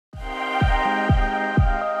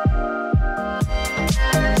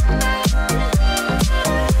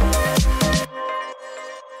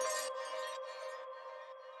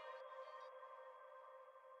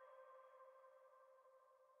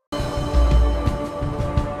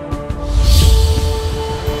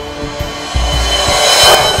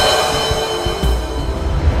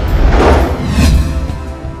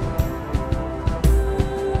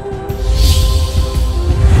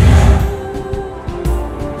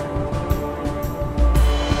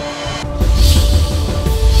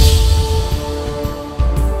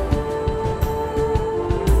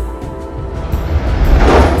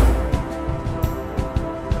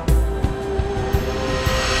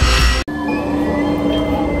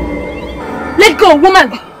go,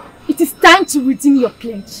 woman. It is time to redeem your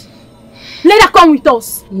pledge. Let her come with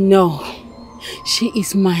us. No. She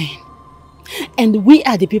is mine. And we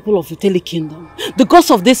are the people of the Uteli Kingdom. The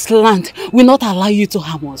gods of this land will not allow you to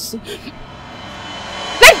harm us.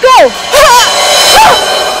 Let go!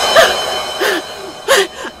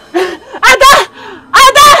 Ada!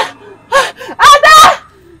 Ada! Ada!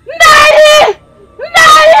 Nai!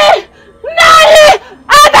 Nai! Nai!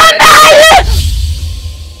 Ada! Nai!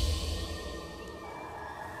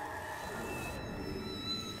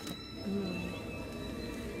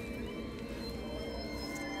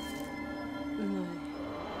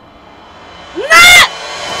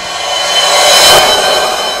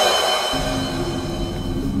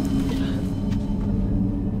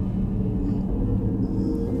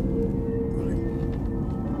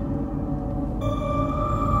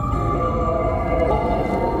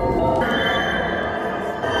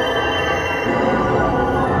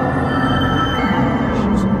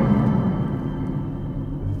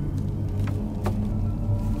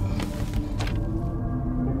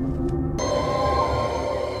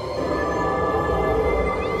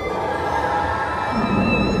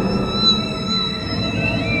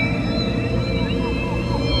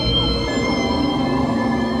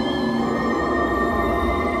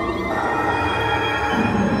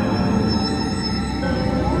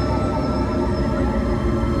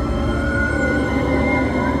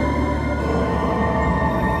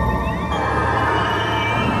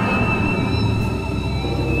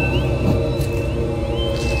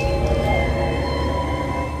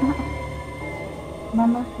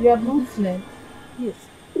 You have not slept? Yes.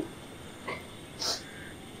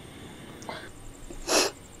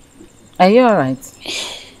 Are you alright?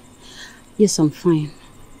 Yes, I'm fine.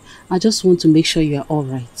 I just want to make sure you are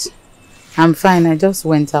alright. I'm fine. I just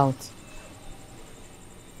went out.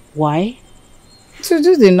 Why? To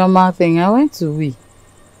do the normal thing. I went to wee.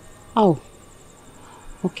 Oh.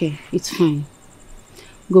 Okay, it's fine.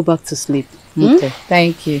 Go back to sleep. Okay,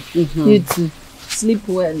 thank you. You too. Sleep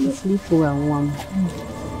well. Sleep well, one.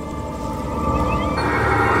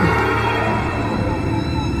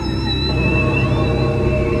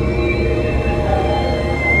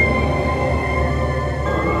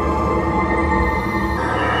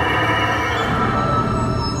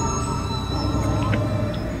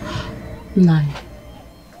 Nai,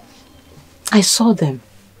 I saw them.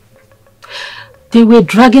 They were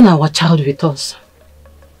dragging our child with us.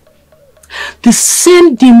 The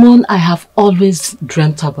same demon I have always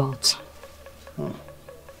dreamt about.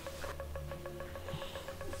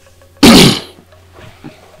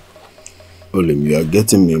 Olim, you are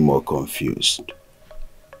getting me more confused.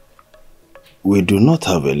 We do not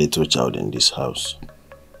have a little child in this house.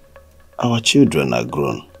 Our children are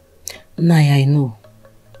grown. Nai, I know.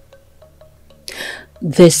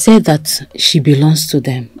 They say that she belongs to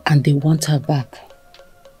them and they want her back.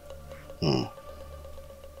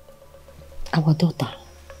 Our daughter.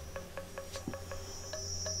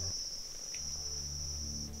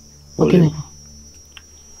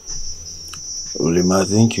 Olim, I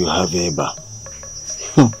think you have Eba.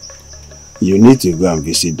 You need to go and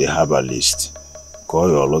visit the herbalist. Call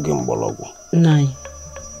your login bologo. Nai,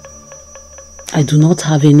 I do not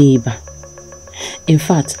have any Eba. In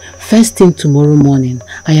fact, first thing tomorrow morning,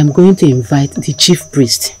 I am going to invite the chief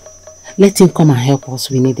priest. Let him come and help us.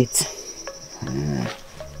 We need it.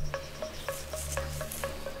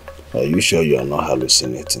 Are you sure you are not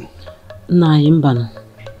hallucinating? Nah, Imbano.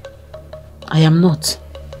 I am not.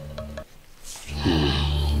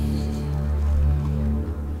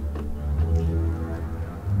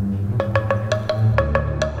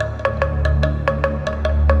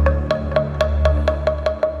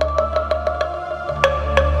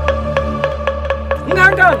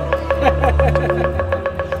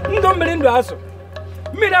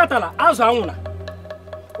 Minatala, Azuna.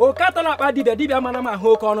 O Catala did the Dibia Manama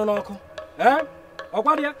hook on Noko. Eh?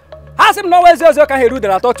 Okwadia? Has him no way Zoka Heru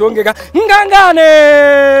that I thought to Nganga.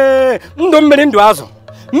 Ngangane! Ndumberin Duazo.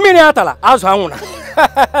 Minatala, Azuna.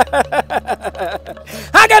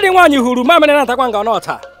 I got the one you who mamma and Takwanga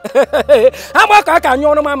nota. I'm what I can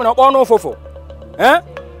you no mamma or no fofo. Eh?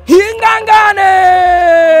 Hingangane!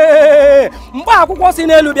 Mbaku was in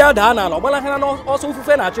Elubia Dana, but I can also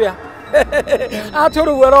Fenatria. I told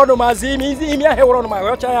you we're on my Zimi, I have on my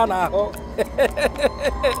Rochana.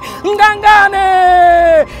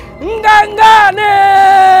 Ngangane! Ngangane!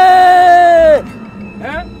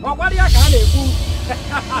 Eh? What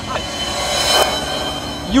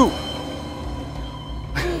you?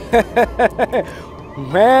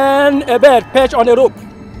 When a bird perch on the rope,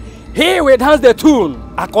 he will dance the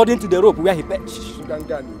tune according to the rope where he perched.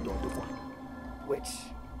 Wait.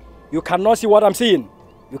 You cannot see what I'm seeing.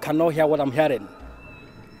 You cannot hear what I'm hearing.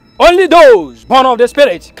 Only those born of the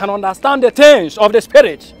Spirit can understand the things of the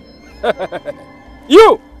Spirit.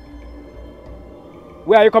 You!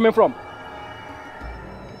 Where are you coming from?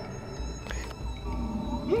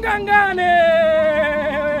 Ngangane!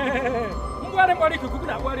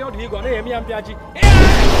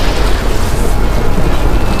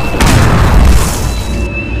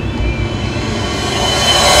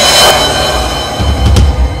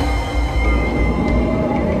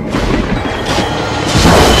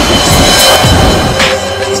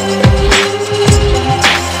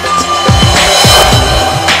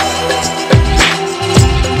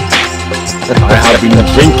 I have been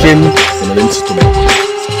drinking in an instrument.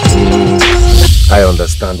 I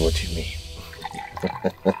understand what you mean.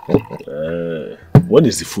 When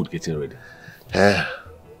is the food getting ready?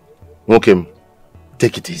 Okay,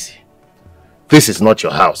 take it easy. This is not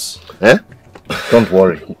your house. Don't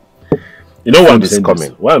worry. You know why I'm Food is saying coming.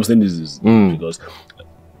 this? Why I'm saying this is because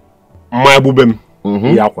my bubem.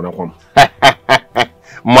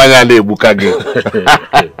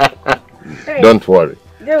 Don't worry.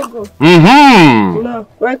 There you go. No,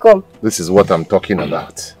 welcome. This is what I'm talking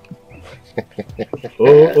about.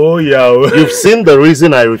 Oh yeah. You've seen the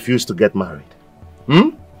reason I refuse to get married.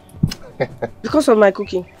 Because of my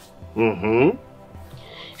cooking.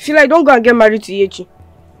 Feel like don't go and get married to Yechi.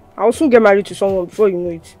 I'll soon get married to someone before you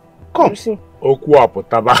know it. Come. See.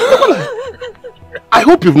 I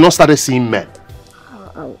hope you've not started seeing men.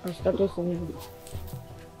 I started seeing.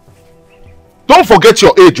 Don't forget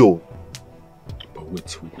your age, oh.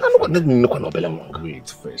 Wait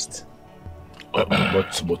first.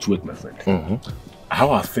 But wait, my friend.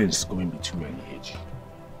 How are things going between you and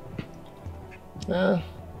Yechi?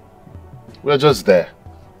 We're just there.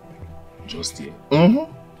 Just here?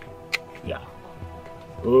 Yeah.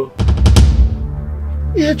 Oh.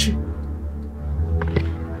 Yechi.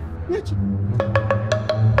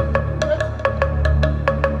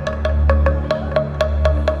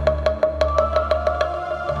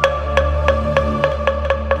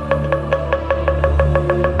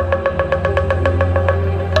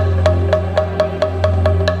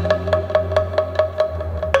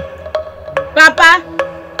 Papa!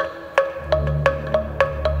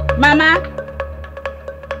 Mama!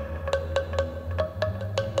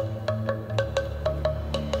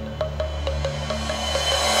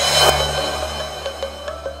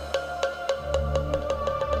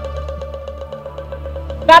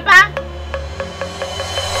 Papa!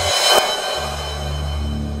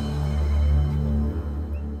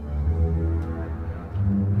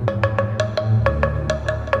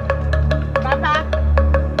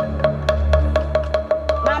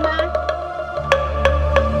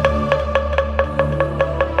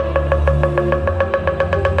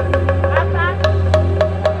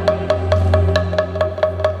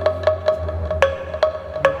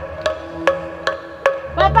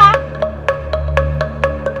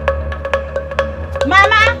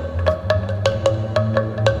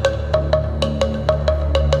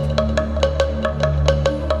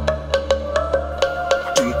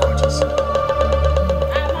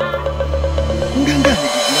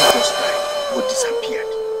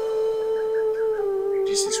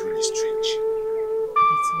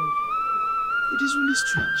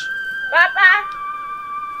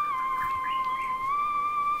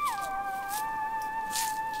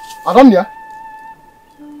 Adamnia.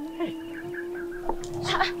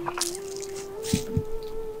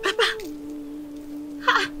 Papa.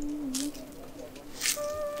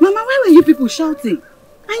 Mama, why were you people shouting?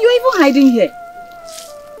 And you're even hiding here.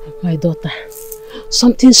 My daughter,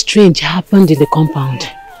 something strange happened in the compound.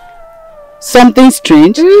 Something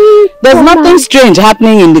strange? There's nothing strange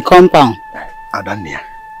happening in the compound. Adania.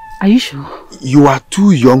 Are you sure? You are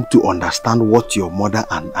too young to understand what your mother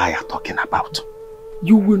and I are talking about.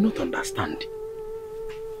 You will not understand.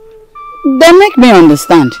 Then make me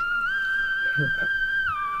understand.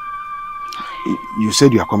 You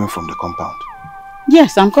said you are coming from the compound.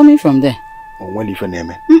 Yes, I'm coming from there. When you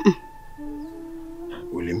name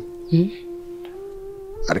William?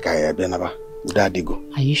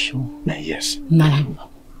 Are you sure? Yes. No.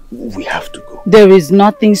 We have to go. There is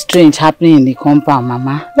nothing strange happening in the compound,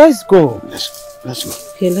 Mama. Let's go. Let's go.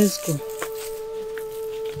 Okay, let's go.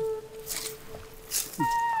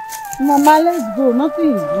 Mama, let's go.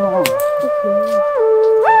 Nothing is wrong. Okay.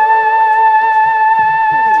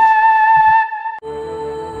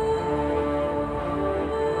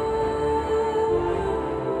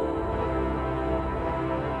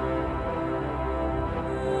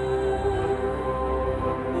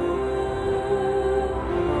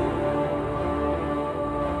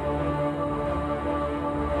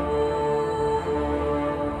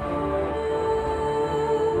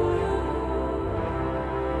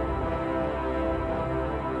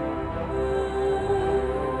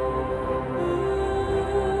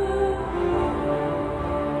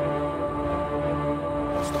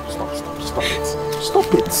 Stop it. Stop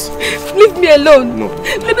it. Leave me alone. No.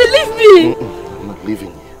 Baby, leave me. I'm not leaving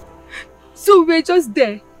you. So we're just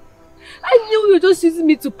there. I knew you were just using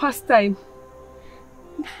me to pass time.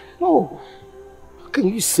 No. How can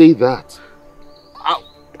you say that?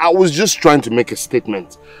 I was just trying to make a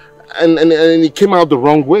statement. And it came out the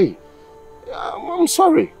wrong way. I'm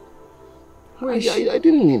sorry. I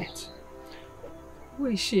didn't mean it. Who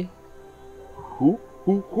is she? Who?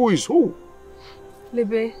 Who is who?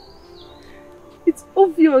 Lebe, it's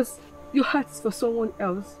obvious your heart is for someone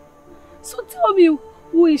else. So tell me,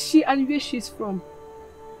 who is she and where she's from?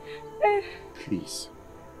 Please,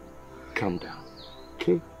 calm down,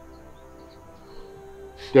 okay?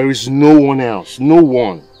 There is no one else, no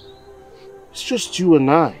one. It's just you and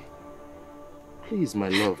I. Please, my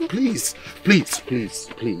love, please, please, please,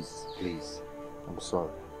 please, please. I'm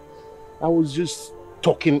sorry. I was just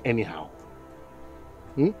talking anyhow.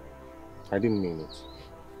 I didn't mean it.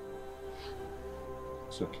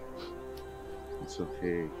 It's okay. It's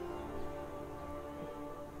okay.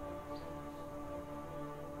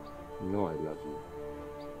 You know I love you.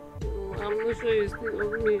 I'm not sure you still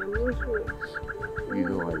love me. I'm not sure. You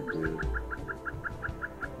know I do.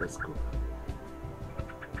 Let's go.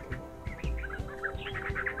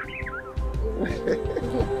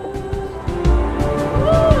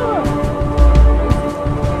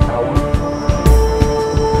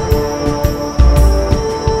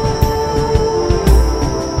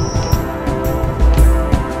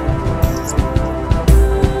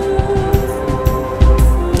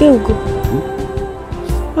 There we go.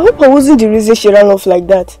 I hope I wasn't the reason she ran off like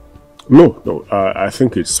that. No. I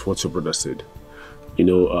think it's what your brother said. You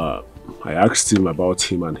know, I asked him about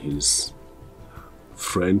him and his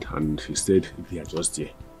friend, and he said they are just there.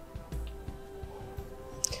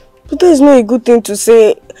 But that is not a good thing to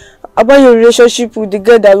say about your relationship with the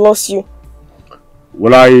girl that lost you.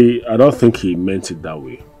 Well, I don't think he meant it that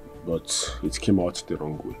way, but it came out the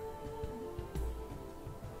wrong way.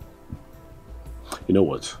 You know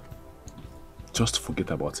what? Just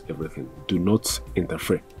forget about everything. Do not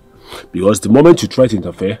interfere. Because the moment you try to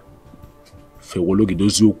interfere, they will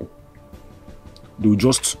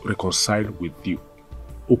just reconcile with you.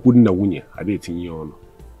 I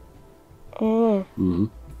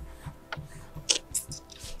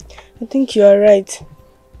think you are right.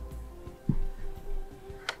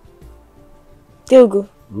 There we go.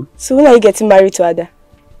 So when are you getting married to Ada?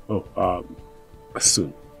 Oh,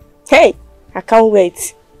 soon. Hey, I can't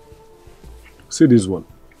wait. See this one.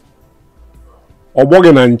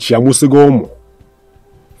 Obogen and Chiamusigomo.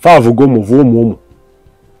 Favugomo Vomo.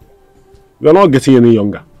 You're not getting any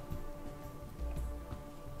younger.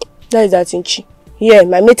 That is that in Chi. Yeah,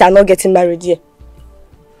 my mates are not getting married yet.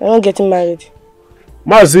 They're not getting married.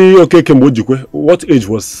 Mazi Okeke, what age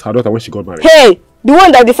was her daughter when she got married? Hey! The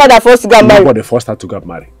one that the father forced to get married. But the first her to get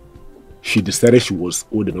married. She decided she was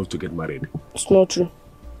old enough to get married. It's not true.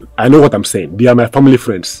 I know what I'm saying. They are my family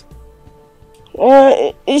friends.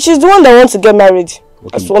 She's the one that wants to get married.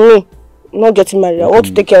 Okay. As for me, I'm not getting married. I want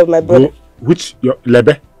to take care of my brother. No. Which? Your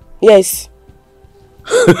Lebe? Yes.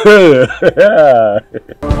 What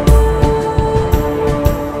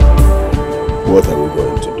are we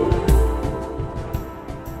going to do?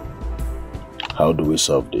 How do we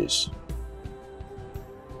solve this?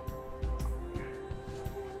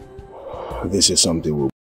 This is something we'll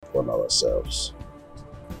put on ourselves.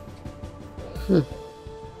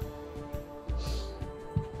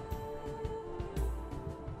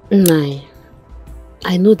 Nai,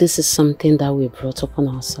 I know this is something that we brought upon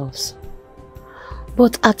ourselves.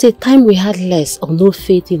 But at a time we had less or no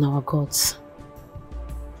faith in our gods.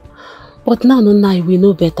 But now, Nai, we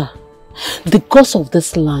know better. The gods of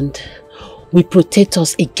this land will protect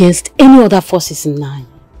us against any other forces in Nai.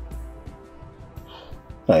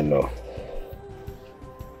 I know.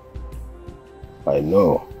 I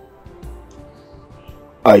know.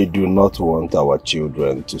 I do not want our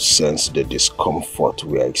children to sense the discomfort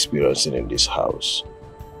we are experiencing in this house.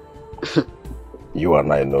 You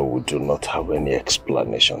and I know we do not have any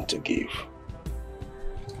explanation to give.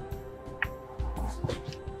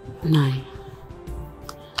 Nai,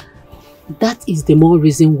 that is the more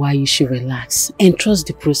reason why you should relax and trust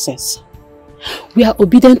the process. We are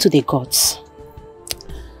obedient to the gods.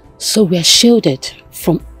 So we are shielded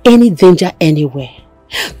from any danger anywhere.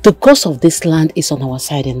 The gods of this land is on our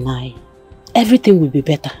side in Nai. Everything will be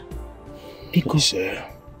better. Because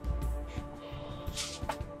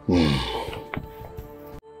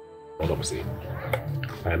What I'm saying,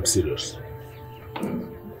 I am serious.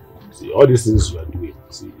 See, all these things you are doing,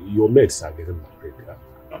 see, your mates are getting married.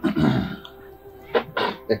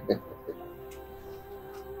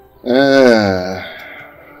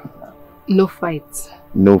 No fight.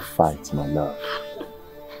 No fight, my love.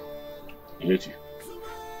 Deity,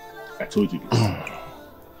 I told you this.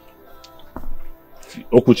 See,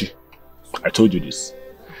 Okuchi, I told you this.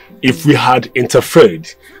 If we had interfered,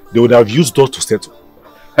 they would have used us to settle.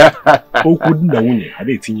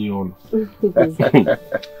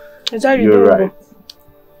 You're right.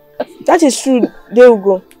 That is true. There you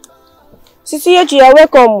go. Sisi Echi, you're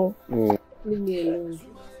welcome. Leave me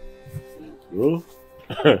alone.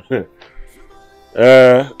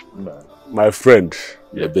 My friend,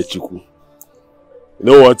 Yebechiku. You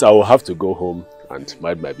know what? I will have to go home and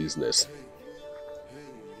mind my business.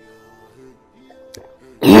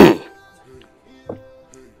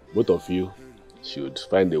 Both of you should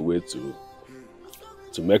find a way to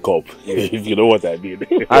make up, if you know what I mean.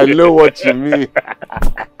 I know what you mean.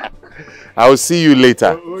 I will see you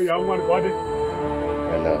later. Oh, young one, got it.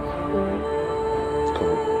 My love. Come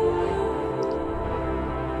on.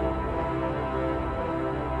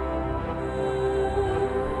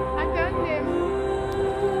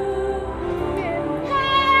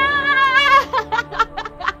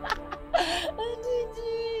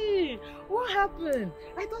 What happened?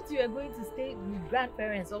 I thought you were going to stay with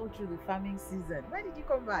grandparents all through the farming season. Why did you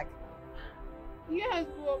come back? Yes,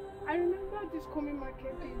 but I remember this coming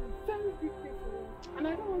market is a very big thing for us, and I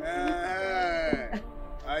don't want to.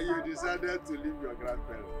 And you decided to leave your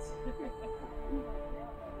grandparents.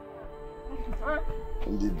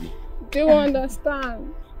 Indeed. Do you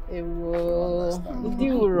understand?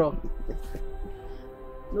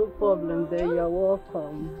 No problem there, you're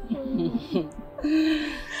welcome.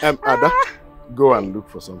 Ada, go and look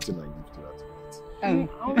for something and give to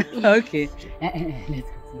that. Okay.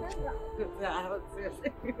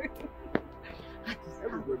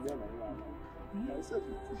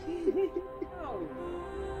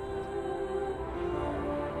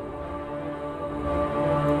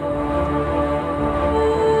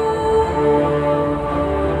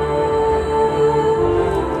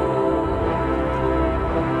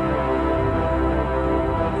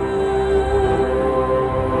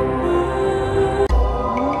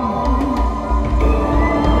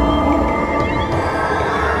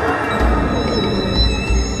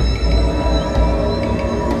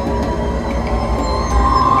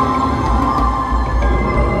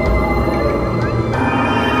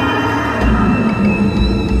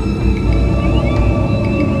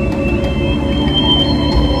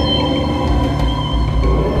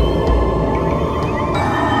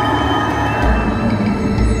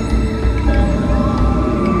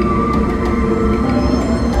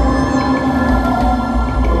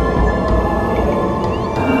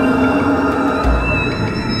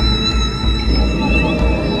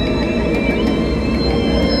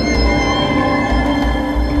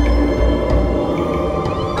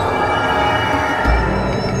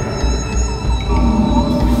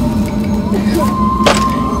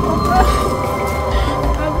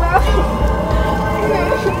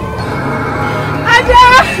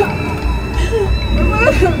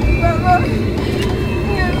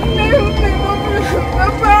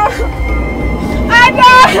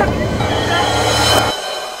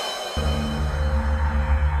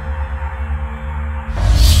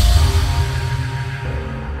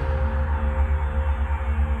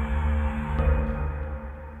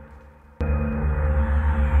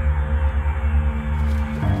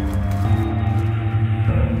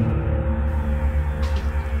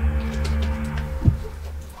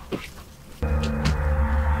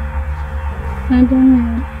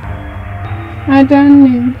 I don't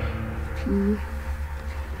know.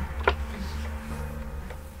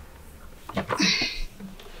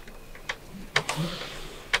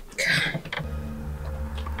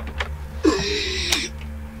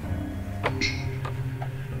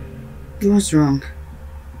 What's wrong?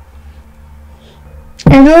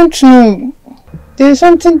 I don't know. There's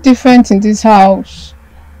something different in this house.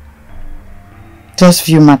 Just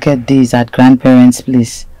few market days at grandparents'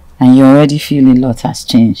 place and you already feel a lot has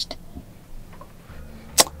changed.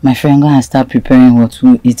 My friend, I'm gonna start preparing what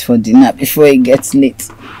we'll eat for dinner before it gets late.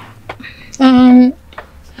 Now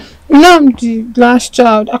I'm the last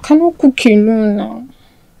child. I cannot cook alone now.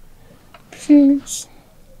 Please.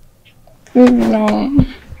 No.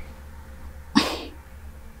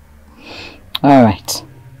 Alright.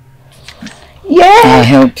 Yeah. I'll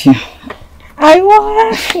help you. I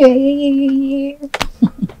want it.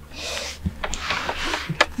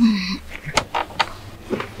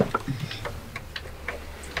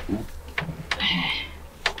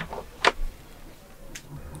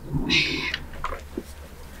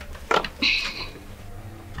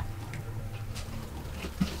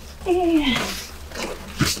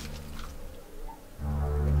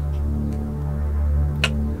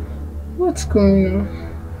 What's going on?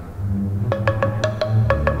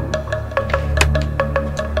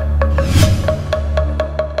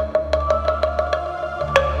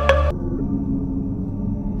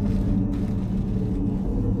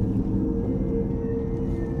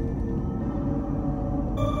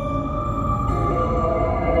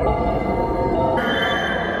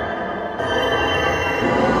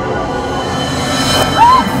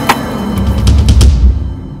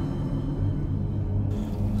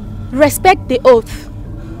 Respect the oath.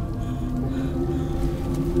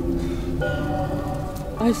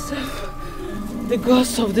 I serve the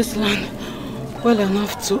gods of this land well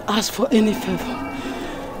enough to ask for any favor.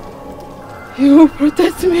 You will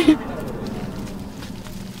protect me.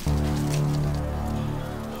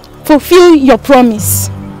 Fulfill your promise.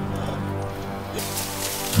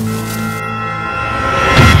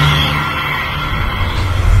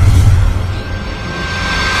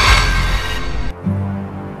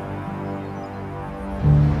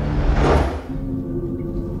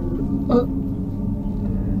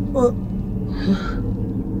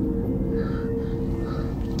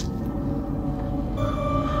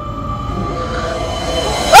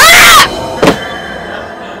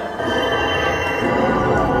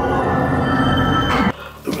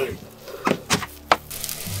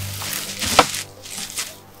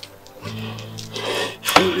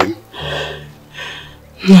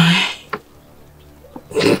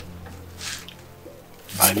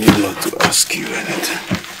 I need not to ask you anything.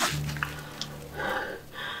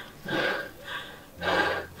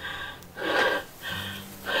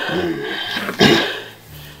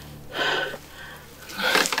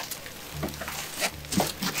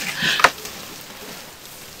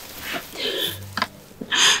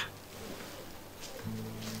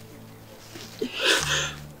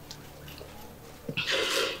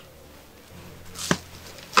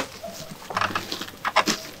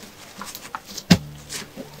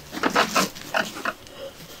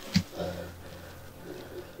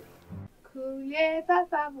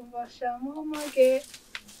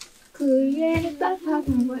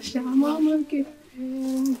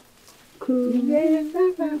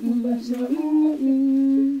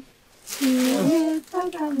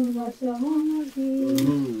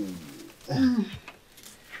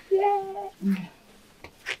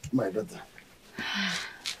 My daughter.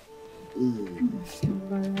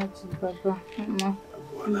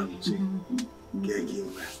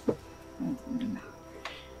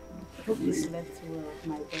 Hope you slept well,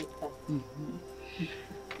 my daughter.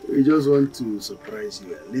 We just want to surprise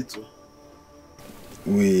you a little.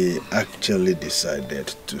 We actually decided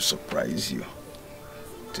to surprise you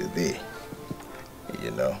today.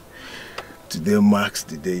 You know, today marks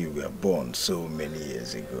the day you were born so many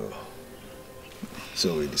years ago.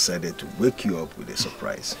 So we decided to wake you up with a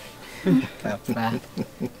surprise. Papa.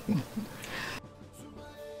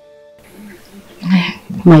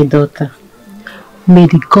 My daughter, may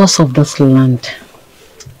the gods of this land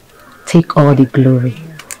take all the glory.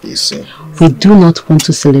 Esin. We do not want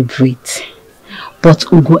to celebrate,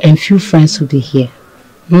 but Ugo and few friends will be here.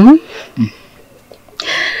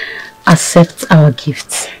 Accept our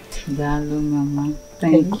gifts. Darling Mama,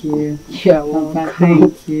 thank you. You're welcome.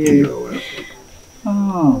 Thank you. You're welcome.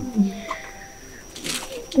 Oh.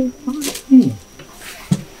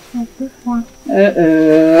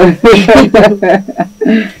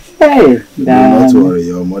 Hey, do not worry,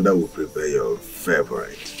 your mother will prepare your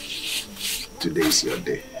favorite. Today is your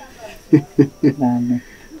day.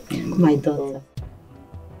 My daughter.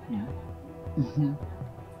 Yeah.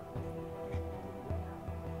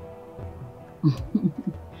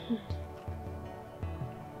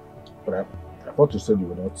 But I thought you said you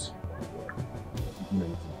were not doing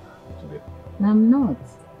anything today. I'm not.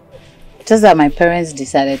 Just that my parents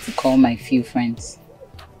decided to call my few friends.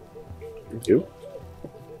 Thank you.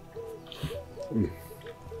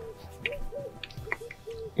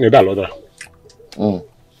 Yeah, that other. You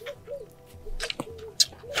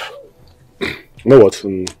know what?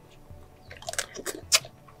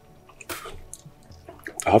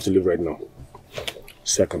 I have to leave right now,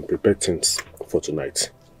 so I can prepare things for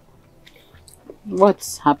tonight.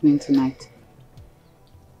 What's happening tonight?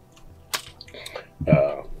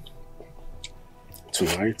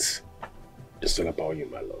 Tonight is all about you,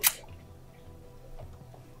 my love.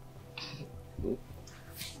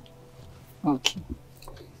 Okay.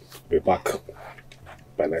 Be back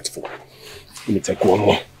by nightfall. Let me take one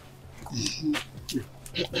more.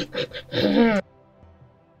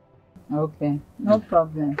 Okay, no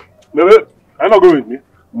problem. Baby, are you not going with me?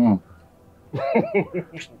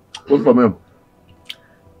 What's for me?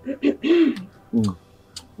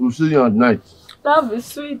 We'll see you at night. That'll be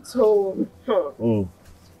sweet, oh.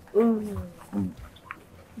 Do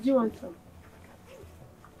you want some?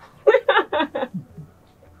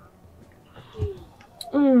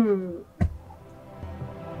 You're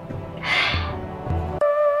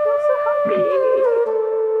so happy.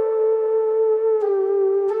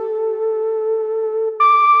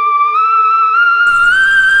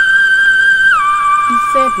 He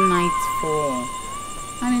said nightfall.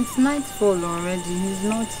 And it's nightfall already. He's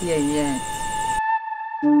not here yet.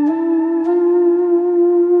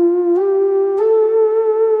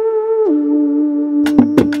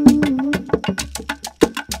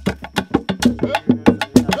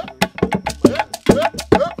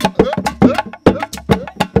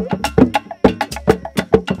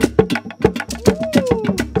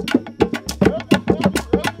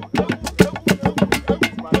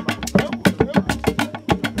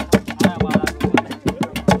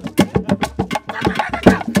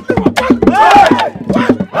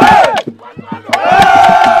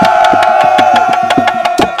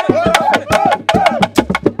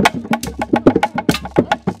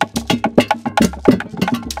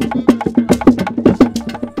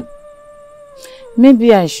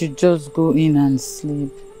 Maybe I should just go in and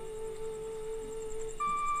sleep.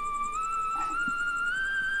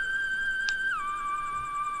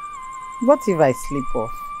 What if I sleep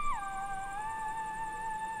off?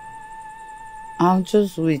 I'll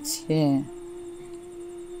just wait here.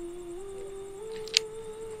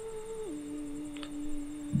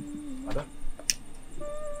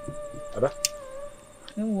 Ada?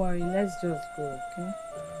 Don't worry, let's just go, okay?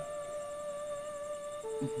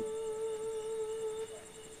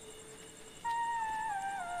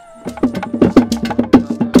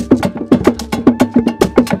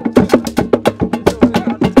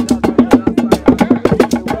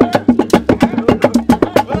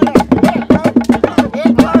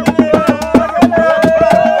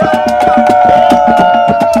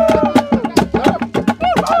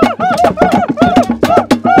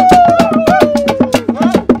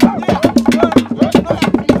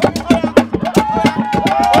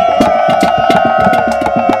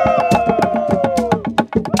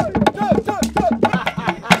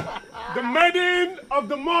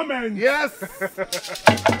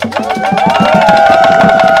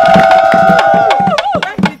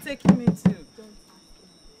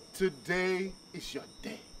 Today is your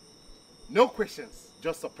day. No questions,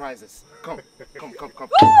 just surprises. Come.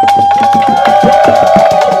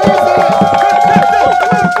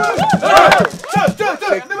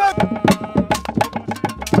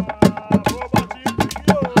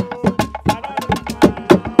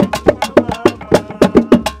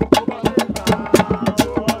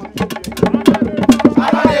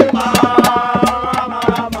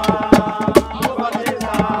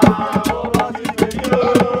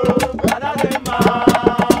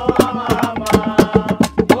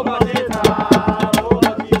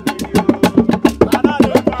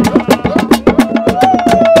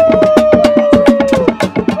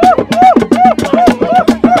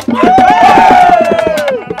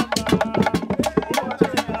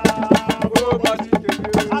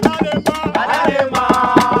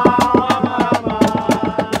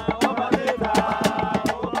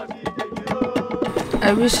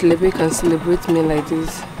 I wish Lebe can celebrate me like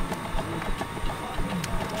this.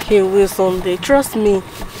 He will someday. Trust me.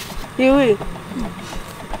 He will.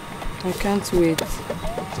 I can't wait.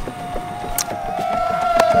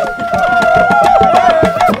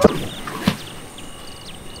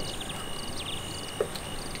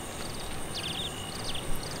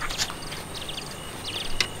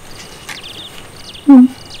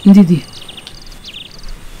 Ndidi.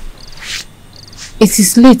 It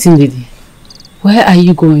is late, Ndidi. Where are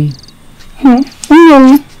you going?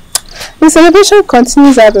 The celebration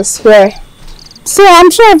continues at the square. So I'm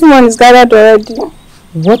sure everyone is gathered already.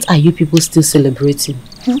 What are you people still celebrating?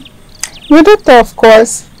 Your daughter, of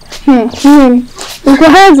course. We could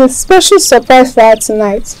have a special surprise for her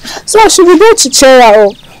tonight. So I should be there to cheer her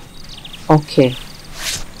up. Okay.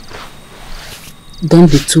 Don't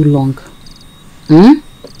be too long. Do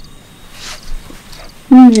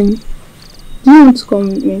you want to come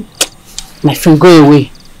with me? My friend, go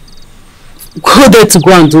away. Go there to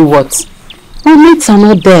go and do what? My mates are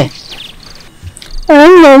not there.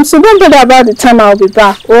 So don't bother about the time I'll be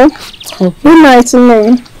back. Oh? Okay. Good night to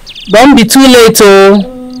me. Don't be too late,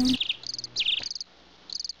 oh.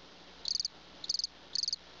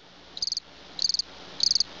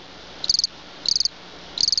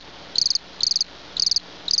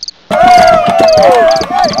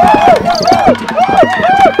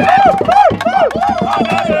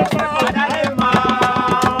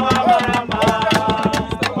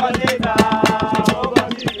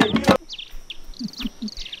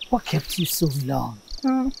 What kept you so long?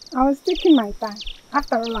 I was taking my time.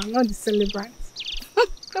 After all, I'm not the celebrant.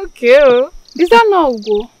 Okay. Is that not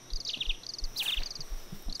Ugo?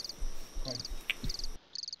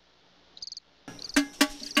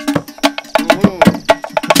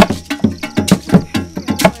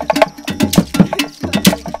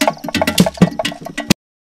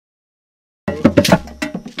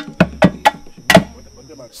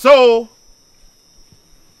 So,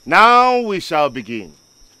 now we shall begin.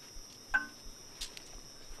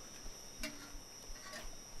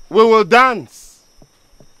 We will dance.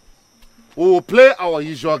 We will play our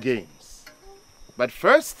usual games. But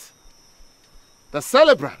first, the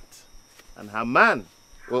celebrant and her man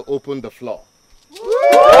will open the floor.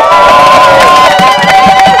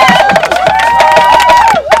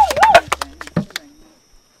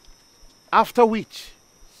 After which,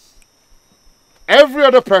 every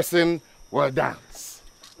other person will dance.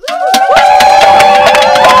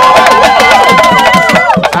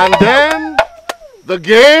 And then the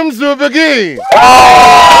games will begin.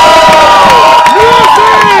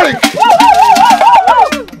 Music!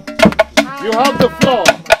 You have the floor.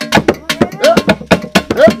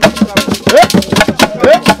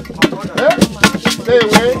 Stay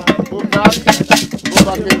away. Move back. Go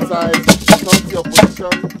back inside. Come to your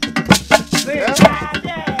position.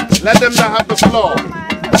 Let them not have the floor.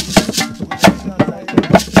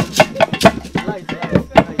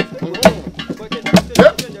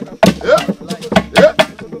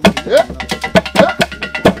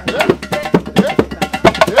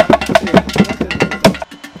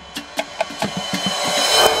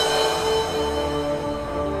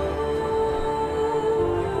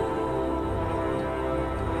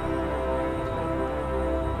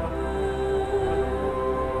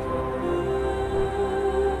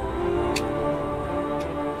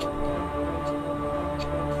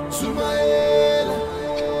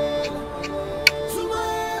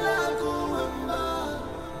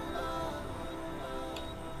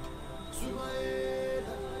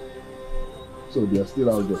 So they are still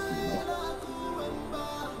out there now?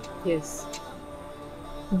 Yes.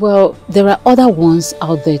 Well, there are other ones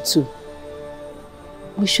out there too.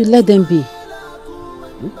 We should let them be.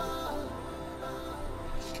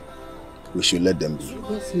 We should let them be.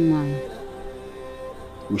 Yes, ma'am.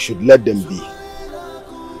 We should let them be.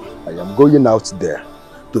 I am going out there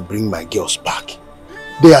to bring my girls back.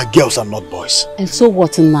 They are girls and not boys. And so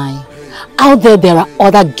what, Nai? Out there are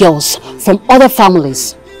other girls from other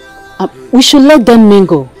families. We should let them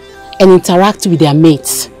mingle and interact with their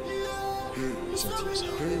mates.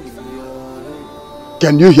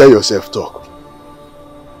 Can you hear yourself talk?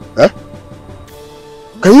 Huh?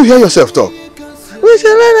 Can you hear yourself talk? We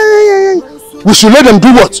should let them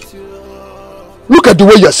do what? Look at the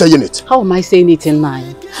way you're saying it. How am I saying it in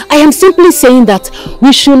line? I am simply saying that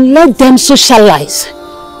we should let them socialize.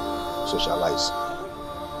 Socialize.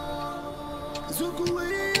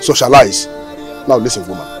 Socialize. Now listen,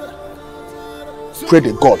 woman. Pray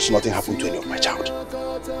the gods nothing happen to any of my child.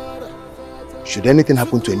 Should anything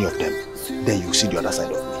happen to any of them, then you see the other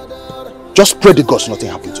side of me. Just pray the gods nothing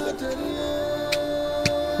happen to them.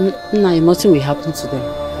 No, nothing will happen to them.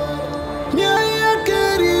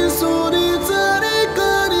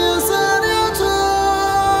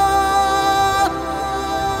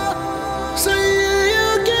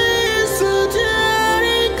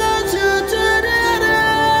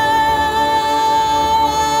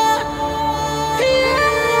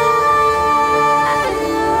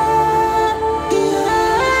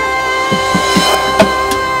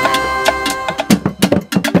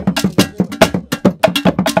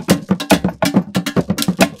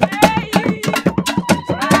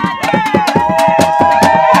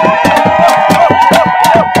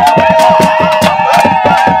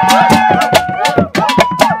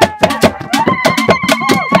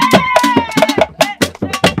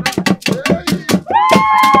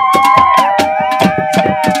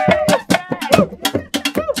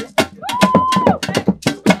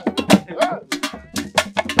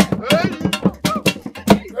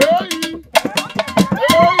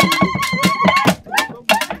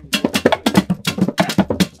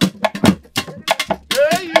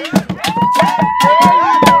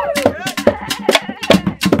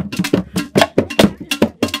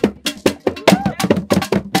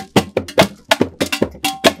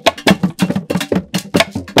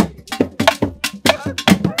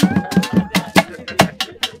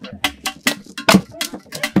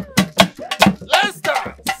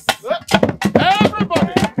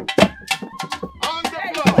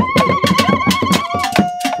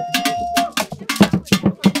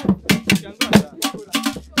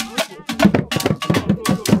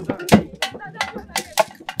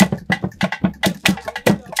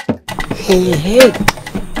 Hey,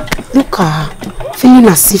 look at her, feeling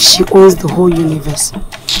as if she owns the whole universe.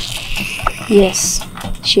 Yes,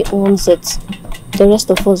 she owns it. The rest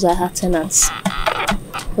of us are her tenants.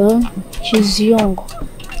 Well, she's young,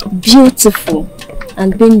 beautiful,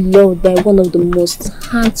 and being loved by one of the most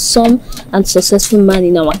handsome and successful men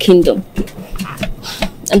in our kingdom.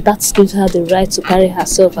 And that gives her the right to carry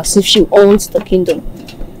herself as if she owns the kingdom.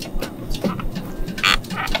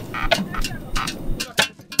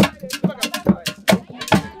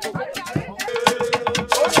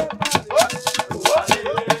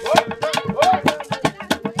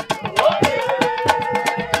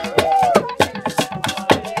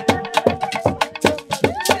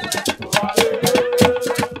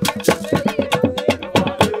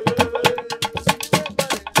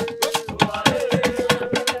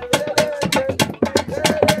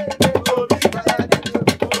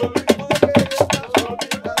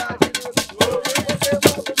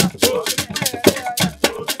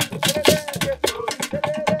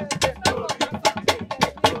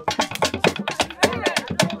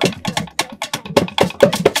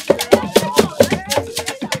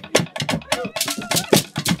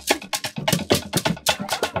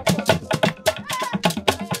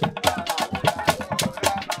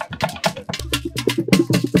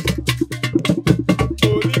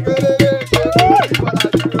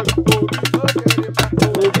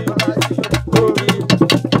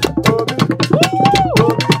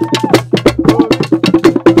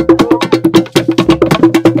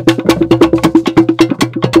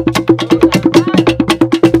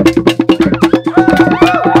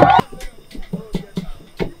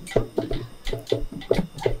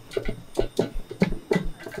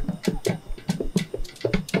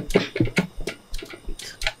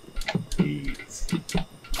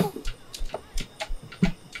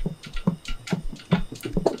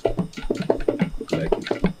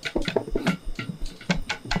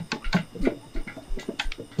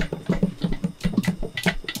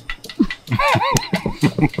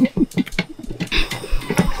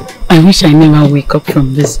 I wish I never wake up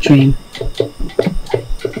from this dream.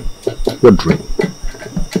 What dream?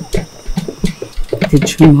 The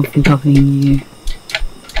dream of loving you.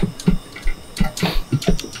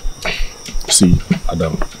 See,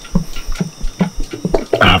 Adam,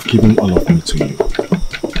 I have given all of me to you.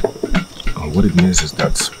 And what it means is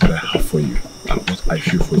that what I have for you and what I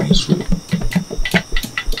feel for you is real.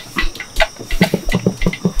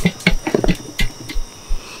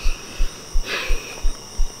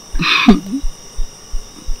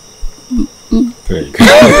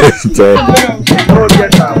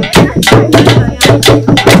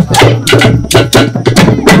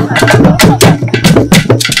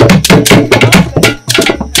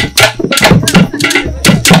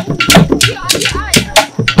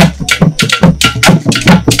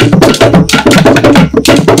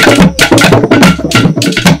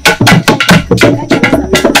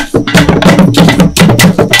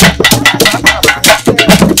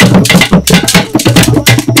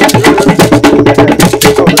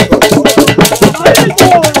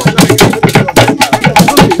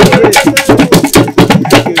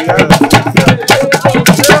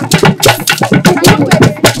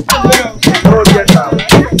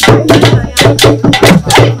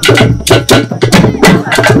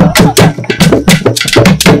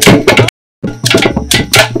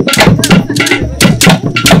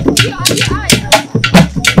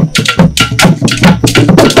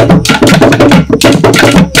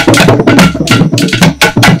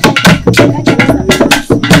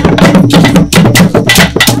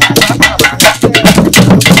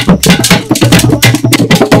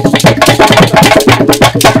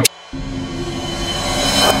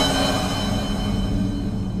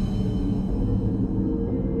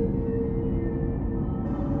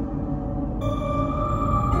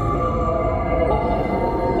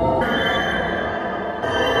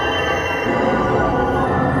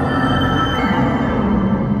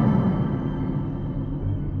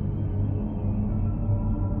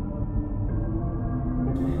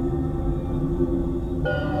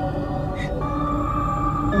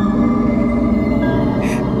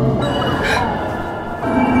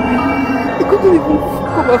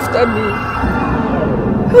 After me.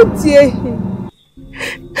 How dare he?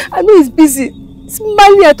 I know he's busy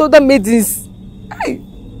smiling at other maidens.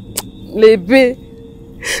 Lebe,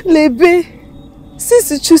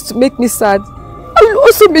 since you choose to make me sad, I will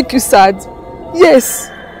also make you sad. Yes,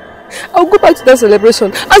 I'll go back to that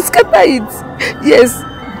celebration and scatter it. Yes,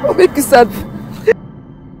 I'll make you sad.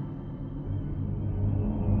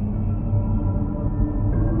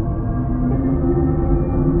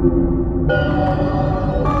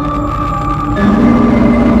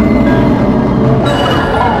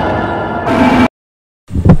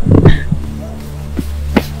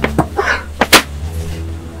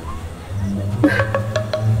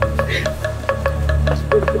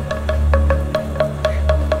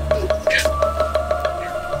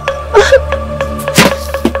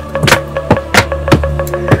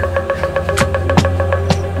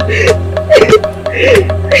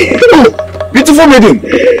 Beautiful maiden!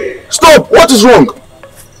 Stop! What is wrong?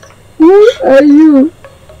 Who are you?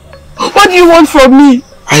 What do you want from me?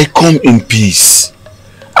 I come in peace.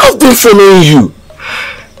 I've been following you.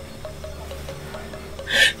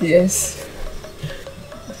 Yes.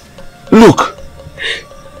 Look,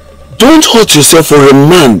 don't hurt yourself for a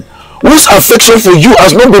man whose affection for you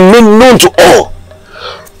has not been made known to all.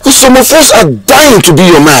 For some of us are dying to be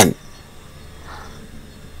your man.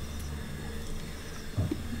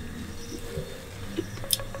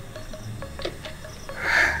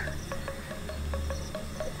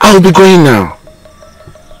 I'll be going now,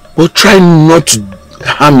 but try not to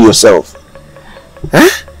harm yourself. Eh?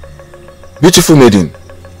 Beautiful maiden,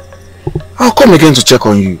 I'll come again to check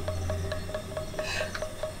on you.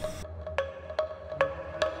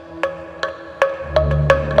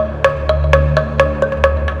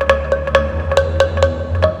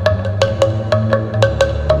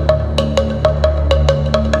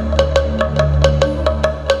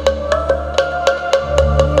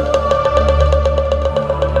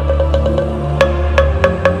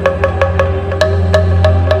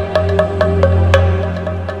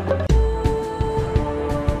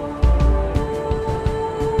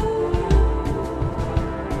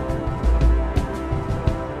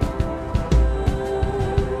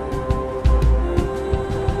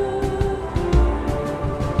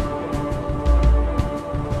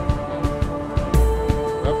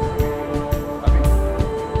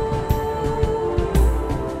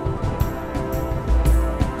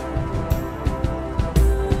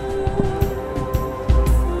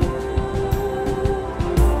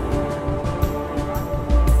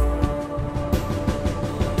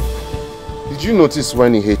 Did you notice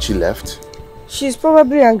when Ihechi left? She's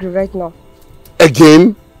probably angry right now.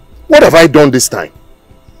 Again? What have I done this time?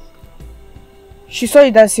 She saw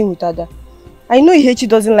you dancing with Ada. I know Ihechi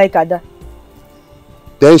doesn't like Ada.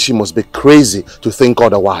 Then she must be crazy to think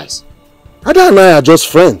otherwise. Ada and I are just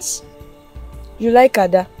friends. You like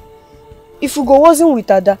Ada? If Ugo wasn't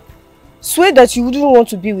with Ada, swear that you wouldn't want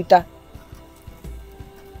to be with her.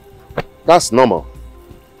 That's normal.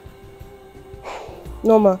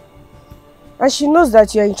 Normal. And she knows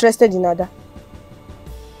that you are interested in Ada.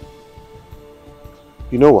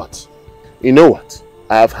 You know what? You know what?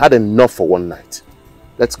 I have had enough for one night.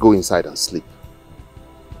 Let's go inside and sleep.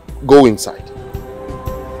 Go inside.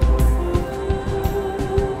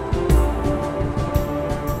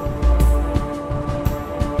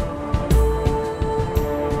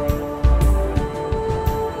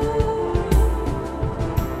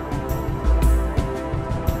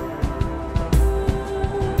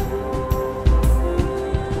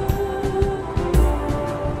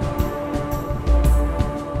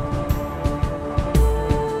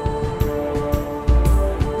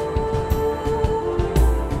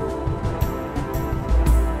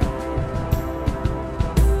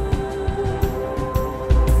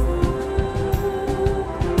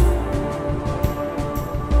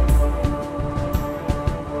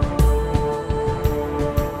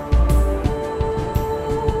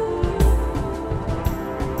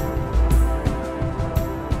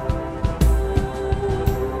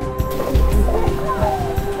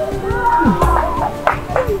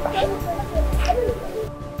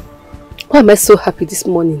 Why am I so happy this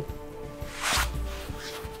morning?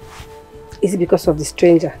 Is it because of the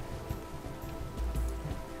stranger?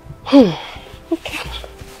 Okay.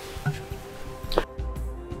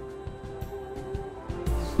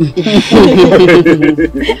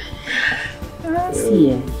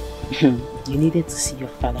 See, you needed to see your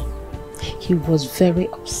father. He was very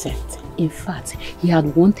upset. In fact, he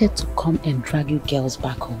had wanted to come and drag you girls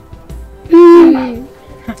back home.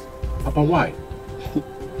 Papa, why?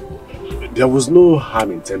 There was no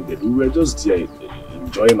harm intended. We were just here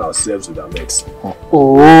enjoying ourselves with our mates.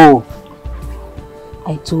 Oh,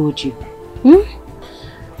 I told you.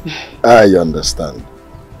 I understand.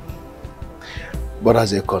 But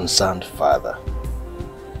as a concerned father,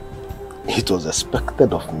 it was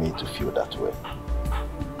expected of me to feel that way.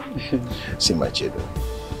 See, my children,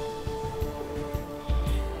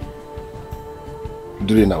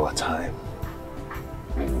 during our time,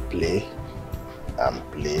 we will play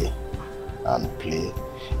and play and play,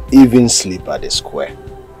 even sleep at the square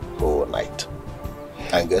all night.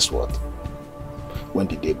 And guess what? When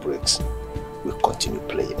the day breaks, we'll continue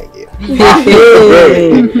playing again.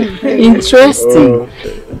 Interesting.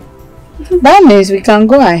 That means we can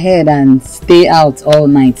go ahead and stay out all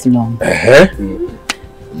night long. But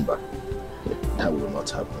that will not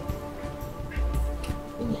happen.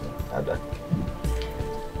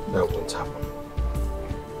 That won't happen.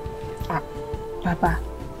 Papa,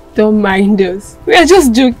 don't mind us. We are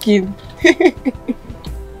just joking.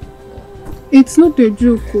 It's not a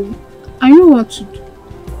joke. Oh. I know what to do.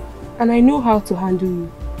 And I know how to handle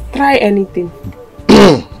you. Try anything.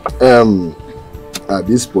 At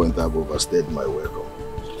this point, I've overstayed my welcome.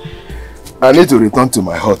 I need to return to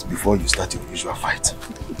my hut before you start your usual fight.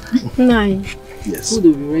 Nice. Yes. Food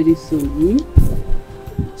will be ready soon.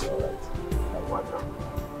 It's alright.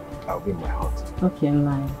 I'll be in my hut. Okay,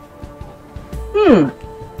 nice.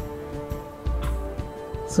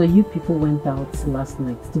 So you people went out last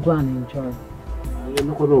night to go and enjoy.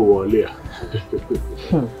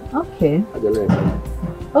 Okay.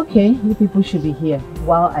 Okay, you people should be here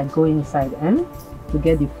while I go inside to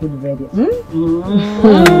get the food ready. That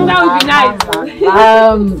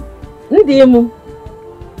would be nice.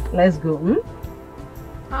 Let's go.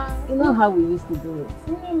 You know how we used to do it.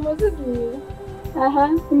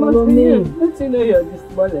 Follow me. Don't you know you're the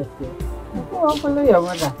smallest here? Follow your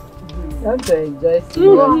mother. You have to enjoy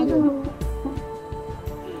sleep.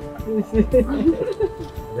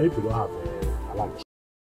 Maybe we don't have a lunch.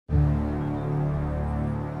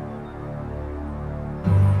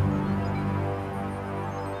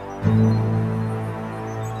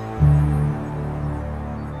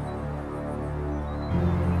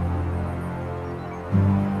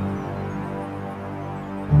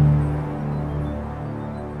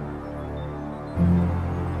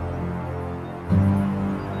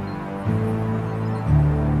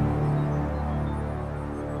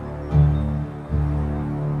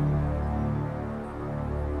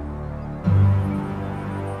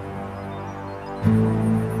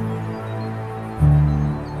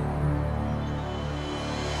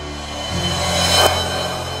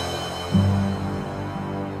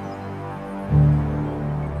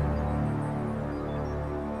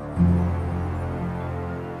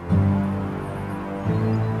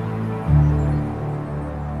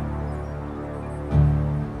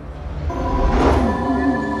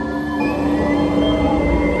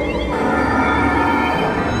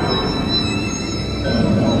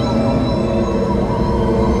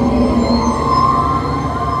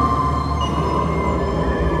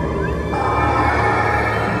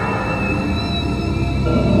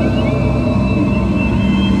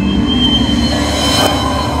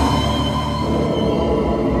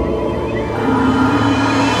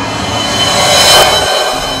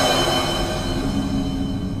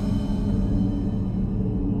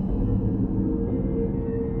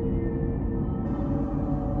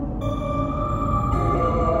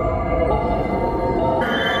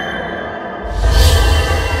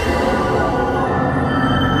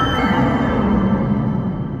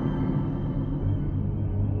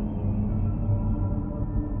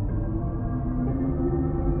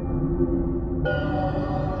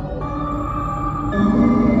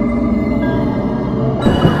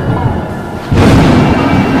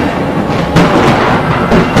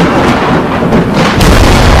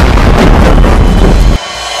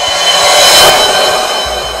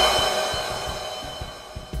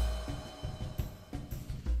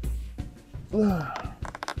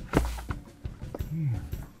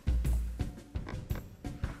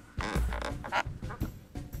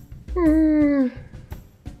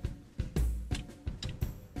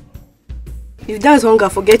 If that's hunger,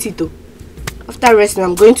 forget it though. After resting,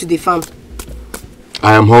 I'm going to the farm.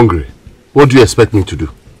 I am hungry. What do you expect me to do?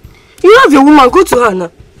 You have your woman, go to her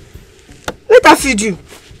now. Let her feed you.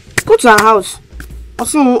 Go to her house.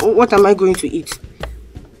 Also, what am I going to eat?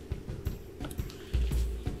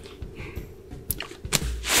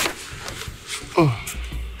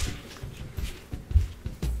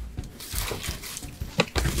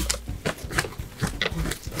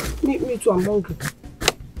 Me too, I'm hungry.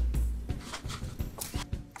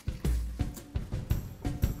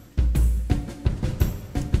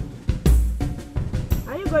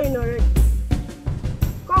 Are you going already?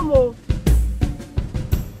 Come on.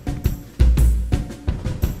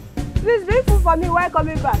 Please bring food for me while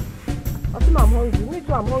coming back. I think I'm hungry. Me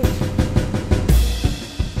too, I'm hungry.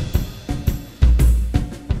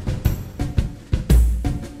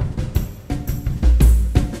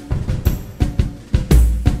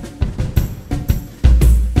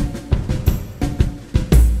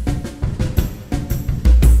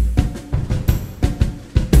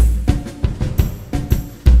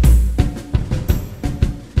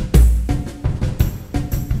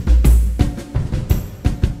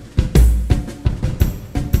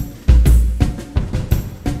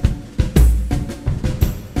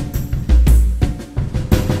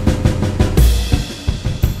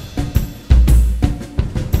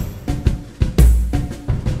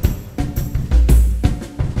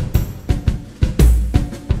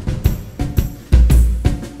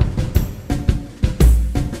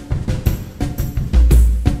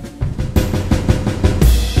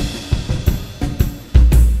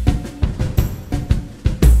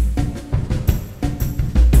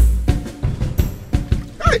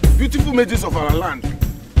 rightful maidens of our land.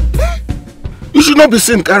 You should not be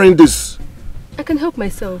seen carrying this. I can help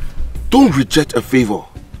myself. Don't reject a favor.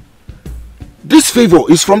 This favor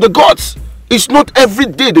is from the gods. It's not every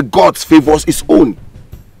day the gods favors his own.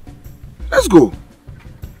 Let's go.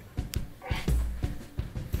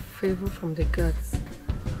 Favor from the gods.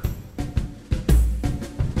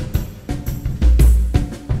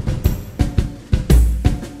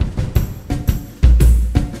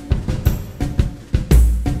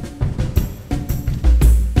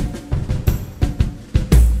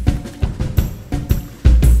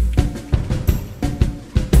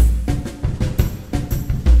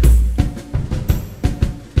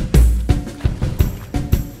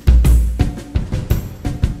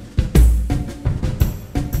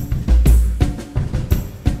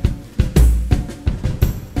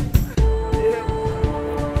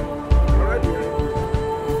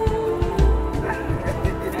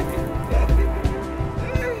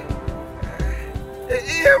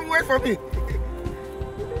 Wait for me.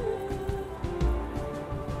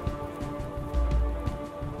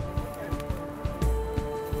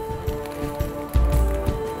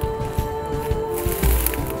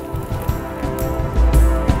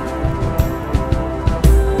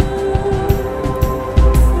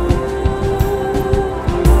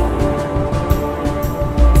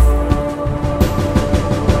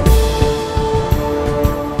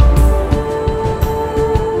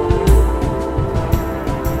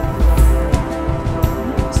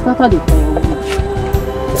 Scatter the firewood.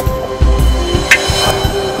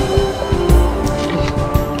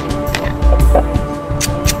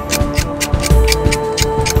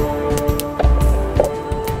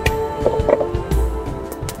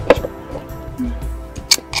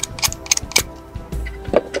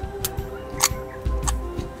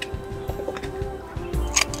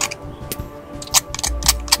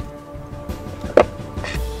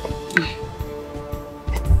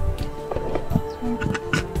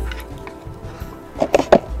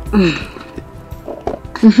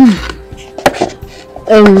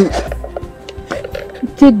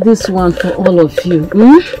 Take this one for all of you,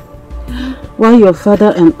 while your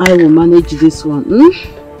father and I will manage this one.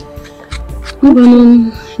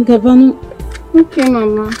 Okay,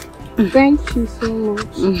 Mama. Thank you so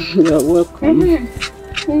much. You're welcome.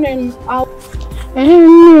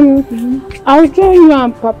 I'll join you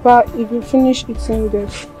and Papa if you finish eating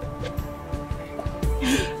this.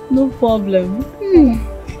 No problem.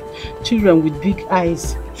 Children with big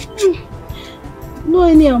eyes. No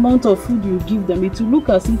any amount of food you give them, it will look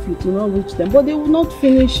as if it will not reach them, but they will not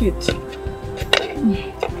finish it.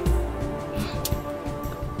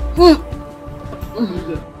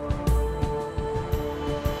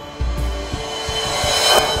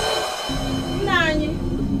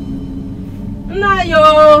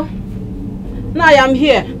 Nayo! Nay, I'm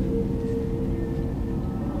here.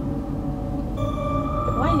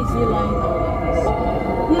 Why is he lying down like this?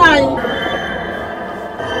 Nay!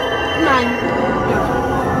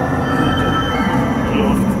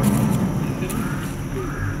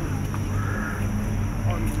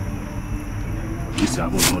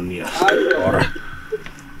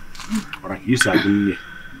 Ora, you said me.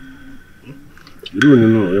 You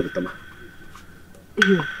don't know everything.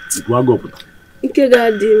 It will go. Okay,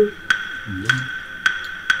 Daddy.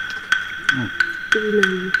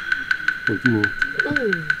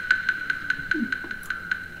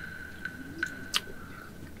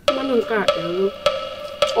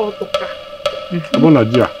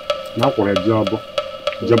 Nadia, now for a job.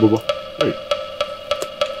 Hey.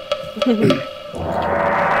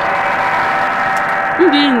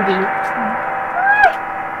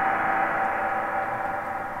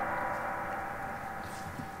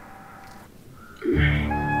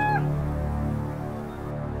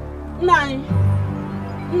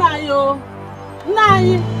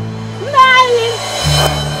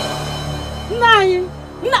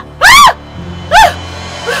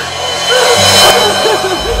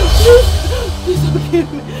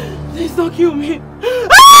 Please don't kill me.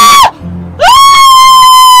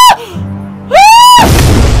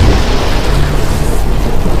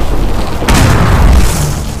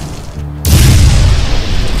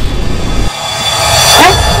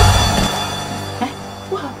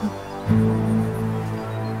 What happened?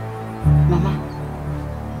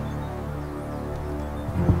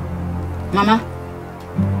 Mama?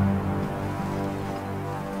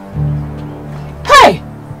 Hey!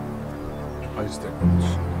 I just take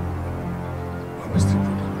notes. Mama still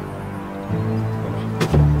breathing.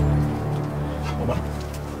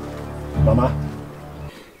 Mama.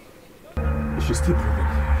 Is she still breathing?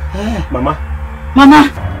 Mama.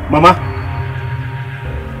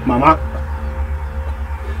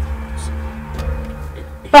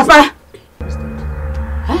 Papa!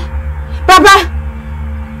 Huh? Papa!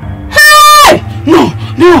 Hey! No!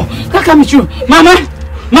 That can't be true! Mama! Hey!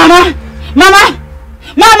 Mama!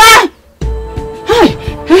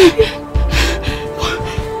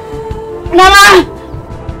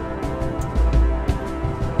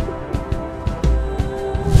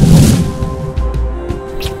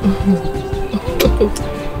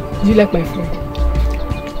 Do you like my food?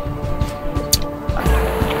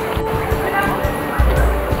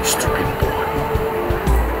 Stupid boy.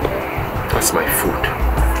 That's my food.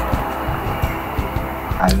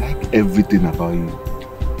 I like everything about you.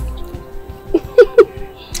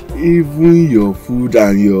 Even your food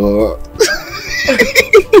and your...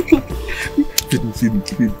 Feed.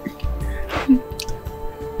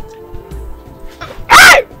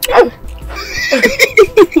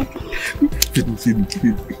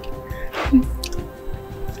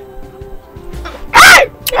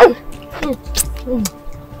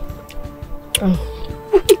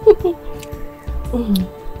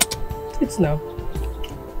 It's now.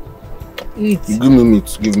 Eat. Give me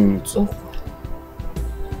meat. Oh.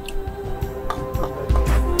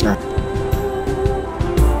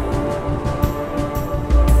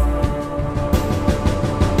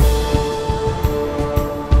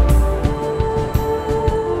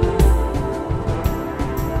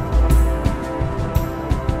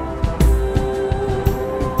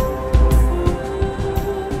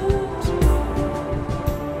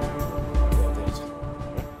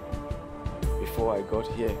 Before I got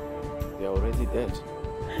here, they're already dead.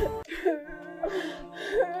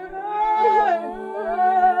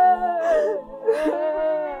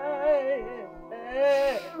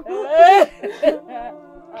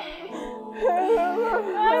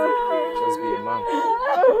 Just be a man.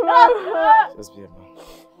 Just be a man.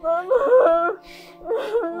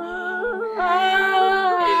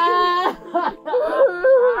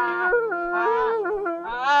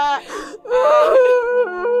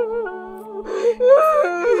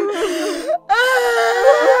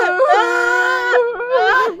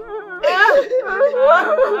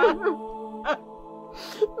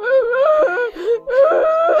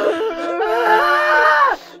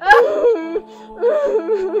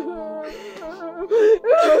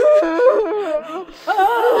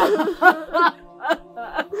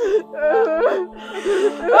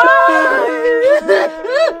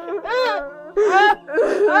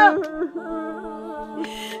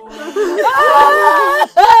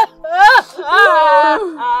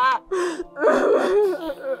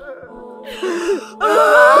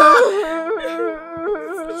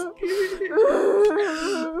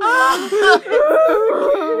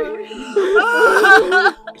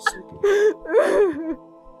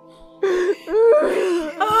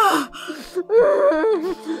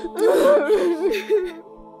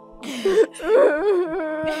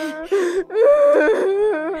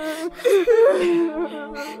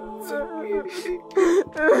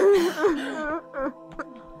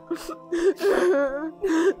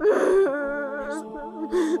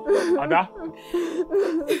 Ada?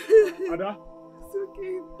 Ada? Ada?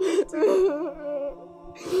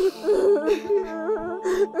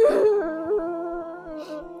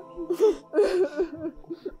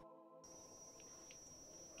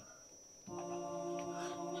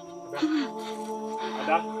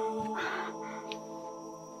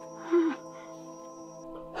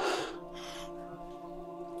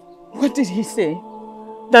 What did he say?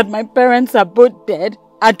 That my parents are both dead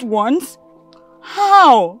at once?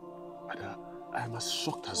 How? Ada, I am as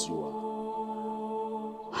shocked as you are.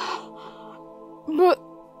 But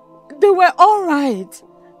they were all right.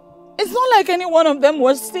 It's not like any one of them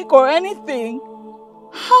was sick or anything.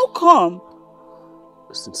 How come?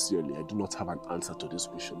 Sincerely, I do not have an answer to these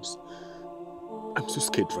questions. I'm so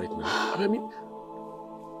scared right now. I mean,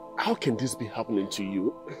 how can this be happening to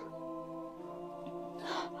you?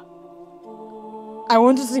 I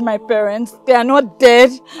want to see my parents. They are not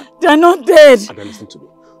dead. They are not dead. Ada, listen to me.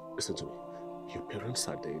 Listen to me. Your parents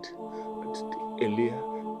are dead. And the earlier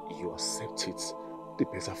you accept it, the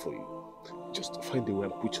better for you. Just find a way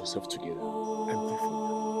and put yourself together. I'm there for you.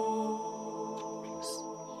 Please.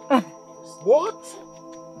 What?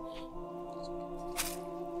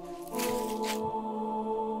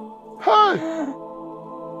 Hi!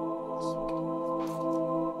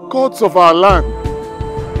 Gods of our land!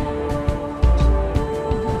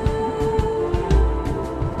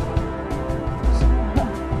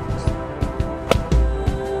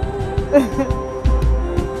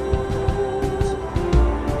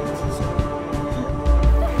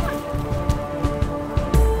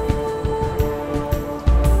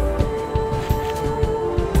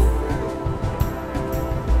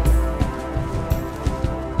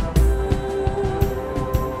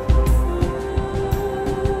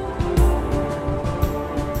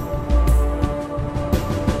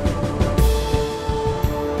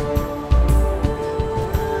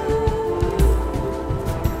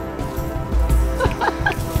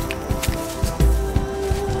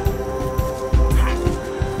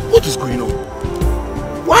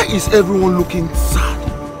 is everyone looking sad?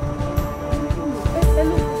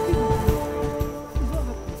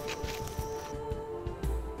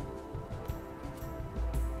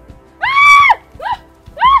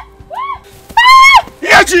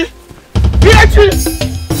 Deity! Deity!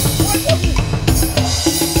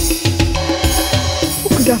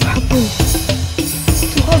 What could have happened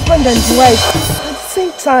to husband and wife at the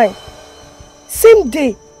same time? Same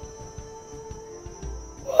day?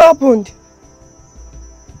 What happened?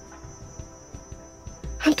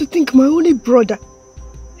 And to think my only brother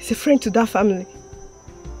is a friend to that family.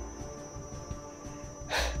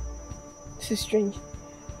 This is strange.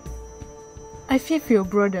 I fear for your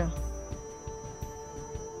brother.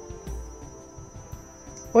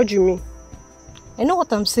 What do you mean? I know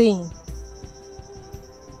what I'm saying.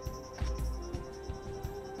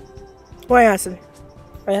 Why, Ashley?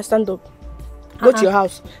 Aya, stand up. Go to your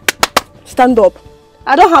house. Stand up.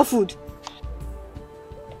 I don't have food.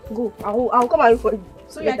 Go. I'll come and look for you.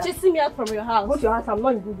 So you're chasing me out from your house? Go to your house. I'm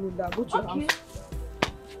not in good mood now. Go to your house.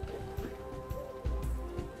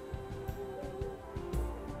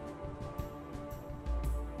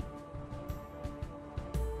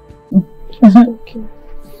 Okay.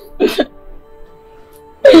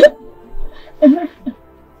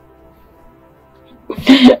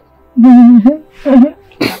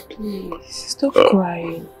 Please, stop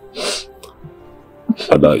crying.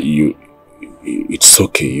 Ada, it's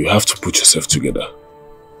okay. You have to put yourself together.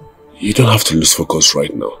 You don't have to lose focus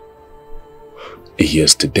right now.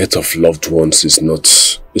 Yes, the death of loved ones is not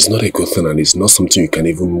a good thing, and it's not something you can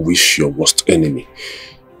even wish your worst enemy.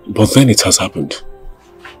 But then it has happened.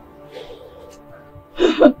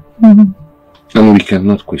 And we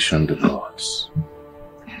cannot question the gods.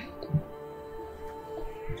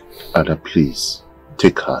 Ada, please,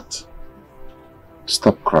 take heart.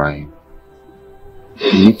 Stop crying.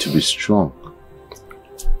 You need to be strong.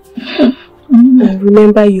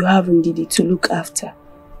 Remember, you have Ndidi to look after.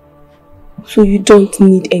 So you don't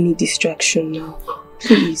need any distraction now.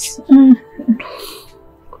 Please.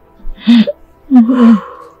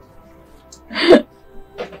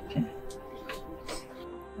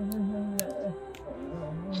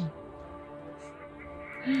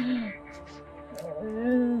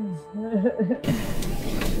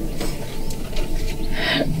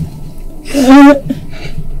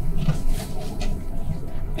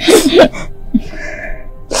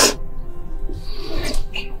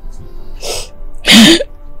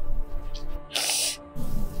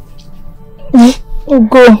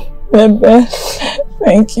 Go, Bebe.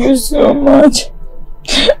 Thank you so much.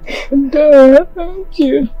 Dora, thank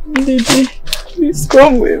you. Didi, please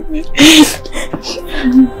come with me.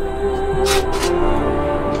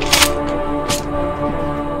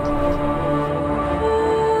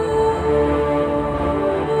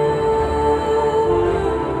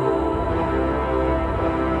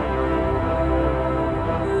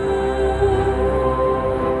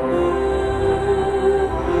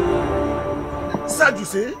 Sad, you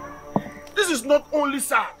say? This is not only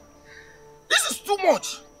sad. This is too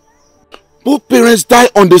much. Both parents die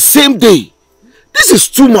on the same day. This is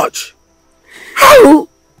too much. How?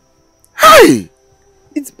 Hey!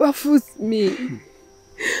 It baffles me.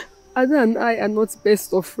 Ada and I are not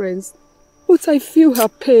best of friends, but I feel her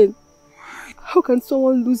pain. How can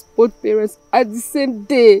someone lose both parents at the same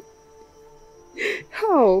day?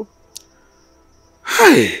 How?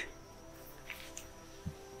 Hey!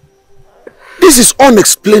 This is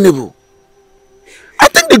unexplainable. I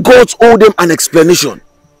think the gods owe them an explanation.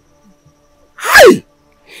 Hey!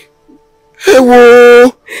 Hey,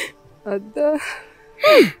 whoa! Ada.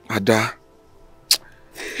 Ada.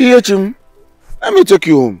 Here, Jim. Let me take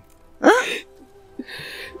you home. Huh?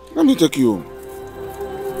 Let me take you home.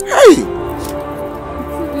 Hey!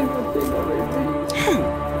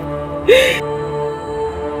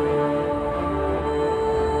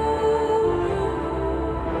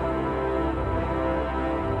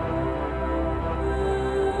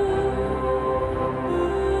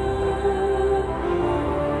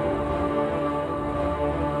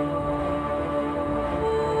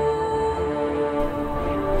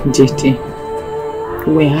 Deity,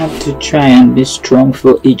 we have to try and be strong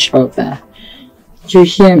for each other. You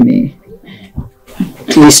hear me?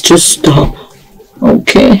 Please just stop,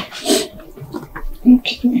 okay?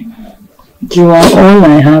 Okay. You are all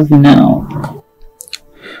I have now.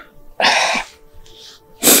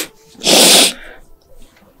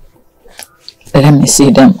 Let me see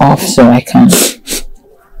them off so I can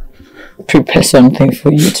prepare something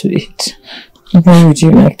for you to eat. What would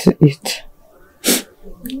you like to eat?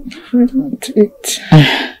 I don't eat.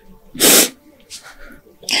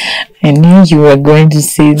 I knew you were going to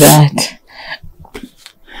say that.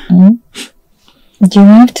 You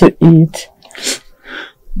have to eat.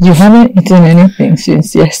 You haven't eaten anything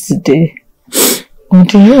since yesterday. Or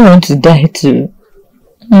do you want to die too?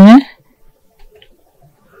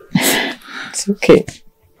 It's okay.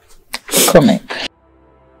 Come in.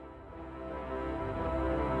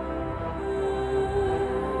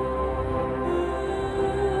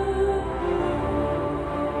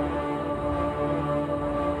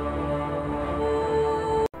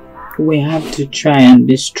 We have to try and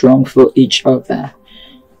be strong for each other.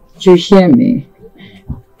 You hear me?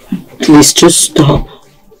 Please just stop.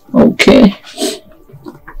 Okay?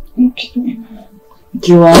 Okay.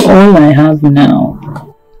 You are all I have now.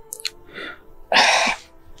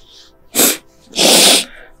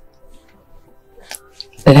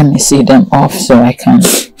 Let me see them off so I can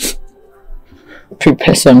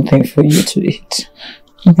prepare something for you to eat.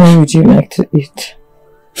 What would you like to eat?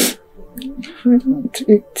 I don't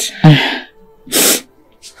eat.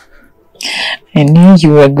 I knew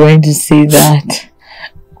you were going to say that.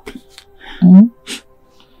 You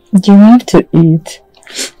have to eat.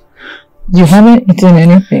 You haven't eaten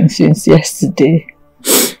anything since yesterday.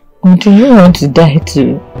 Or do you want to die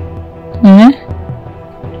too?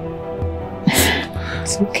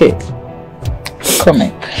 It's okay. Come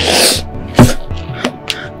in.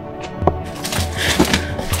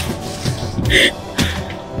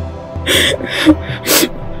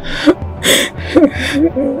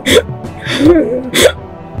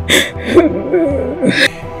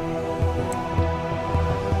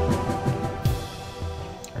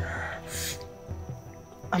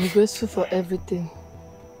 I'm grateful for everything.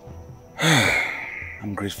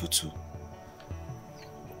 I'm grateful too.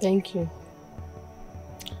 Thank you.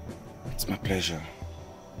 It's my pleasure.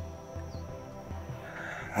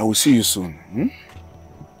 I will see you soon.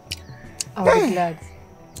 I'll be glad.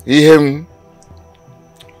 Ihem.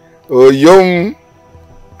 Oyom.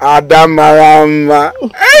 Adamarama.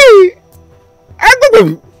 Hey! I got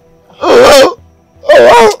him. Oh.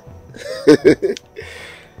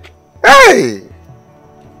 Hey!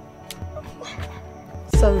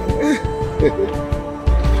 Sorry.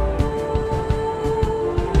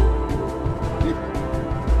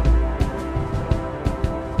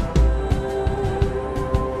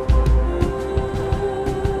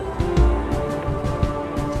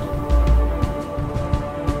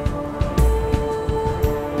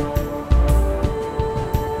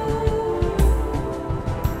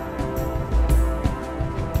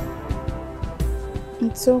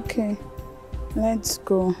 It's okay. Let's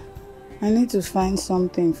go. I need to find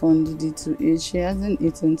something for Ndidi to eat. She hasn't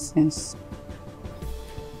eaten since.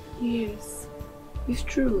 Yes, it's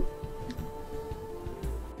true.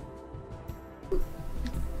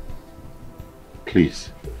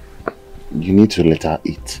 Please. You need to let her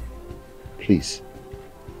eat. Please.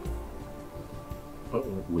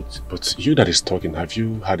 Wait, but you that is talking, have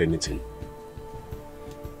you had anything?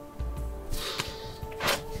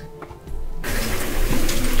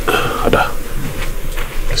 Ada,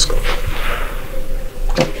 let's go.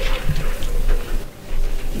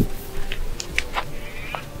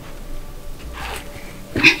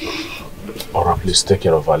 Alright, please take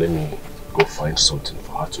care of her. Let me go find something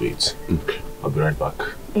for her to eat. Okay. I'll be right back.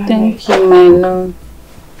 Thank you, my love.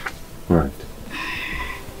 Alright.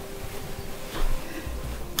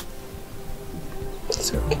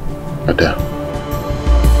 It's okay. Ada.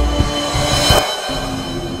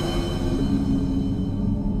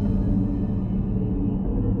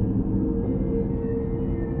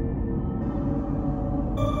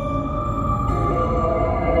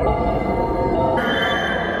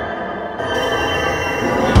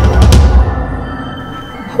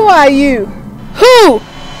 Who are you? Who?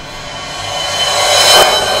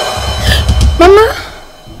 Mama?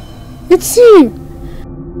 It's you.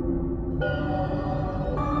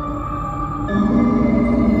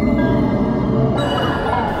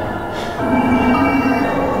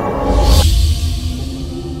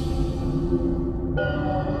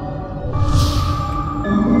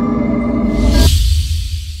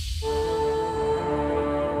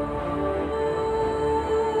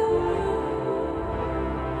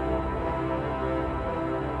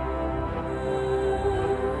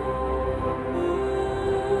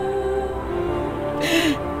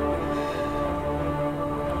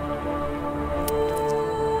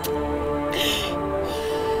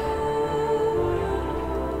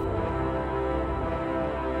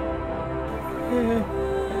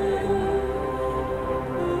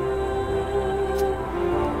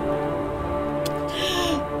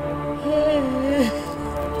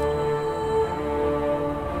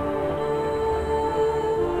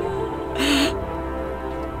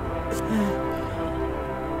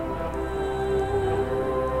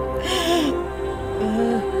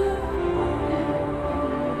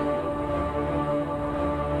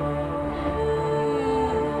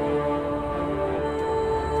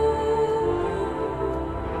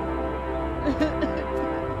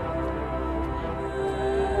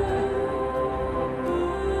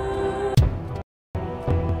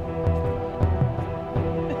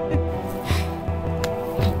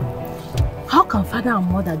 father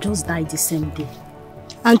and mother just died the same day.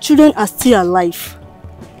 And children are still alive.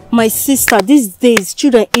 My sister, these days,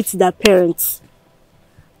 children eat their parents.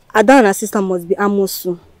 Ada and her sister must be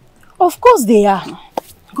Amosu. Of course they are.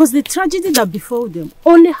 Because the tragedy that befell them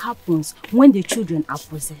only happens when the children are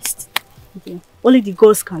possessed. Okay. Only the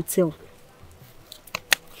gods can tell.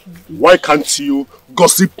 Why can't you,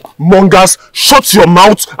 gossip mongers, shut your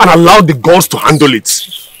mouth and allow the gods to handle it?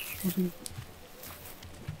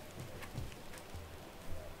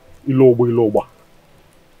 Iloba.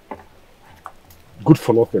 Good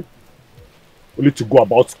for nothing. Only to go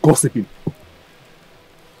about gossiping.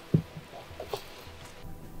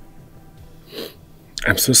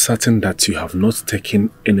 I'm so certain that you have not taken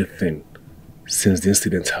anything since the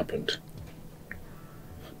incident happened.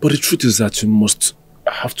 But the truth is that you must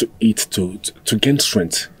have to eat to gain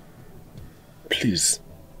strength. Please.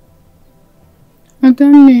 I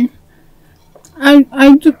don't know.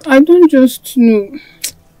 I don't just know.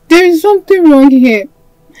 There is something wrong here.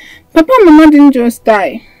 Papa and Mama didn't just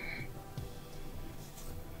die.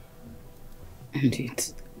 Indeed.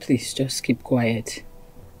 Please just keep quiet.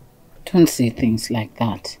 Don't say things like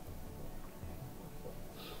that.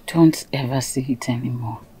 Don't ever say it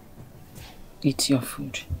anymore. Eat your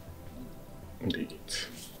food. Indeed.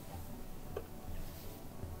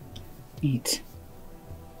 Eat.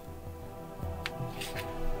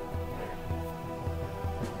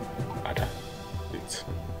 Ada, eat.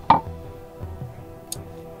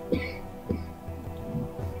 Eat.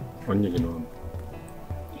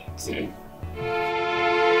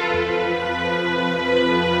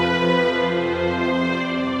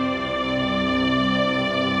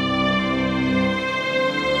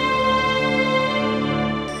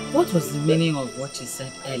 What was the meaning of what you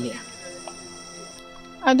said earlier?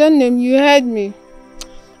 I don't know, you heard me.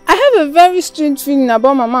 I have a very strange feeling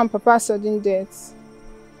about Mama and Papa's sudden death.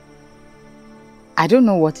 I don't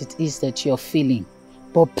know what it is that you're feeling,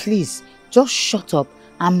 but please, just shut up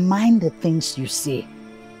and mind the things you say.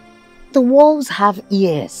 The walls have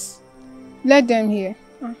ears. Let them hear.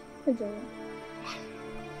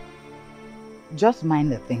 Just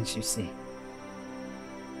mind the things you say.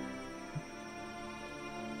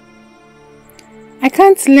 I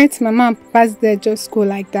can't let Mama and Papa's death just go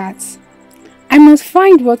like that. I must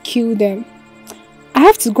find what killed them. I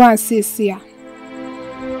have to go and see Sia.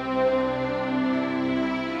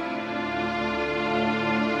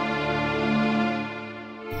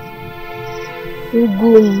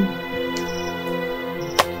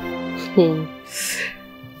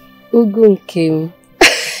 Ugum came.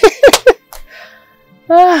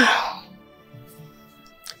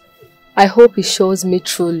 I hope he shows me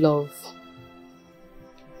true love.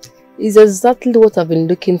 It's exactly what I've been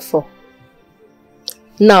looking for.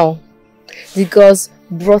 Now, the gods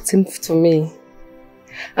brought him to me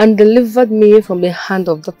and delivered me from the hand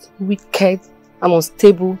of that wicked and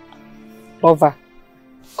unstable lover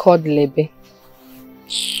called Lebe.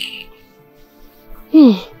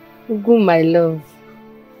 Ugu, my love.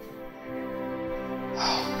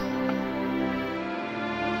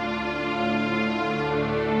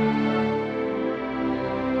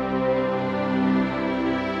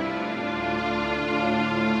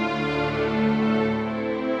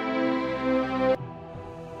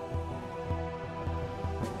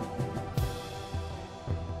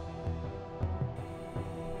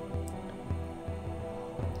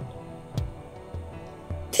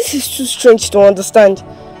 This is too strange to understand.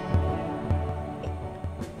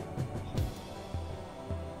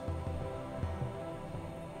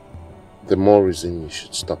 The more reason you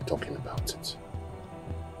should stop talking about it.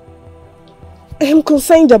 I am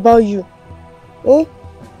concerned about you. Eh?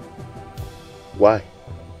 Why,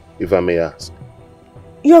 if I may ask?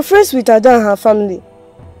 You're friends with Ada and her family.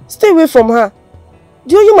 Stay away from her.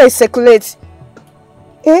 Do you my circulate?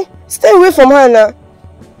 Eh? Stay away from her now.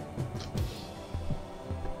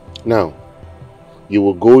 Now, you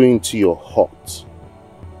will go into your hut,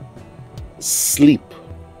 sleep,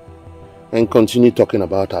 and continue talking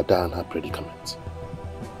about Ada and her predicament.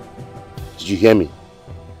 Did you hear me?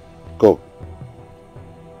 Go.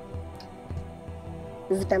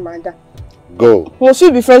 Every time Ada. Go. Must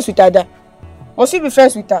you be friends with Ada? Must you be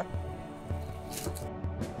friends with her?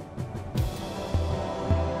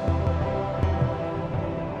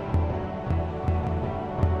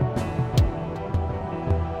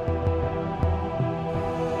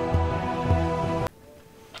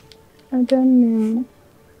 I don't know.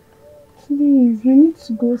 Please, we need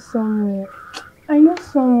to go somewhere. I know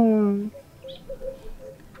someone.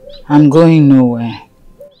 I'm going nowhere.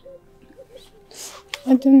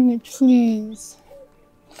 I don't know, please.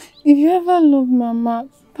 If you ever love Mama,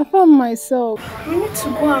 Papa and myself. We need to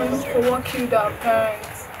go and look for what killed our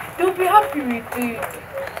parents. They'll be happy with it.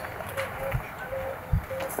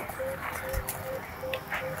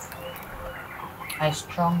 I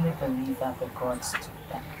strongly believe that the gods do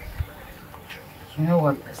that. You know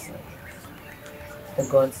what they say? The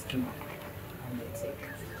gods give and they take.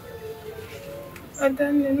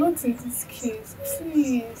 Adane, not in this case.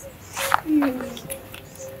 Please. Please.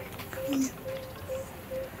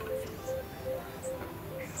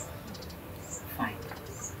 Fine.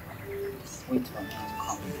 Wait for me,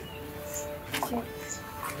 I'm coming. Okay.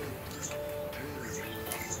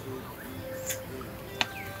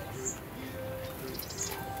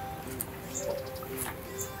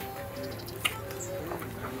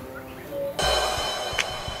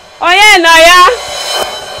 Oye Naya!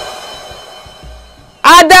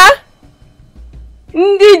 Ada!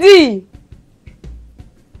 Ndidi!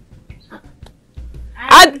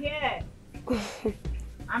 I'm here.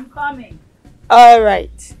 I'm coming.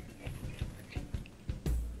 Alright.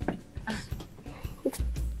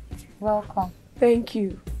 Welcome. Thank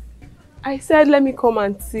you. I said let me come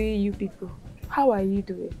and see you people. How are you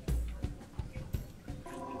doing?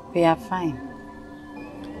 We are fine.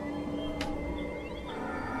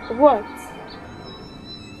 What?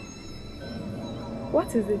 What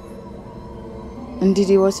is it?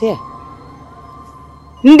 Ndidi was here.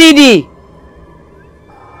 Ndidi!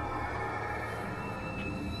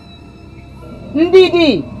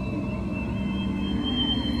 Ndidi!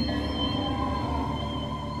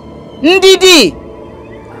 Ndidi! Ndidi!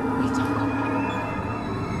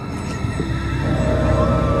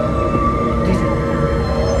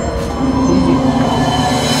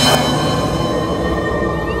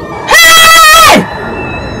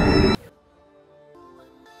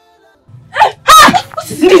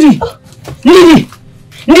 Ndidi!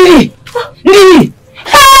 Ndidi! Ndidi!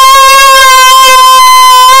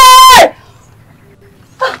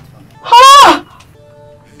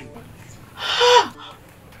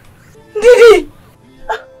 Ndidi! Ndidi!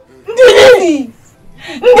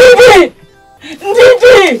 Ndidi!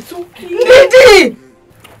 Ndidi! Ndidi!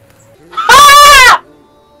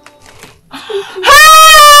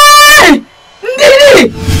 Ndidi!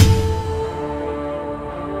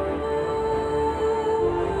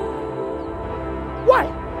 Why?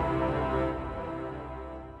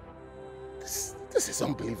 This is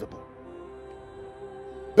unbelievable.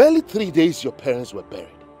 Barely 3 days your parents were buried.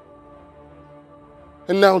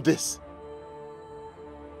 And now this.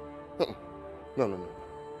 No.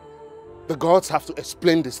 The gods have to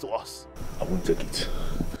explain this to us. I won't take it.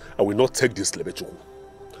 I will not take this, Lebechuku.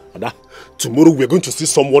 And tomorrow we are going to see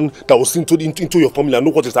someone that was into your family and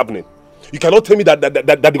know what is happening. You cannot tell me that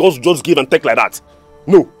the gods just give and take like that.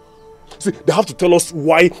 No. See, they have to tell us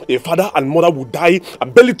why a father and mother would die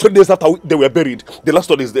and barely 3 days after they were buried. The last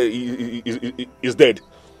one is dead.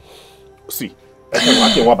 See,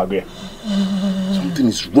 something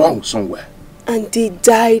is wrong somewhere. And they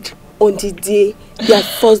died on the day their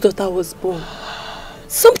first daughter was born.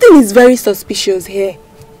 Something is very suspicious here.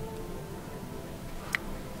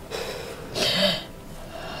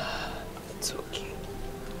 It's okay.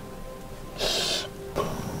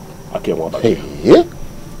 Hey, yeah?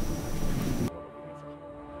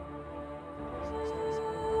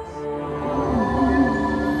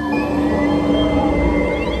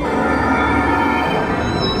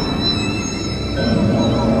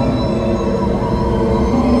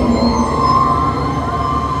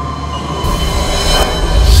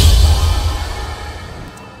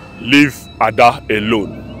 Leave Ada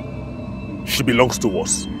alone. She belongs to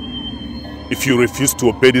us. If you refuse to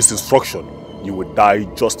obey this instruction, you will die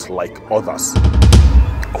just like others.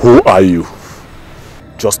 Who are you?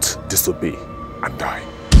 Just disobey and die.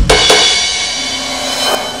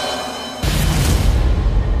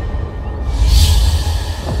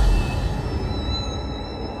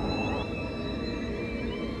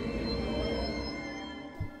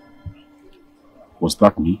 Was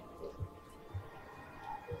that me?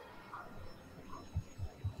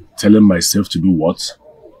 Telling myself to do what?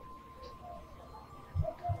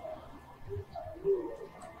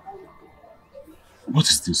 What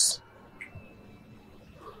is this?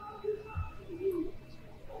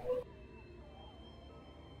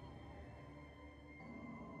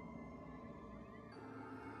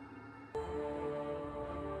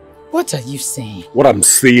 What are you saying? What I'm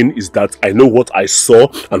saying is that I know what I saw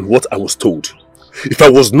and what I was told. If I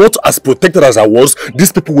was not as protected as I was,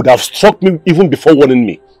 these people would have struck me even before warning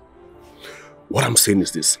me. What I'm saying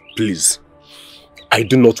is this, please. I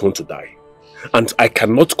do not want to die. And I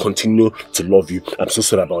cannot continue to love you. I'm so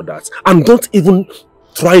sorry about that. And don't even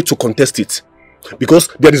try to contest it. Because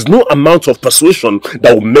there is no amount of persuasion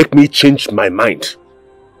that will make me change my mind.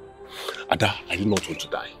 Ada, I do not want to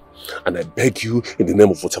die. And I beg you, in the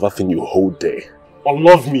name of whatever thing you hold there,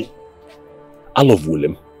 unlove me. I love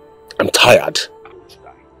William. I'm tired.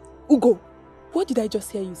 Ugo, what did I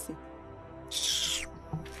just hear you say?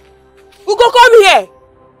 Ugo, come here!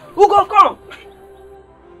 Ugo, come!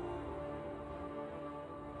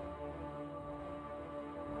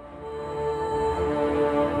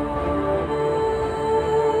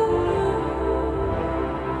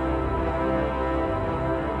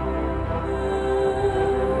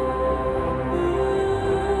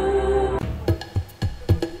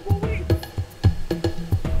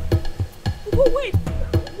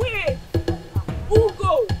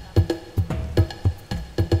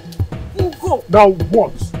 Now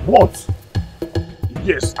what? What?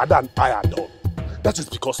 Yes, Ada and I are done. That is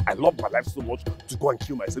because I love my life so much to go and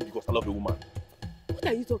kill myself because I love a woman. What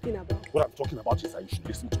are you talking about? What I'm talking about is that you should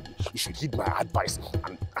listen to me. You should heed my advice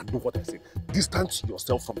and do what I say. Distance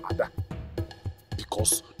yourself from Ada.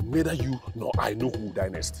 Because neither you nor I know who will die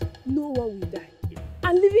next. No one will die.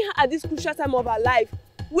 And leaving her at this crucial time of her life,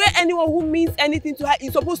 where anyone who means anything to her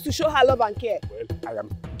is supposed to show her love and care. Well, I am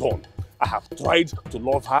done. I have tried to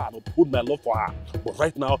love her and uphold my love for her. But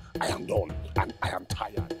right now, I am done. And I am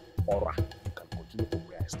tired. Ora, you can continue from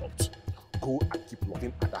where I stopped. Go and keep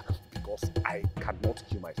loving Ada because I cannot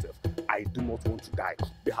kill myself. I do not want to die.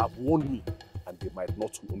 They have warned me and they might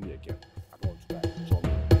not warn me again. I don't want to die. John.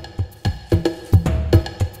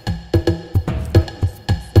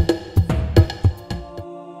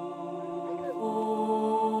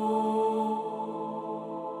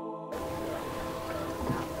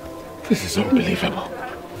 This is unbelievable.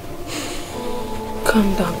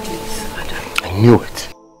 Calm down, please, Adam. I knew it.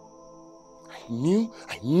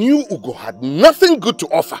 I knew Ugo had nothing good to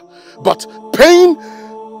offer but pain,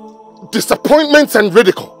 disappointments, and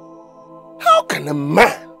ridicule. How can a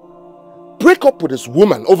man break up with his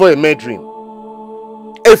woman over a mere dream?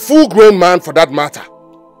 A full-grown man, for that matter.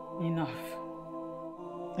 Enough.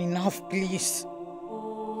 Enough, please.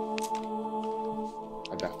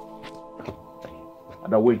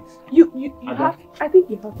 Ada, wait. You have, I think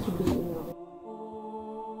you have to leave now.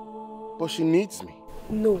 But she needs me.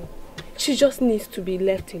 No, she just needs to be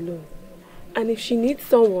left alone. And if she needs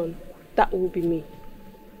someone, that will be me.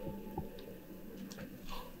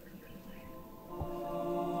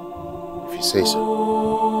 If you say so.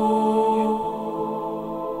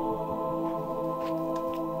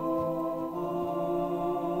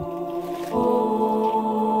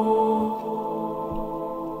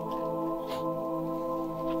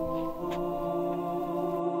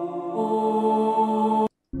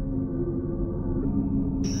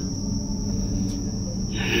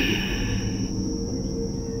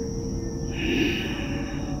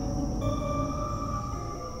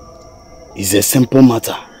 It's a simple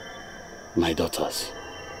matter, my daughters.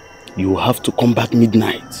 You have to come back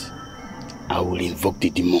midnight. I will invoke the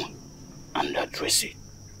demon and address it.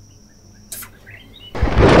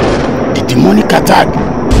 The demonic attack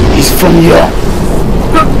is from here.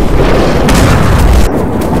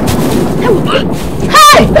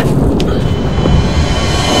 Hey!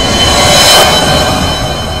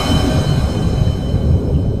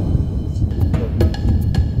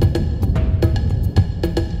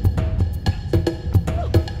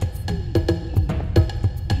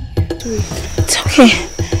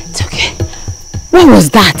 It's okay. What was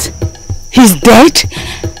that? He's dead?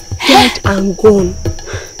 Dead and gone.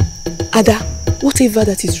 Ada, whatever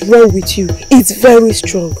that is wrong with you is very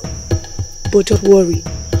strong. But don't worry,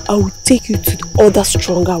 I will take you to the other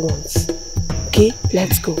stronger ones. Okay,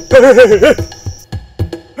 let's go.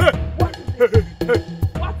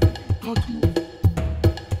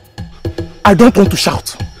 I don't want to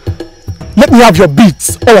shout. Let me have your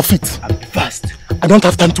beats, all of it. And be fast. I don't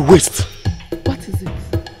have time to waste. What is it?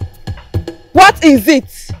 What is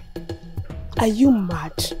it? Are you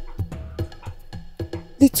mad?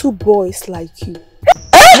 Little boys like you.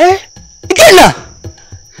 Eh? Ikenna!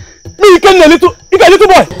 Me, Ikenna, little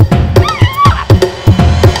boy!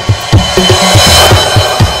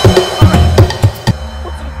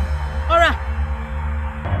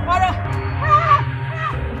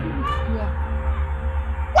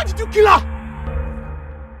 Why did you kill her?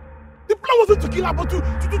 The plan wasn't to kill her, but to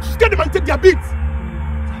scare them and take their beats.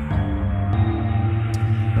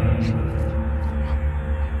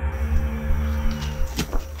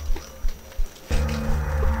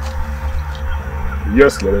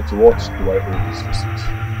 Yes, Lord, to what do I owe this visit?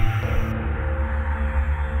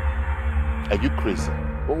 Are you crazy?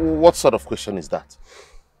 What sort of question is that?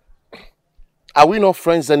 Are we not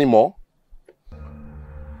friends anymore?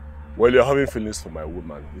 Well, you're having feelings for my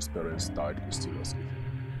woman whose parents died mysteriously.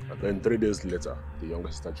 And then 3 days later, the younger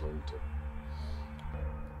sister joined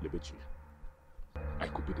Deity. I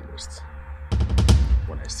could be the next.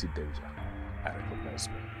 When I see danger, I recognize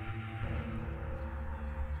me.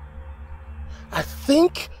 I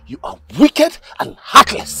think you are wicked and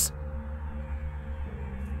heartless.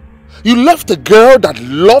 You left a girl that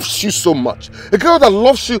loves you so much, a girl that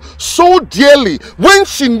loves you so dearly when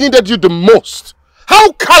she needed you the most.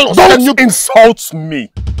 How callous can you insult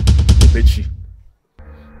me, Deity?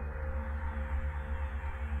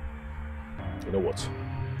 You know what?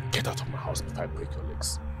 Get out of my house before I break your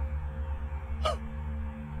legs.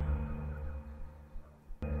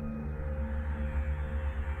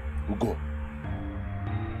 Go.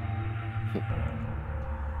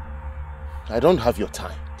 I don't have your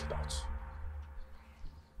time. Get out.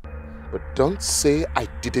 But don't say I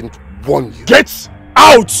didn't warn you. Get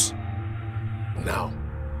out! Now.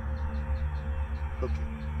 Okay.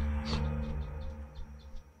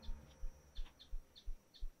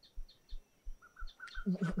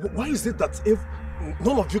 Why is it that if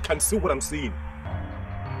none of you can see what I'm saying?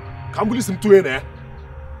 Can't we listen to it there?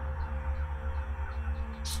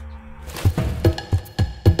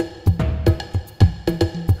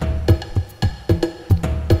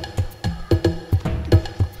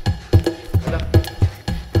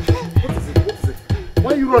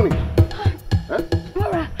 Why are you running? Huh?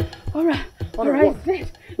 Ora is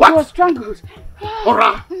dead. What? He was strangled.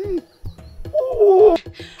 Ora! Oh.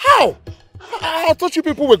 How? I thought you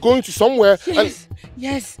people were going to somewhere.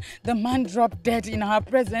 Yes, the man dropped dead in our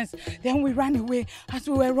presence. Then we ran away. As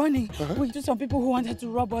we were running, we took some people who wanted to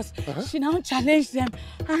rob us. She now challenged them,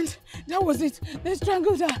 and that was it. They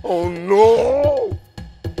strangled her. Oh no!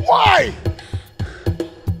 Why?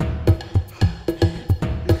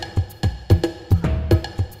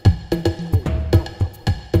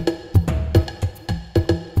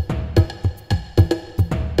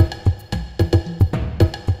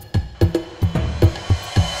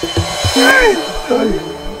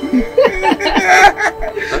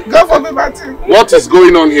 Go for me, Martin. What is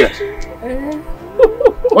going on here?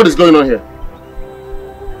 What is going on here?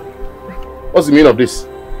 What's the meaning of this?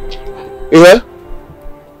 Yeah?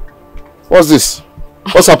 What's this?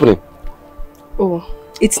 What's happening? Oh,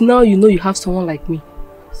 it's now you know you have someone like me.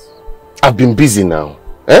 I've been busy now.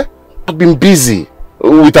 Eh? I've been busy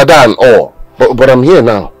with Ada and all. But I'm here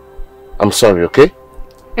now. I'm sorry, okay?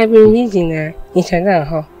 I've been busy in China,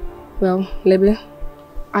 huh? Well, Lebe,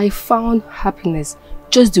 I found happiness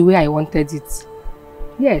just the way I wanted it.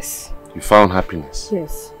 Yes. You found happiness?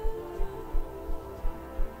 Yes.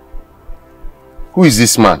 Who is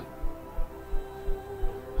this man?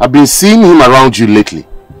 I've been seeing him around you lately.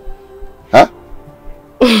 Huh?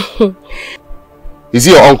 Is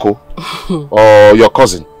he your uncle? Or your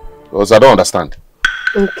cousin? Because I don't understand.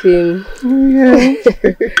 Okay. Yeah.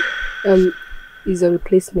 He's a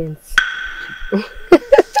replacement.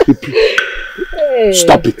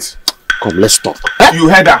 Stop it. Come, let's talk. You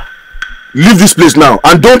heard her. Leave this place now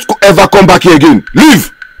and don't ever come back here again.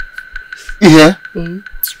 Leave! You hear?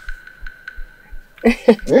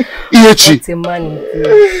 What's a man in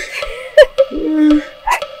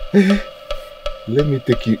Let me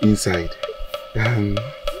take you inside.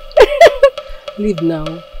 Leave now.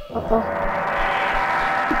 Papa.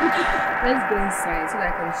 Let's go inside so that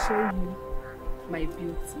I can show you my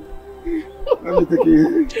beauty. Let me take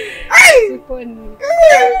you. So funny.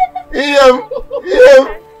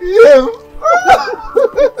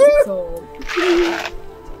 So.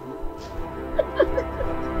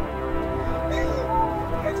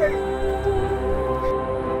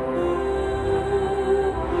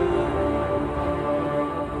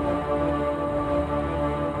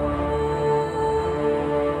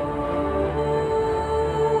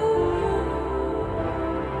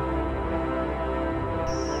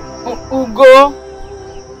 Ugo.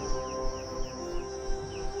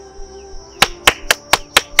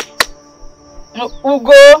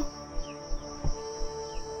 Ugo.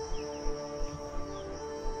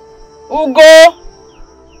 Ugo.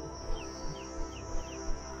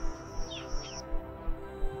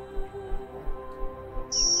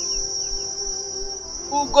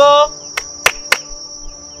 Ugo.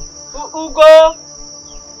 Ugo.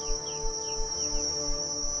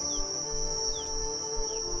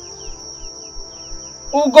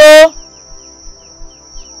 Ugo.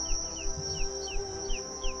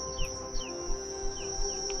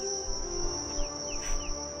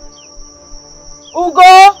 Ugo.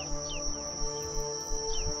 Ugo.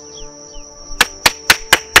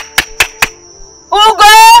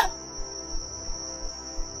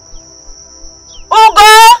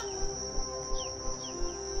 Ugo.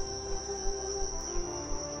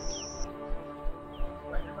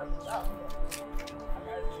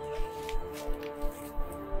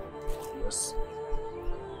 Yes.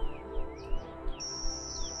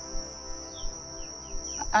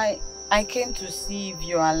 I came to see if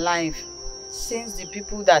you're alive, since the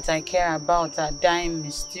people that I care about are dying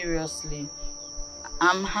mysteriously.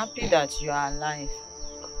 I'm happy that you are alive.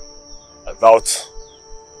 I doubt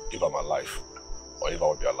if I'm alive or if I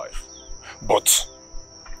will be alive. But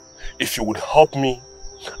if you would help me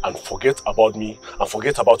and forget about me and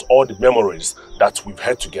forget about all the memories that we've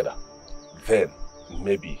had together, then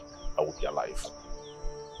maybe I will be alive.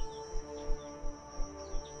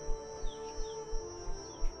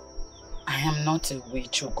 I am not a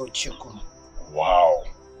witch, Ugochukwu. Wow.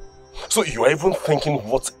 So you are even thinking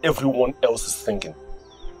what everyone else is thinking.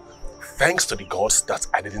 Thanks to the gods that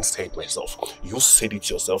I didn't say it myself. You said it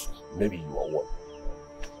yourself, maybe you are one.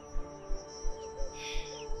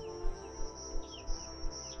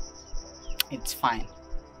 It's fine.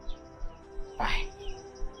 Bye.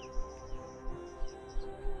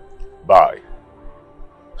 Bye.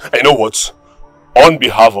 And you know what? On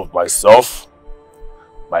behalf of myself,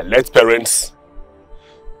 my late parents,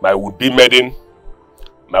 my would-be maiden,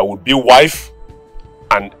 my would-be wife,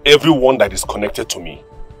 and everyone that is connected to me,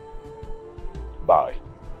 bye.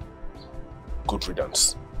 Good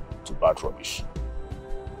riddance to bad rubbish.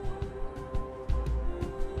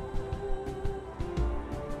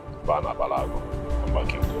 Bana Balago. I'm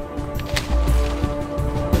back here.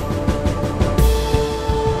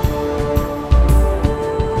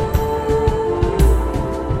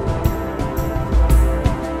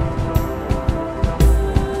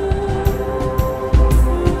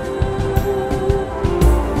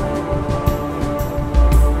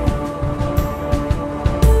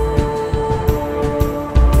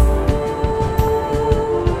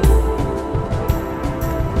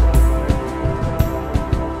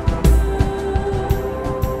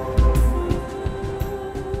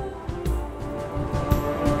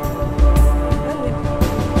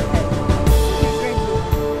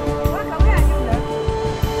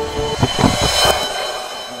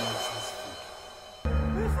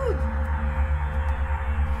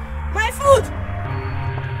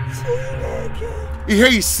 Here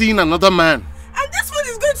he's seeing another man. And this one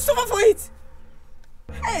is going to suffer for it.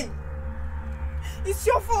 Hey, it's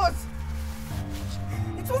your fault.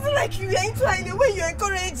 It wasn't like you were into her in a way you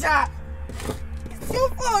encouraged her. It's your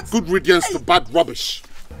fault. Good riddance to bad rubbish.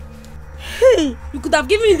 Hey, you could have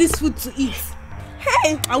given me this food to eat.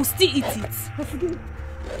 Hey, I will still eat it.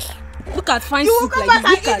 Look at fine soup like this. You will come back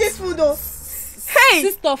and eat this food though. Hey,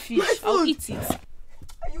 sister fish, I will eat it.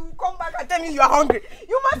 You will come back and tell me you are hungry.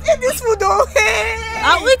 You must eat this food though. Hey,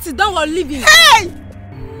 I'll eat it. Don't worry, leave it. Hey.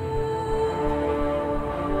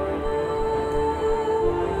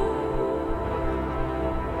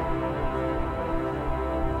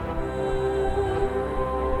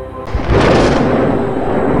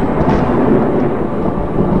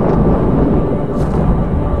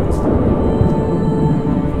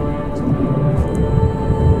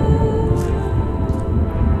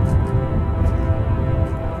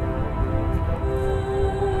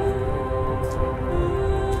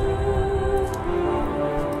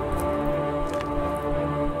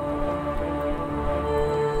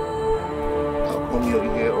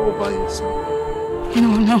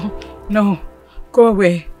 No, go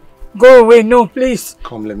away. Go away, no, please.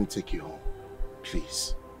 Come, let me take you home.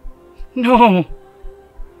 Please. No.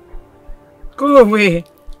 Go away.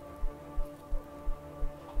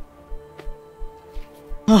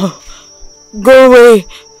 Oh, go away.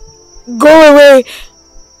 Go away.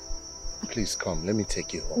 Please come, let me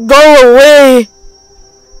take you home. Go away.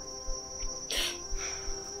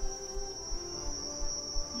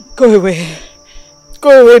 Go away.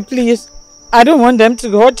 Go away, please. I don't want them to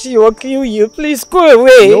hurt you or kill you. Please go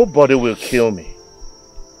away. Nobody will kill me.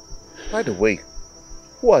 By the way,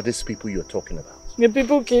 who are these people you're talking about? The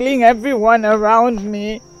people killing everyone around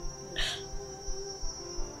me.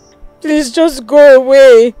 Please just go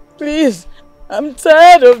away. Please. I'm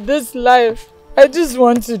tired of this life. I just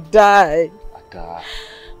want to die. Ada,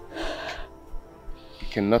 you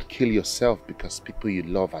cannot kill yourself because people you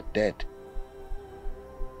love are dead.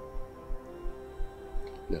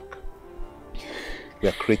 Look. You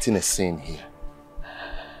are creating a scene here.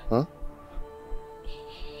 Huh?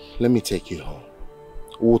 Let me take you home.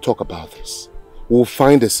 We'll talk about this. We'll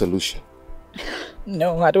find a solution.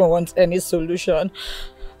 No, I don't want any solution.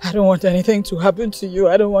 I don't want anything to happen to you.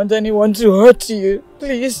 I don't want anyone to hurt you.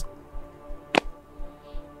 Please.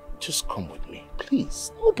 Just come with me,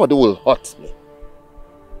 please. Nobody will hurt me.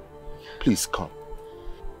 Please come.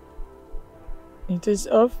 It is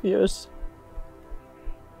obvious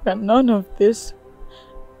that none of this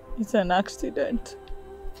it's an accident.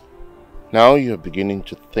 Now you're beginning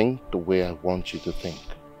to think the way I want you to think.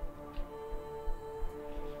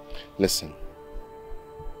 Listen.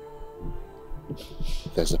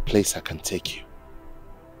 There's a place I can take you.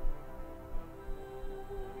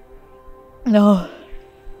 No.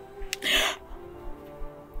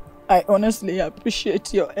 I honestly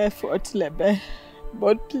appreciate your effort, Lebe.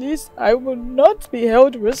 But please, I will not be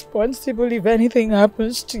held responsible if anything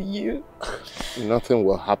happens to you. Nothing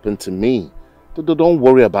will happen to me. Don't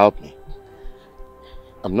worry about me.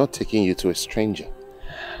 I'm not taking you to a stranger.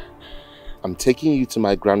 I'm taking you to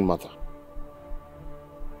my grandmother.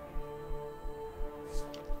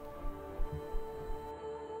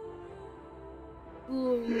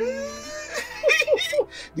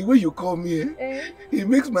 The way you call me, it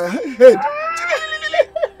makes my head.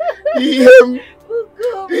 Him.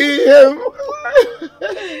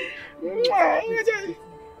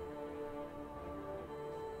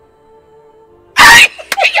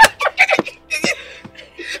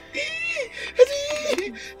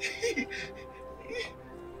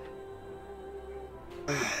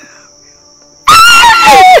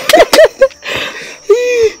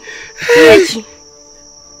 Deity.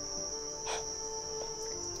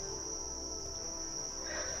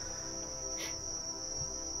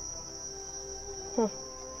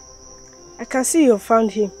 I can see you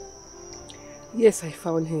found him. Yes, I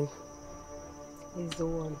found him. He's the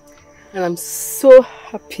one. And I'm so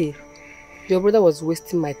happy. Your brother was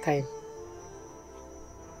wasting my time.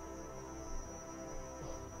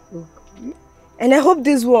 And I hope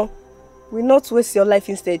this one will not waste your life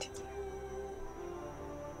instead.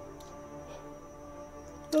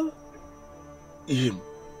 Oh. Him.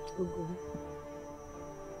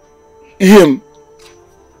 Him.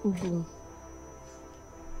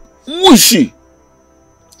 Who is she?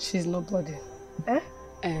 She's nobody. Eh?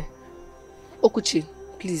 Okuchi,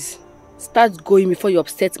 please, start going before you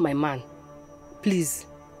upset my man. Please,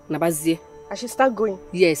 Nabazie. I should start going?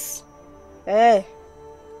 Yes. Eh.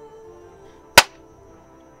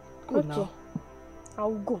 Go okay. now. I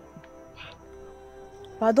will go.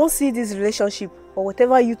 But I don't see this relationship or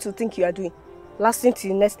whatever you two think you are doing lasting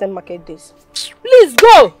till next 10 market days. Please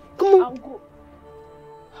go! Come on. I'll go.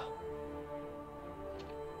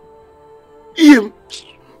 Him.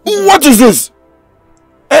 What is this?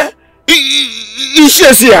 Is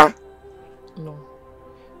she here? No.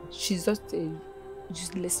 She's just a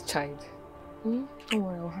useless child. Don't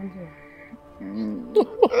worry, I'll handle her.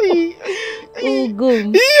 Oh, go.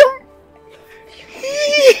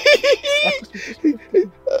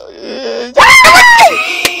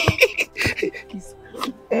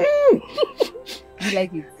 You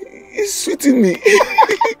like it? It's sweeting me.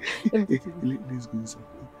 Let's go inside.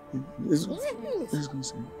 Let's go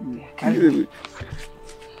inside.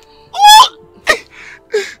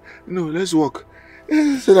 No, let's walk.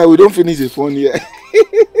 So that we don't finish the phone here.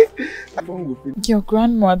 Your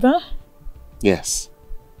grandmother? Yes.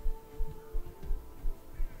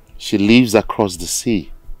 She lives across the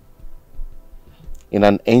sea in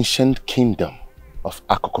an ancient kingdom of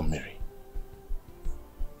Akokomiri.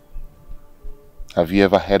 Have you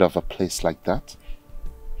ever heard of a place like that?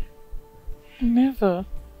 Never.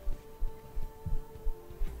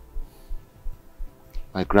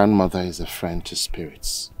 My grandmother is a friend to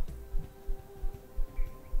spirits.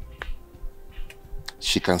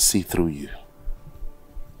 She can see through you.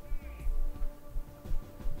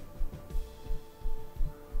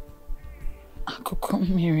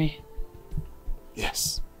 Akokomiri.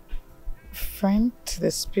 Yes. Friend to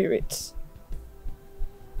the spirits.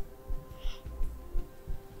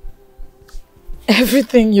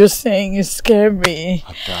 Everything you're saying is scary.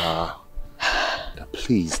 Ada,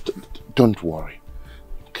 please, don't worry.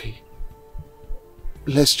 Okay?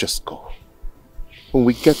 Let's just go. When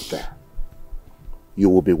we get there, you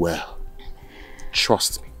will be well.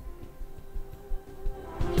 Trust me.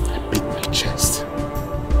 I beat my chest.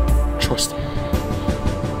 Trust me.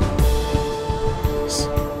 Yes.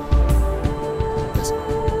 Let's go.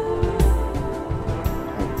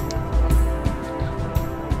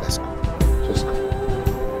 Let's go. Just go.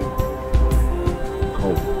 Go.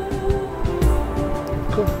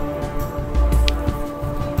 Go.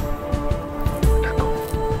 Go.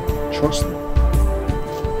 Trust me.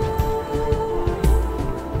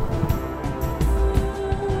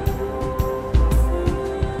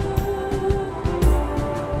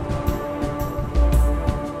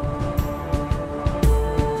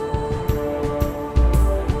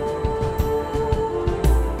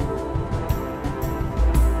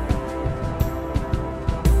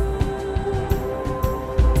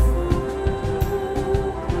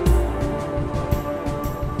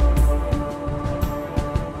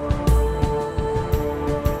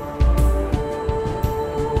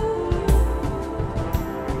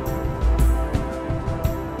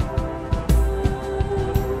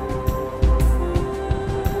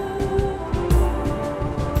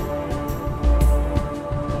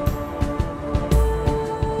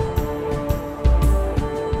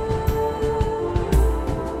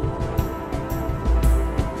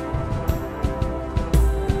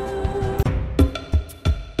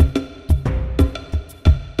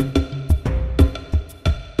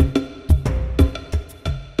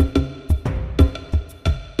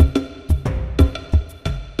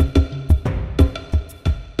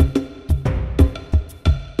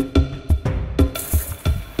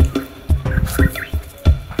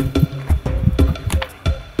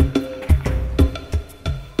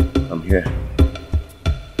 here.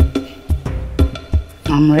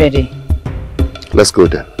 I'm ready. Let's go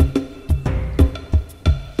then.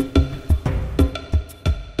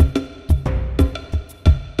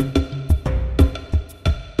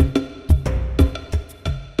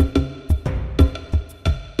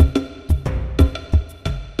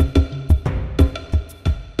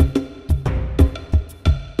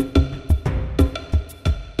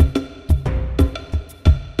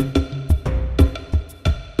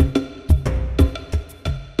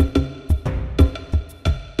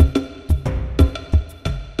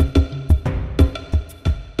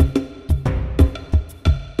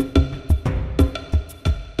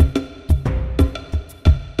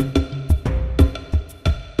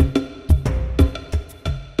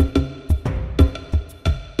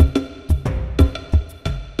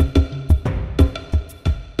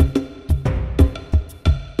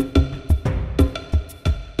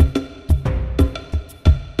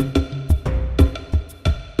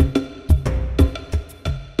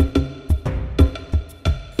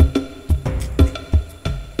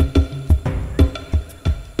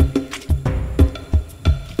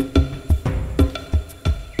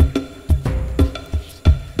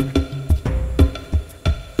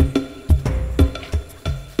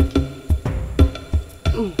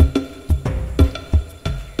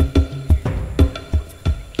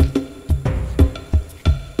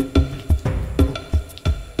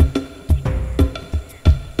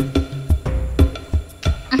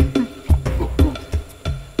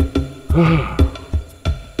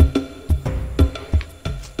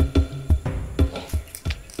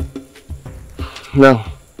 Now,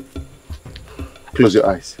 close your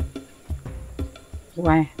eyes.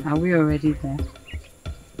 Why? Are we already there?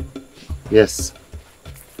 Yes.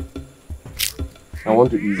 I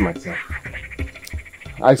want to ease myself.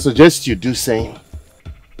 I suggest you do same.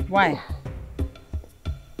 Why?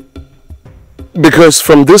 Because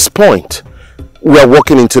from this point, we are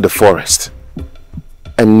walking into the forest.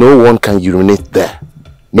 And no one can urinate there.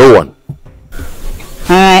 No one.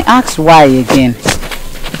 I asked why again.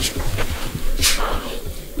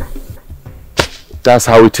 That's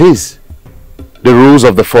how it is. The rules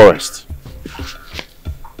of the forest.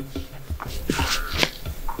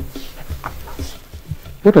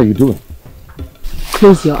 What are you doing?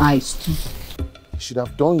 Close your eyes too. You should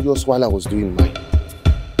have done yours while I was doing mine.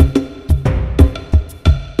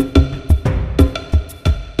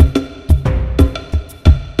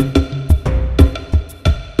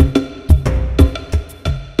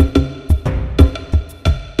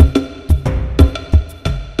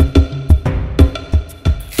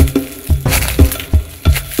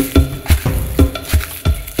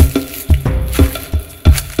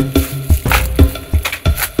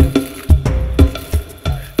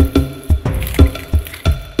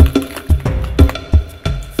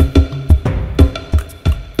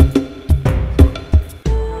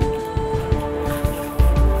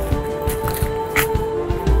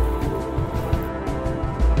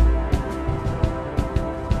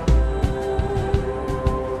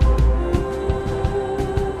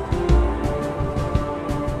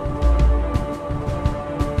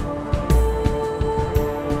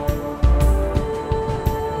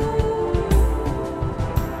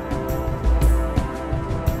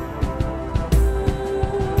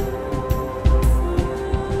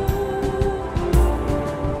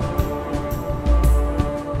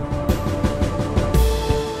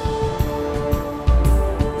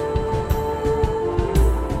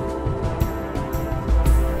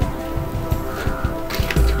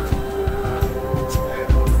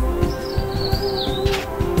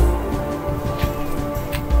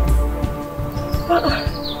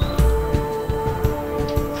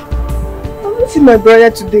 My brother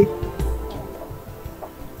today.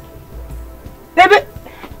 Baby.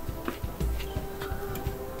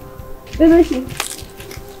 Baby.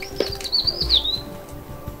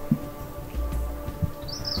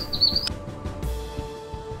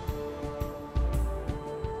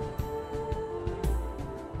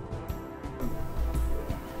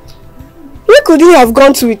 Where could you have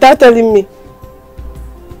gone to without telling me?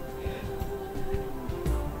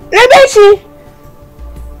 Baby.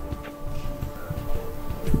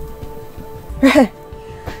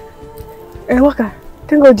 Waka,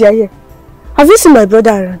 thank God you're here. Have you seen my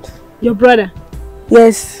brother around? Your brother?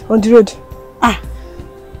 Yes, on the road. Ah,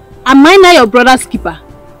 am I not your brother's keeper?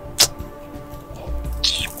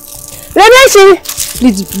 Let me see.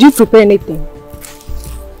 Please, do you prepare anything?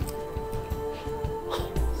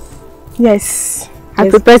 Yes, I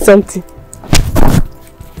prepared something.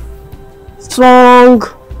 Strong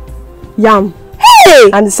yam.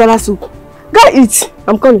 Hey! And the salad soup. Go eat.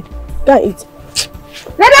 I'm coming. Go eat.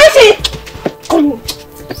 Let me see.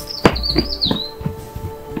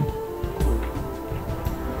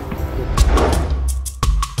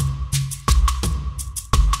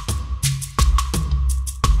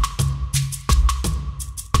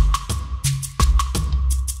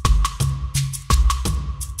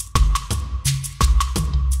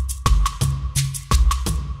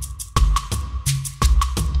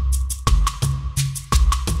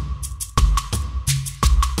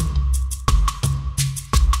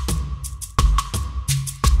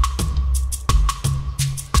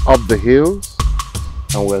 Up the hills,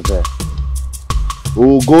 and we're there. We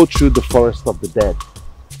will go through the forest of the dead.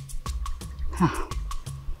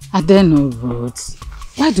 Are there no roads?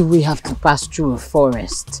 Why do we have to pass through a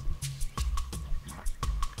forest?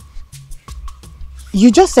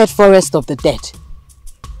 You just said forest of the dead.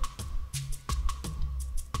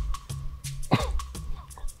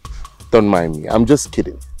 Don't mind me, I'm just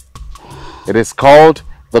kidding. It is called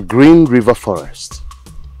the Green River Forest.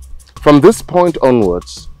 From this point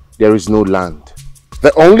onwards, there is no land.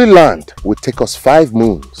 The only land will take us 5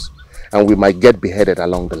 moons, and we might get beheaded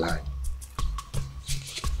along the line.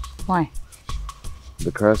 Why?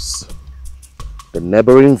 Because the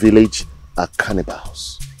neighboring village are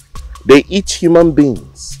cannibals. They eat human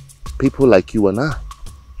beings, people like you and I.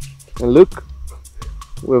 And look,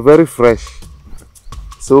 we're very fresh.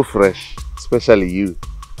 So fresh, especially you.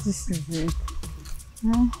 This is it.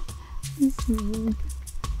 This is it.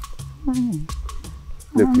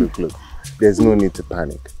 Look. There's no need to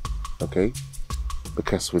panic, okay?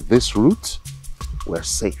 Because with this route, we're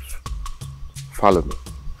safe. Follow me.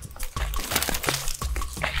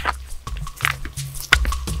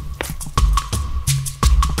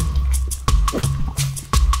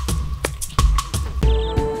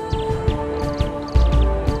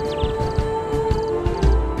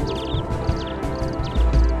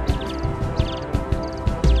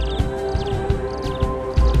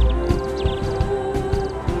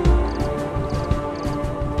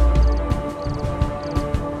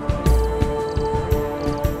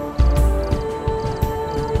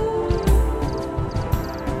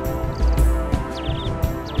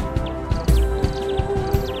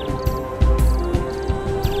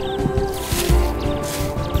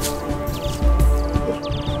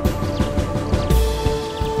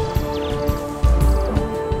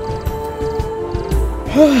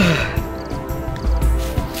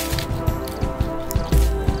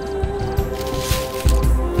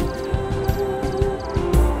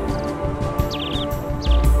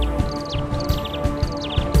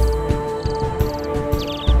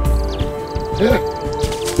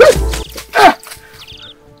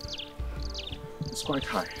 It's quite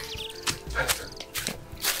high.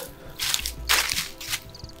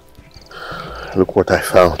 Look what I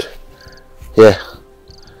found. Here,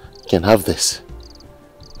 you can have this.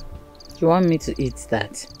 You want me to eat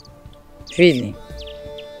that? Really?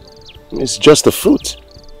 It's just a fruit.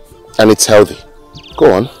 And it's healthy.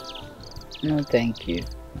 Go on. No, thank you.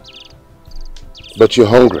 But you're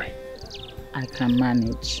hungry. I can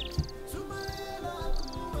manage.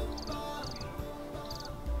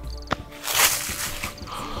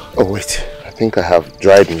 Oh wait, I think I have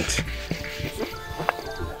dried meat.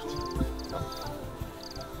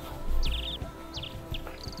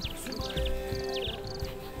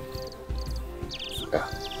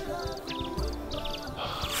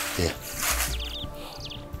 Here.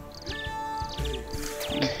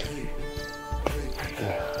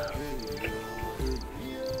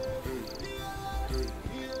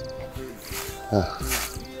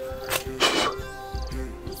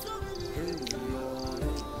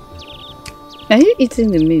 Are you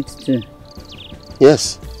eating the meat too?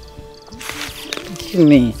 Yes. Give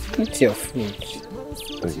me. Eat your food.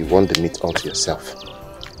 You want the meat all to yourself.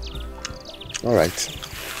 Alright.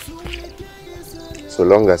 So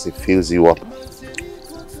long as it fills you up,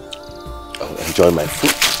 I'll enjoy my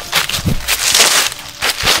food.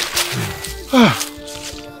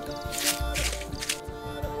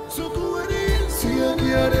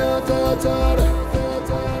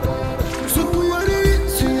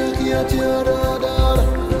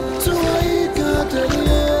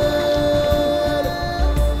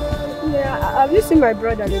 Yeah, have you seen my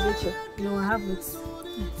brother, Deity? No, I haven't.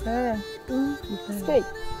 Hey.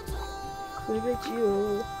 Deity.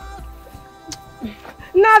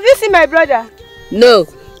 Now, have you seen my brother? No.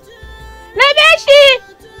 Deity!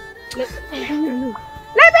 Deity!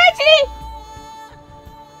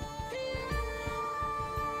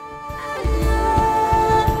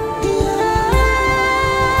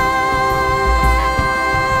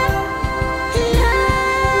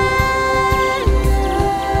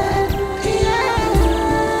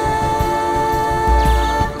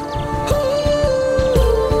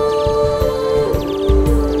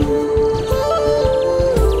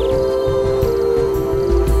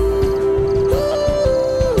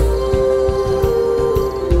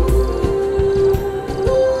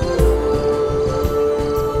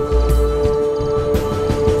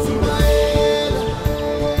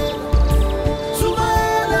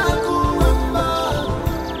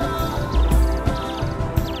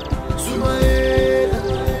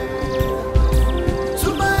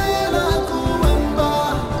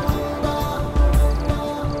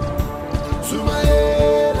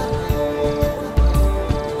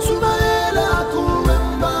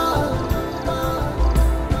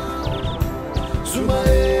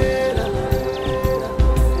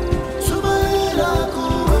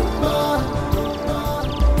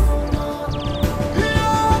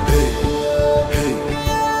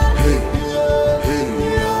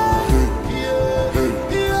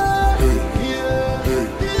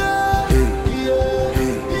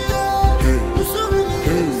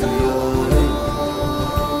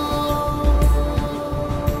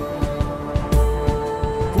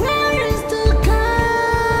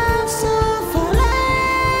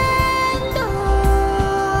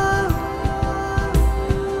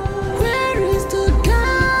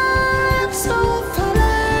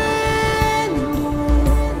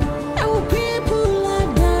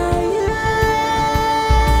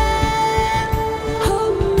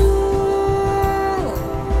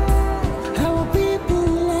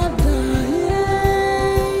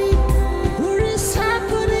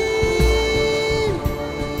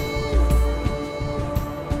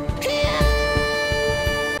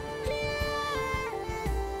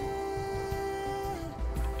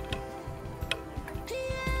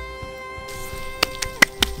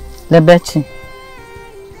 Debechi.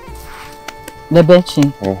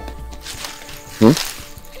 Debechi. Oh. Hmm?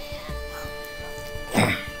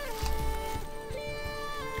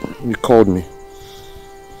 You called me.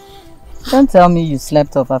 Don't tell me you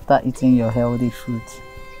slept off after eating your healthy food.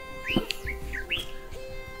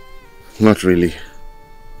 Not really.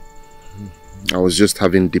 I was just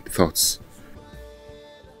having deep thoughts.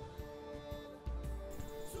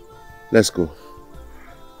 Let's go.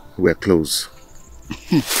 We're close.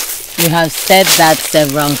 You have said that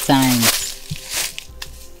several times.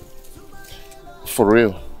 For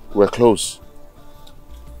real, we're close.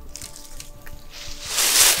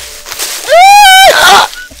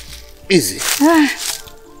 Easy.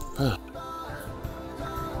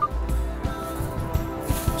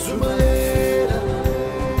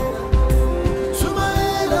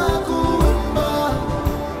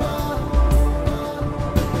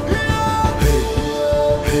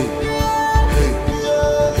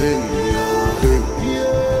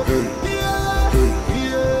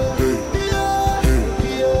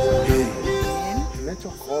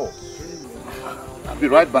 I'll be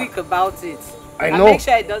right back. Quick about it. I And know. make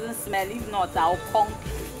sure it doesn't smell. If not, I'll punk you.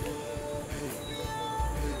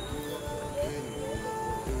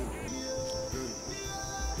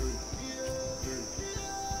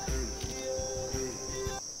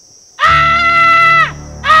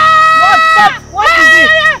 What is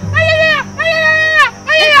it?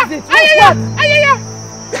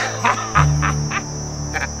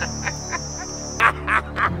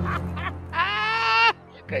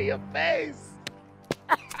 Look at your face.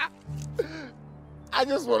 I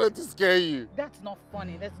just wanted to scare you. That's not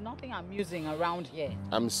funny. There's nothing amusing around here.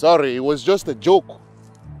 I'm sorry, it was just a joke.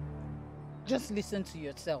 Just listen to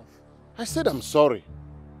yourself. I said I'm sorry.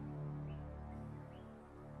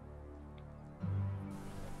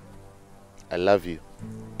 I love you.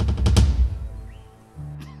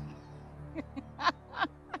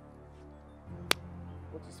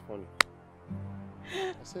 What is funny?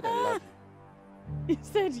 I said I love you. You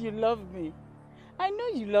said you love me. I know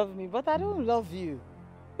you love me, but I don't love you.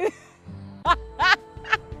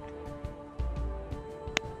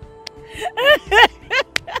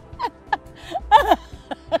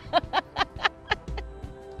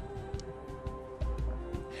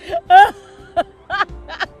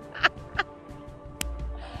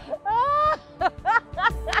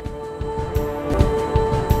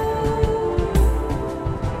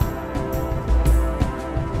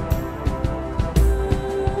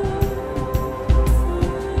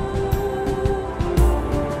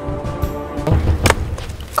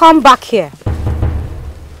 Come back here.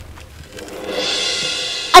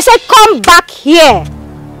 I said come back here.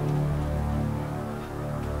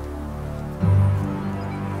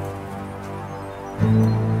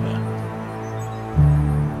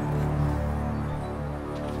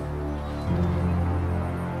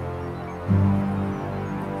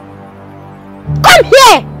 Come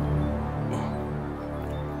here.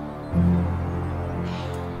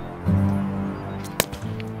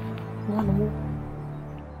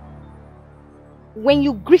 When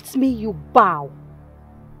you greet me, you bow.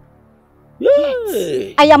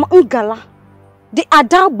 Yes. I am Ngala, the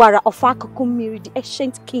Adagbara of Akukumiri, the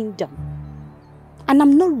ancient kingdom. And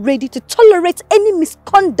I'm not ready to tolerate any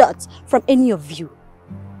misconduct from any of you.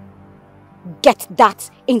 Get that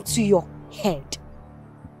into your head.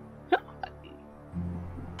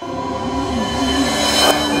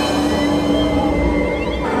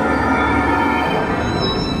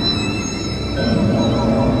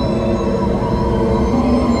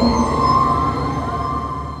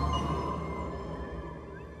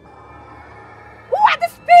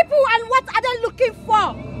 And what are they looking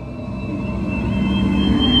for?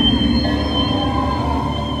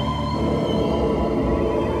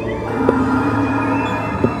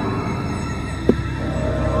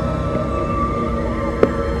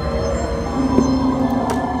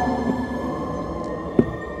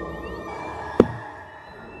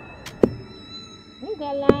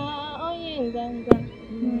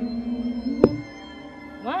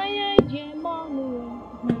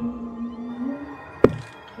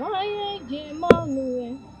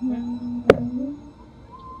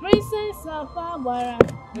 Princess of Abara,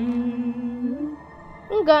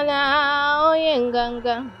 Ngana oye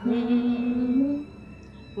nganga,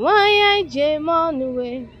 Waya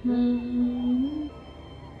Jemonue,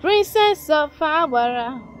 Princess of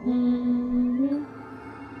Abara.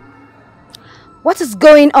 What is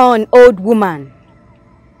going on, old woman?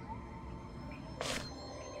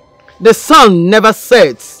 The sun never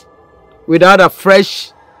sets without a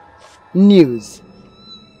fresh news.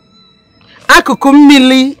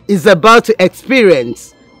 Akukumili is about to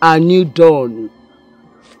experience a new dawn.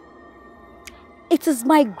 It is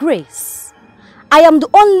my grace. I am the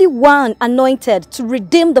only one anointed to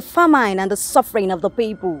redeem the famine and the suffering of the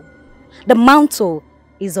people. The mantle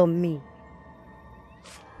is on me.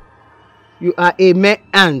 You are a mere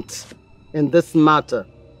ant in this matter.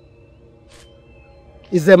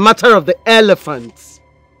 It's a matter of the elephants.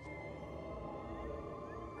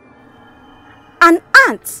 An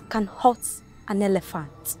ant can hurt an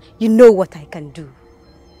elephant. You know what I can do.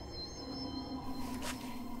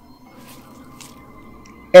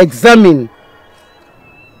 Examine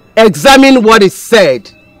what is said,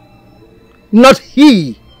 not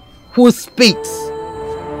he who speaks.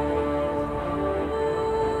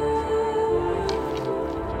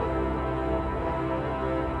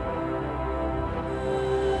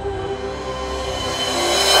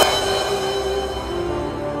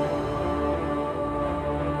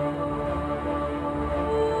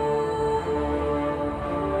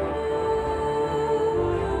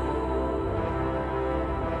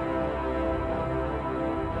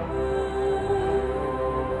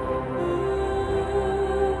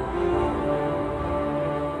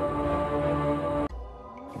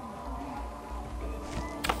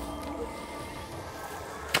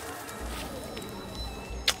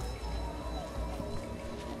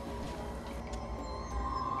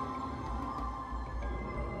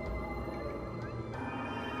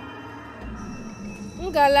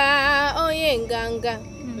 Ngala onye nganga.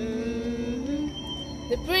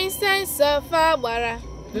 The princess of Agbara.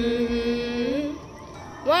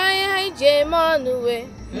 Why je monuwe.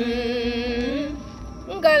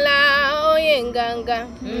 Ngala onye nganga.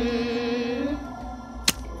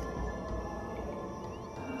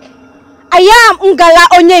 I am Ngala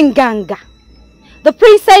Onyenganga, the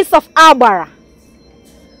princess of Agbara.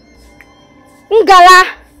 Ngala,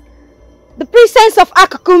 the princess of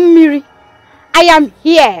Akakumiri. I am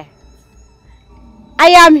here. I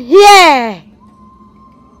am here.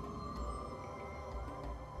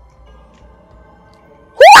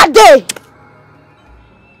 Who are they?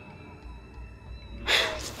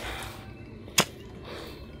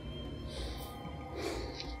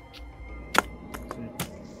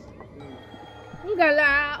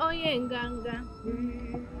 Ngala Onyenganga,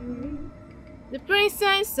 the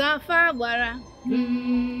princess of Agbara.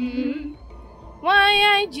 Why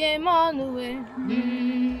I Jemonue?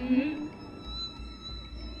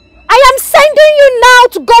 I am sending you now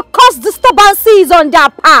to go cause disturbances on their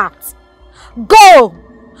path. Go!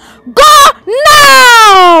 Go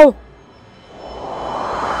now!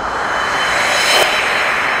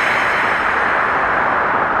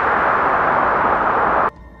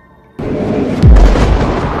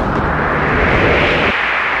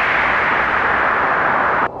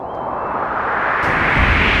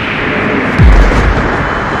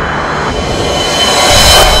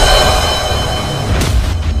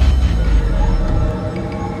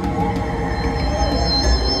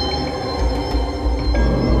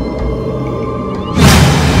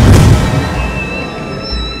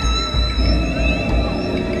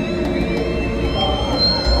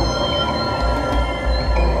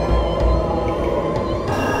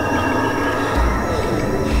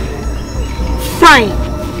 Fine.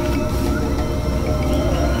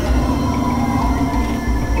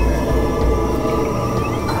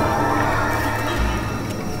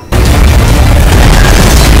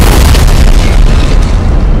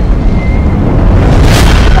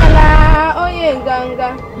 Oyenganga,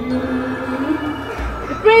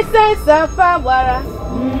 the princess of Agbara.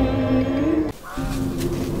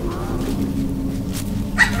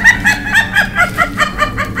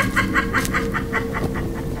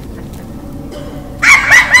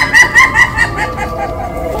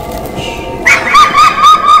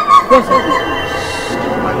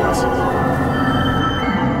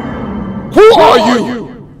 Who are you?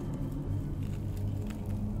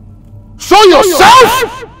 Show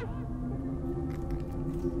yourself!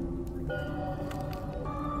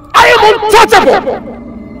 I am untouchable!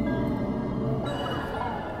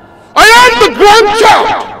 I am the grandchild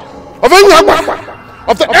of Enyagba,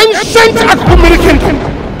 of the ancient Akumiri kingdom,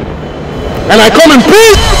 and I come in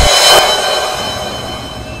peace!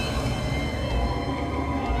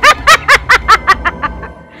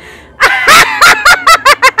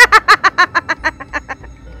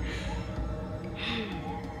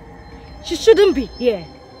 She shouldn't be here.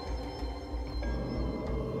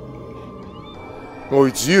 Oh,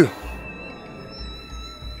 it's you.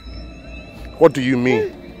 What do you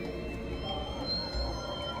mean?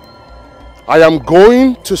 I am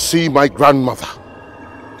going to see my grandmother.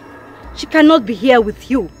 She cannot be here with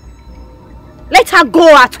you. Let her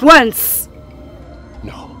go at once.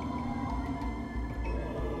 No.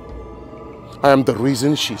 I am the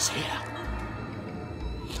reason she's here.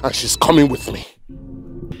 And she's coming with me.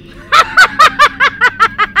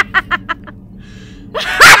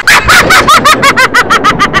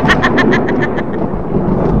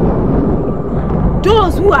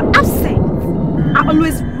 Those who are absent are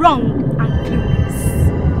always wrong and clueless.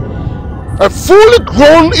 A fully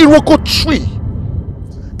grown Iroko tree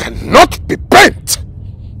cannot be bent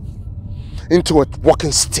into a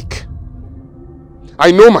walking stick.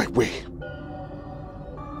 I know my way.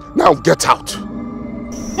 Now get out.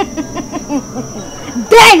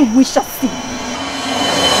 Then we shall see.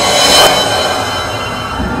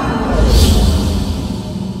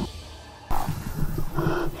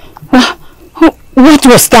 What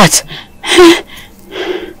was that?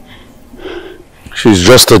 She's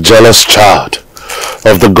just a jealous child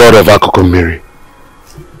of the god of Akukumiri.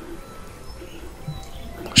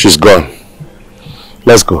 She's gone.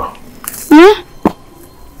 Let's go. Yeah?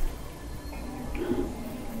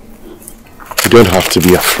 You don't have to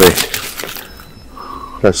be afraid.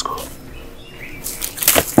 Let's go.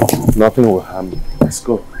 Nothing will harm you. Let's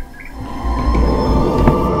go.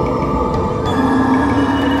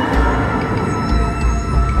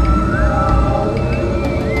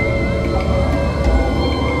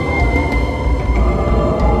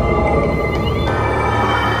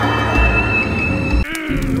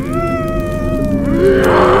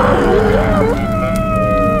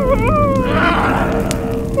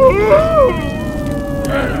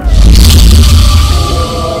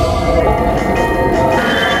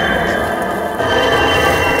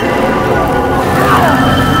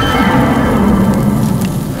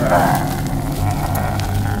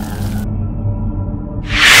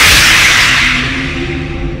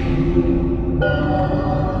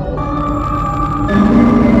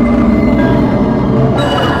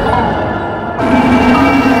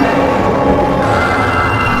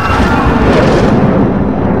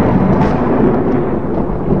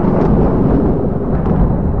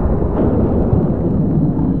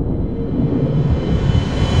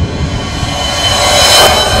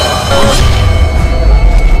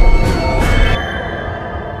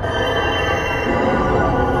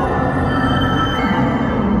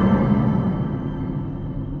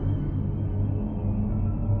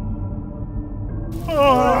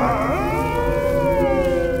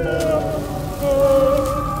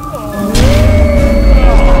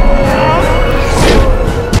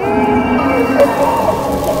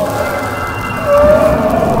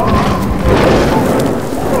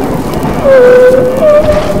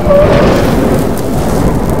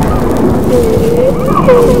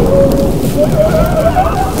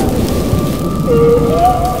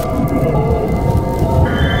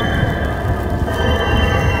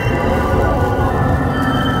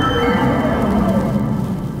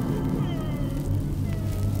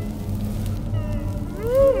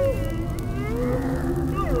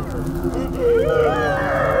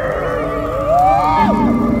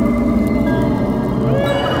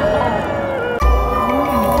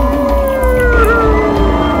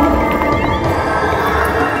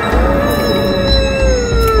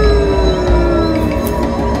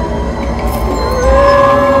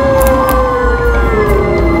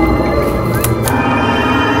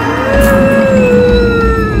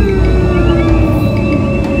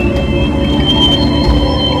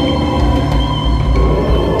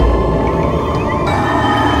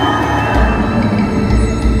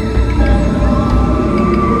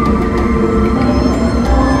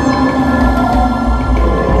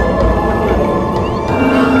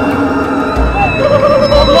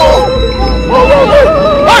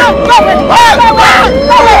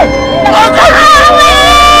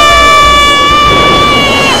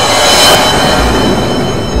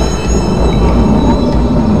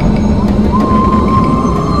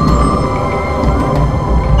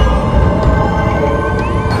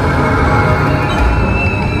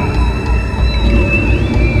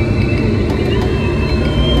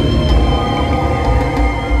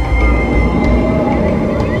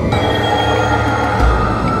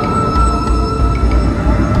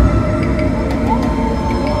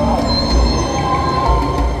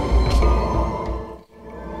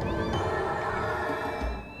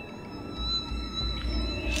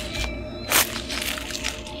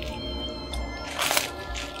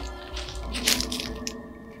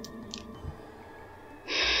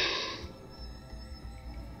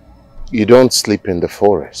 You don't sleep in the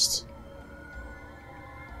forest,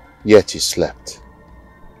 yet you slept,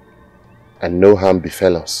 and no harm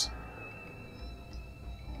befell us.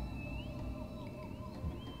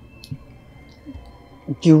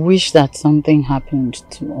 You wish that something happened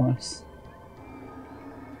to us?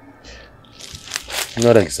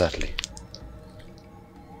 Not exactly.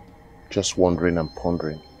 Just wondering and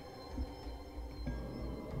pondering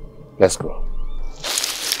Let's go.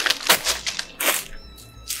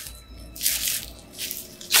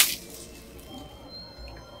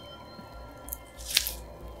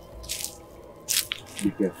 Be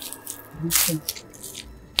careful.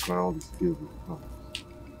 Ground is filled with snow.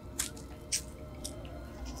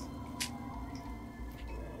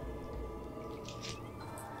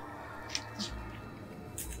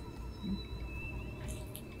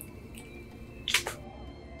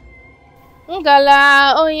 Ngala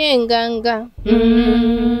onye nganga.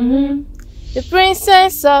 The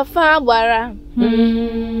princess of Agbara.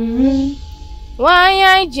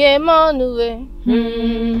 Wanya Jemonuwe.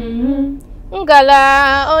 Ngala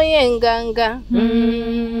onye nganga.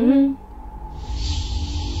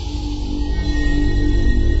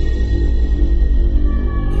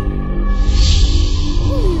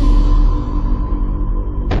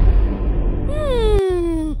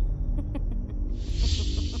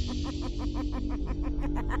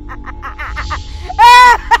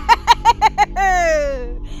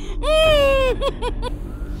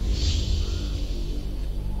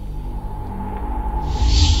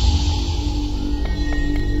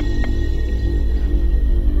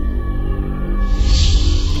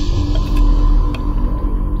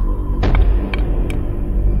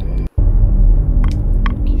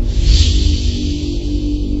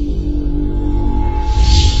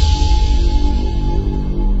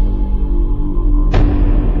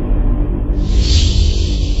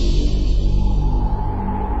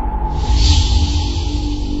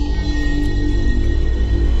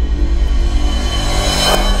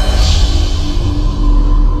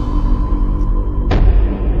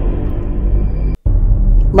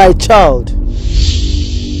 My child.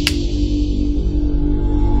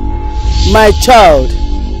 My child.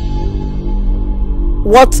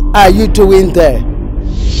 What are you doing there?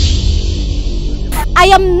 I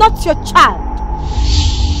am not your child.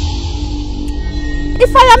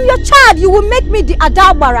 If I am your child, you will make me the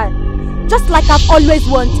Adagbara, just like I've always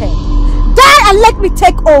wanted. Die and let me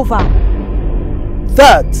take over.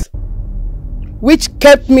 That which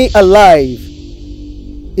kept me alive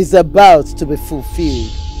is about to be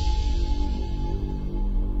fulfilled.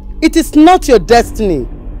 It is not your destiny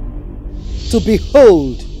to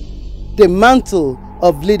behold the mantle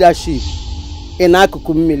of leadership in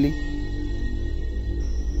Akuku Mmili.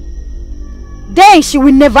 Then she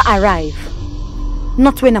will never arrive.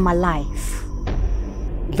 Not when I'm alive.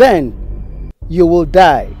 Then you will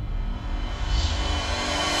die.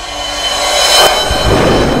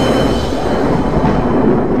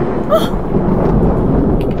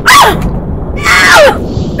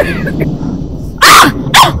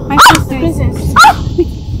 Princess.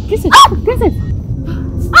 Princess.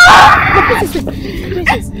 Princess.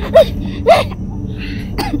 Princess. Wait.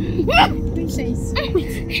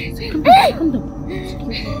 Calm down.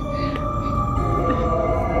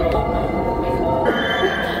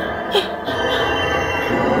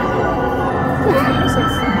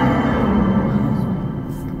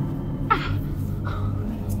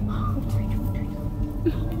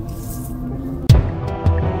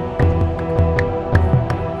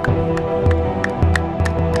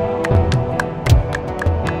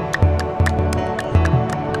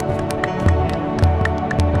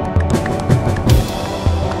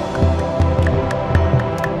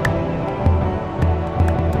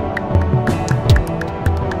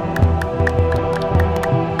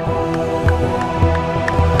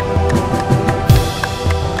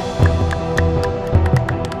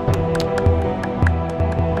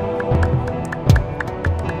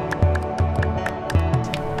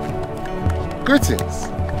 Greetings.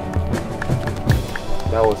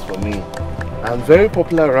 That was for me. I'm very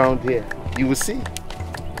popular around here. You will see. You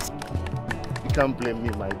can't blame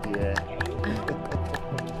me, my dear. What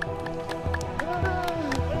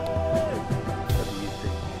do you think?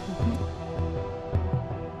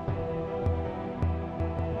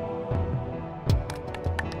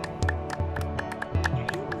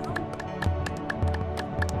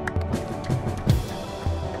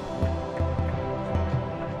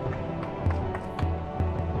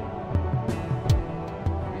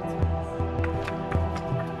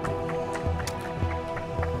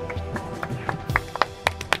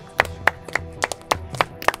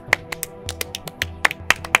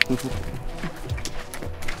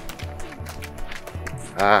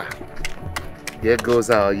 Ah, here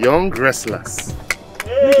goes our young wrestlers.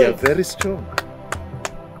 Hey. They are very strong.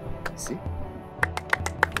 See?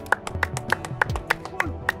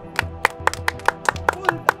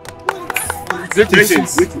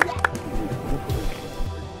 Greetings.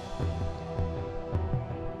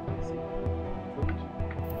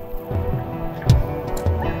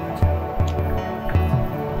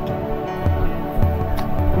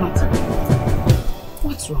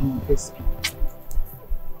 wrong with this?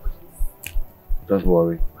 Don't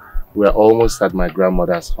worry. We're almost at my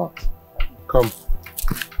grandmother's hut. Come.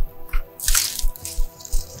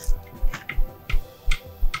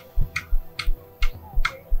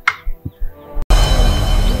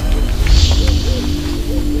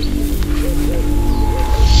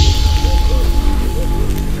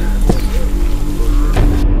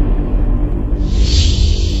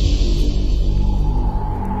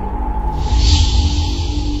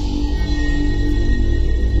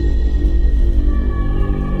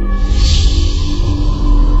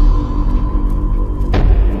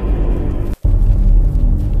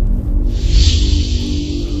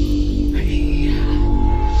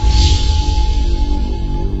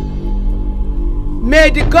 May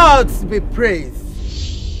the gods be praised.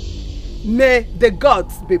 May the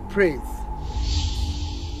gods be praised.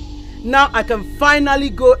 Now I can finally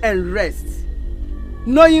go and rest,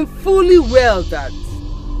 knowing fully well that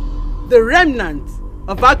the remnant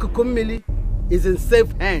of AFOREVO is in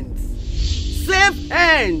safe hands. Safe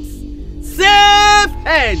hands! Safe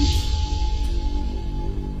hands!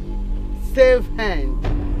 Safe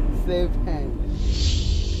hands! Safe hands!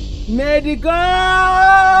 May the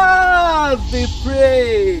gods be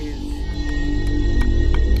praised.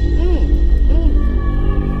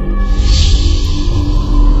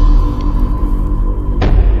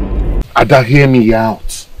 Ada, hear me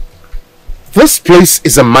out. This place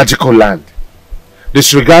is a magical land.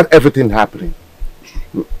 Disregard everything happening.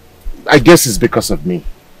 I guess it's because of me.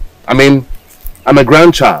 I mean, I'm a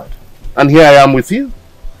grandchild, and here I am with you.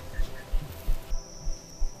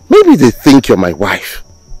 Maybe they think you're my wife.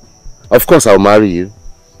 Of course, I'll marry you.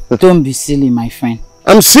 Don't be silly, my friend.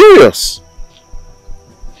 I'm serious.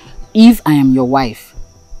 If I am your wife,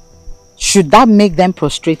 should that make them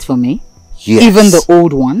prostrate for me? Yes. Even the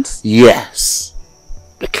old ones? Yes.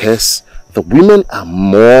 Because the women are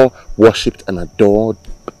more worshipped and adored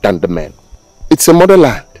than the men. It's a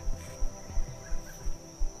motherland.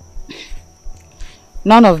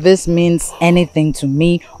 None of this means anything to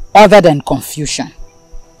me other than confusion.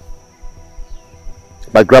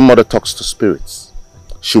 My grandmother talks to spirits.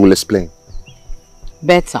 She will explain.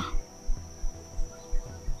 Better.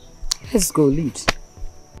 Let's go, lead.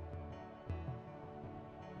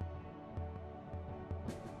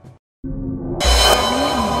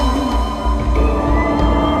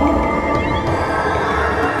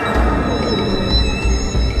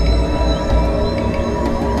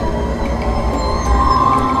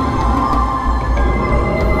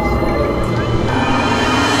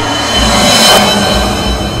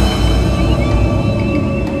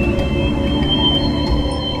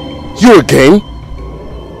 You again?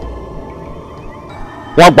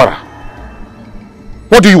 Wagbara,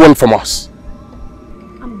 what do you want from us?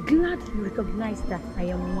 I'm glad you recognize that I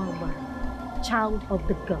am Wagbara, child of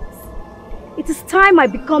the gods. It is time I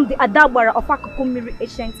become the Adagbara of AFOREVO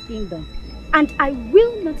ancient kingdom, and I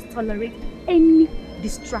will not tolerate any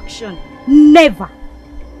distraction. Never.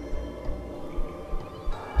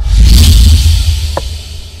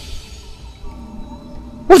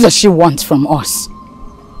 What does she want from us?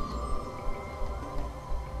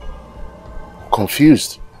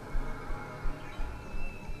 Confused.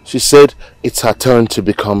 She said it's her turn to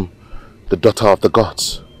become the daughter of the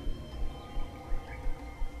gods.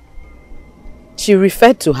 She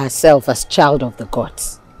referred to herself as child of the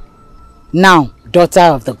gods. Now, daughter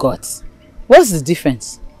of the gods. What's the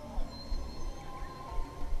difference?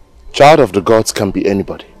 Child of the gods can be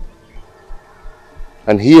anybody.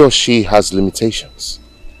 And he or she has limitations.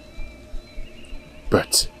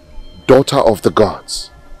 But daughter of the gods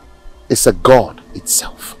is a god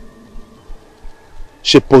itself.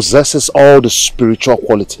 She possesses all the spiritual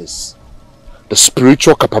qualities, the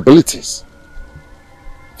spiritual capabilities.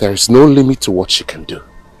 There is no limit to what she can do.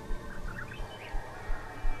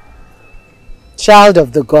 Child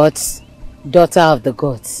of the gods, daughter of the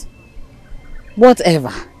gods.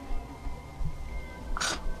 Whatever.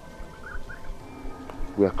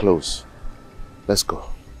 We are close. Let's go.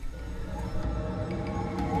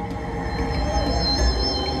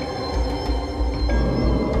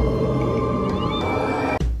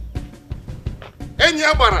 Enyi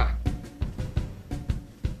Agbara.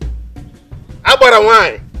 Agbara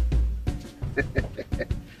why?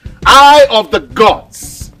 Eye of the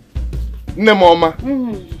gods. Nemoma.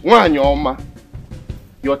 Wanyoma.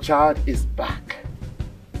 Your child is back.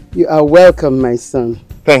 You are welcome, my son.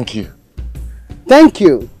 Thank you. Thank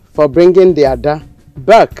you for bringing the Ada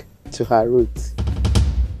back to her roots.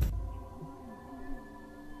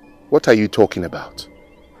 What are you talking about?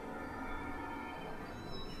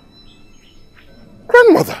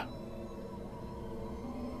 Grandmother!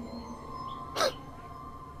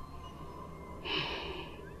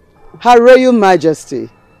 Her Royal Majesty,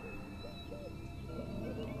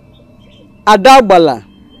 Adagbala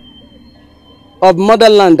of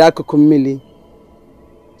Motherland Akukumili,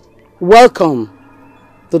 welcome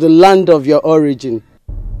to the land of your origin.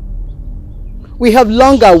 We have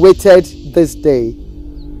long awaited this day.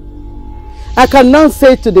 I can now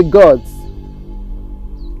say to the gods,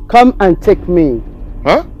 come and take me.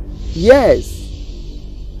 Huh? Yes,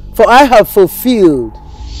 for I have fulfilled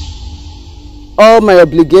all my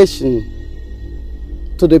obligation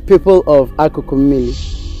to the people of Akukumili.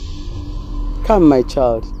 Come, my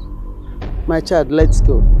child. My child, let's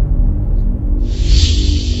go.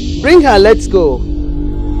 Bring her, let's go.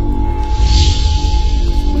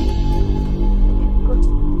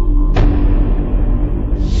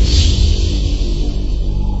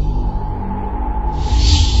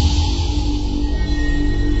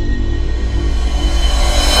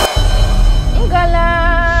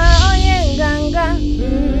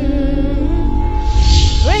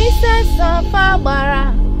 Princess of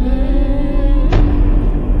Agbara,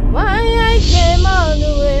 why I came all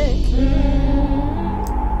the way.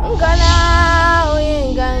 Ngala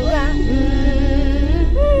Oyenganga,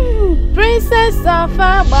 Princess of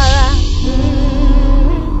Agbara,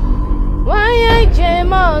 why I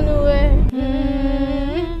came all the way.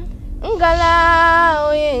 Ngala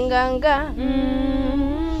Oyenganga.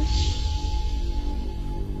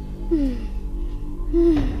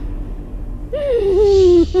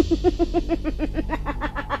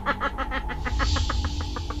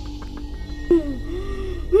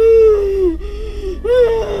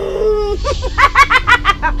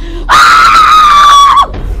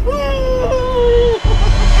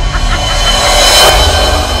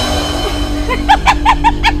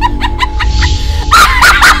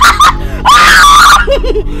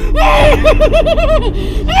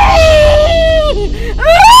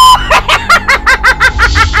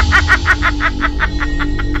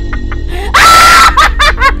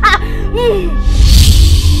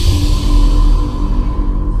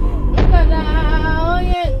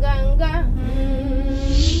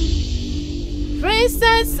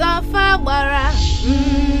 Princess of Agbara,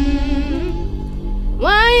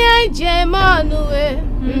 why I came all the way.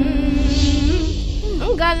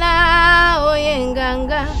 Ngala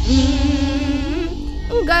Oyenganga,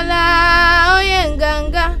 Ngala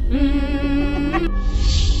Oyenganga.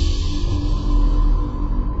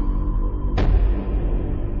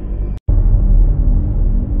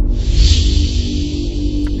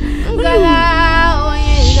 Ngala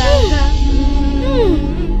Oyenganga,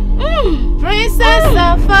 Princess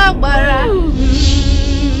of Agbara.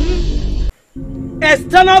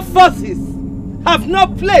 External forces have no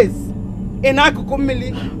place in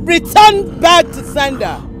Akukumili. Return back to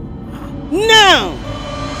sender. Now!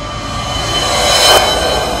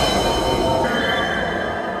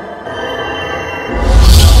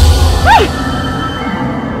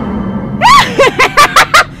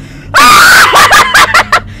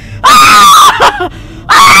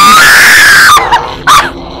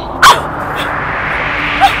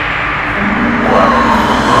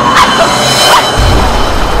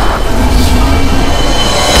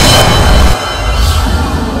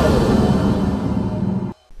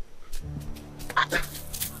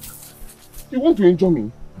 You want to injure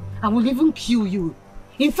me? I will even kill you.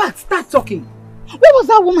 In fact, start talking. What was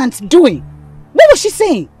that woman doing? What was she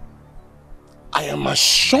saying? I am as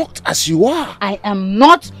shocked as you are. I am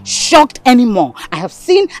not shocked anymore. I have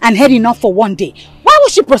seen and heard enough for one day. Why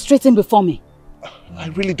was she prostrating before me? I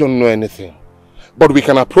really don't know anything. But we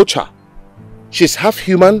can approach her. She's half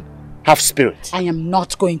human, half spirit. I am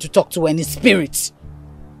not going to talk to any spirit.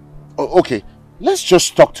 Oh, okay, let's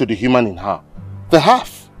just talk to the human in her. The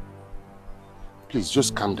half. Please,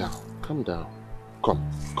 just calm down. Calm down. Come.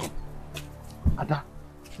 Ada.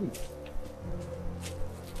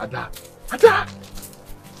 Ada. Ada!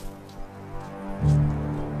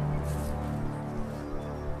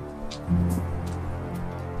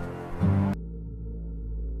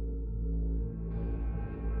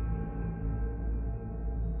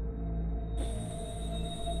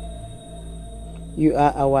 You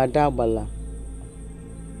are our Adagbala.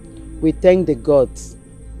 We thank the gods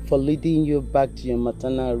for leading you back to your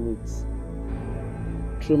maternal roots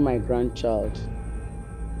through my grandchild.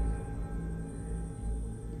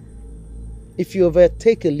 If you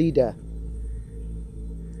overtake a leader,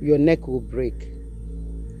 your neck will break.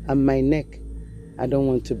 And my neck, I don't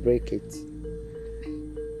want to break it.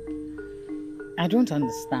 I don't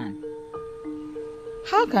understand.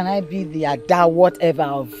 How can I be the Ada whatever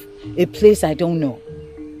of a place I don't know?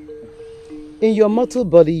 In your mortal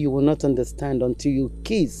body, you will not understand until you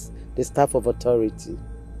kiss the staff of authority.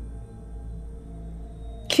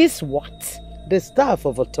 Kiss Kiss what? The staff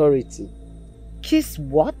of authority. Kiss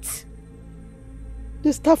what?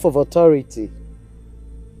 The staff of authority.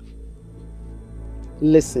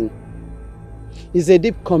 Listen, it's a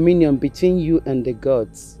deep communion between you and the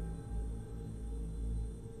gods.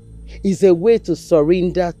 It's a way to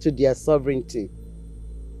surrender to their sovereignty.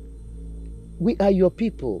 We are your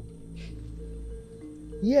people.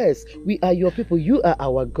 Yes, we are your people. You are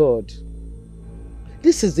our God.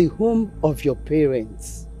 This is the home of your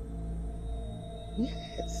parents.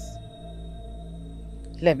 Yes.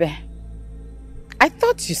 Lebe, I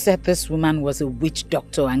thought you said this woman was a witch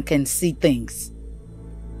doctor and can see things.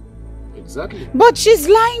 Exactly. But she's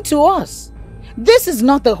lying to us. This is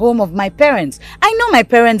not the home of my parents. I know my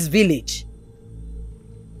parents' village.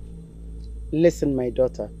 Listen, my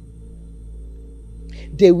daughter.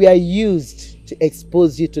 They were used to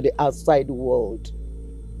expose you to the outside world.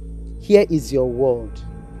 Here is your world.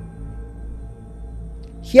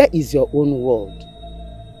 Here is your own world.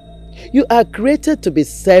 You are created to be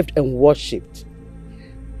served and worshipped.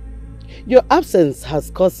 Your absence has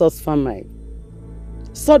caused us famine,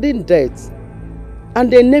 sudden death,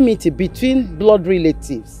 and enmity between blood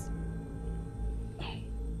relatives.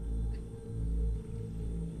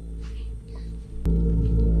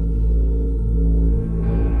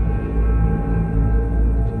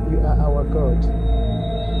 You are our God.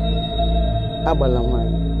 Abalamai,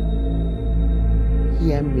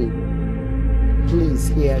 hear me. Please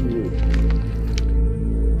hear me.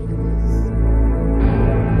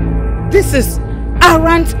 This is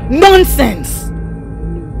arrant nonsense.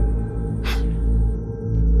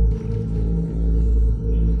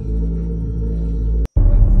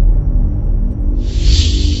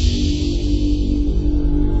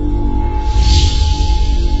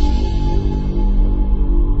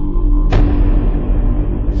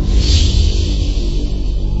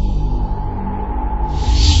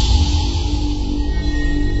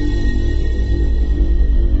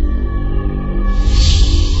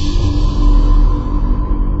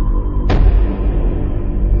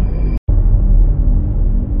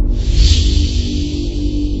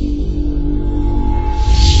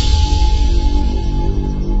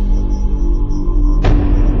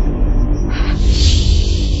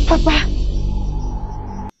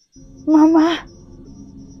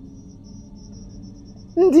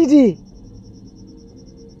 Ndidi.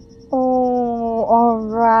 Oh,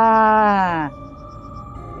 alright.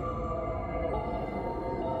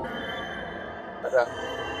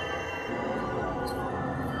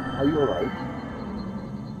 Are you alright?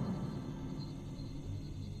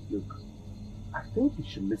 Look, I think you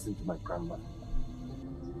should listen to my grandma.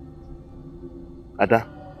 Ada.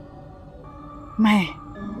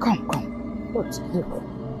 Come. What?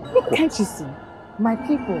 Look, can't you see? My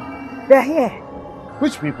people, they're here.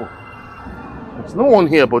 Which people? There's no one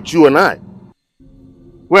here but you and I.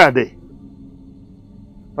 Where are they?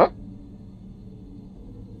 Huh?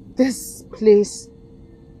 This place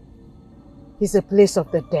is a place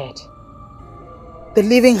of the dead. The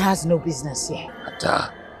living has no business here.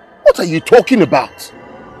 Ada, what are you talking about?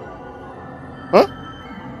 Huh?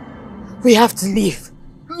 We have to leave.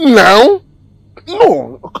 Now?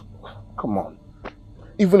 No. Come on.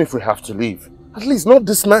 Even if we have to leave, at least not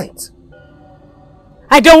this night.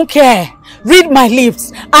 I don't care. Read my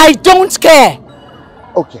lips. I don't care.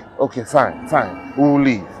 Okay, fine. We'll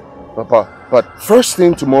leave. But first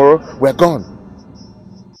thing tomorrow, we're gone.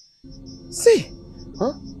 See,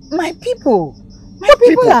 huh? My people. What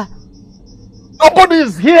people are... Nobody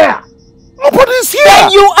is here. Nobody is here.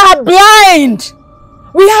 Then you are blind.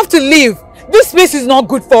 We have to leave. This place is not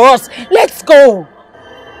good for us. Let's go.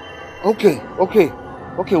 Okay,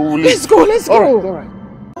 we'll leave. Let's go. All right.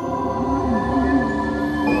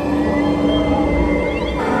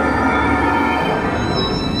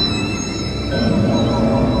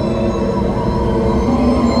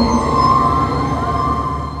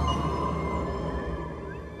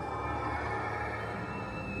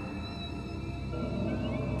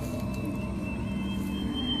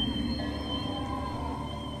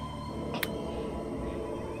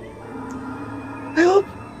 I hope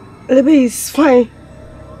Lebe is fine,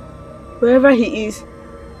 wherever he is.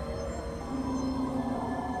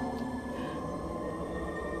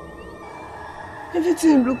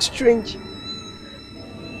 Everything looks strange.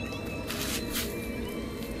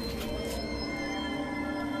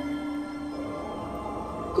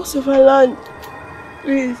 Because of our land,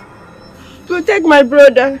 please, protect my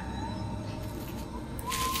brother.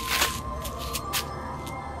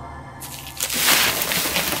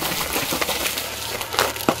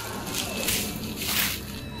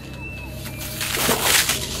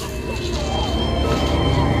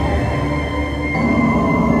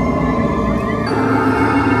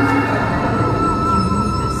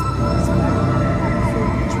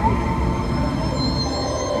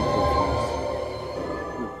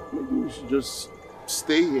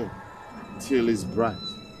 stay here till it's bright.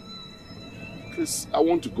 Because I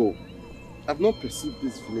want to go. I've not perceived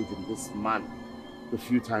this village in this manner the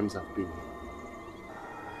few times I've been here.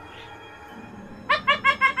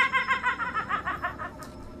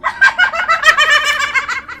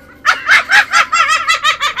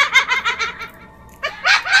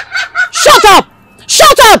 Shut up!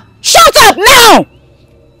 Shut up! Shut up now!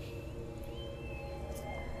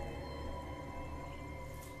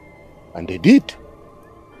 And they did.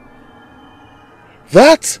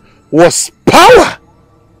 That was power!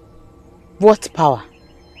 What power?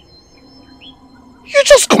 You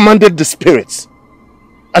just commanded the spirits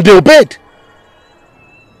and they obeyed.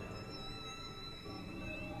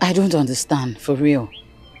 I don't understand, for real.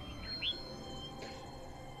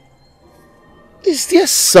 Is there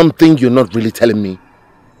something you're not really telling me?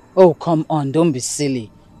 Oh, come on, don't be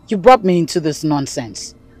silly. You brought me into this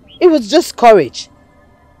nonsense. It was just courage.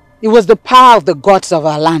 It was the power of the gods of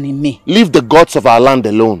our land in me. Leave the gods of our land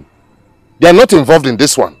alone. They are not involved in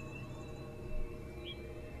this one.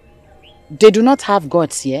 They do not have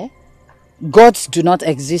gods here? Gods do not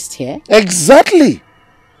exist here? Exactly.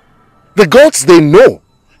 The gods they know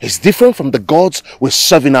is different from the gods we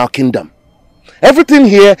serve in our kingdom. Everything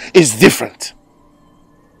here is different.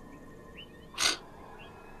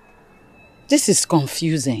 This is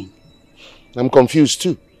confusing. I'm confused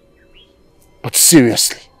too. But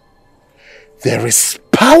seriously, there is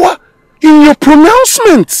power in your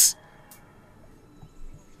pronouncements.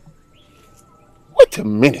 Wait a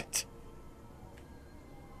minute.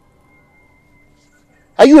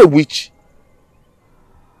 Are you a witch?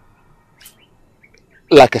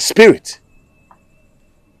 Like a spirit?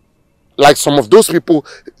 Like some of those people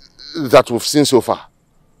that we've seen so far?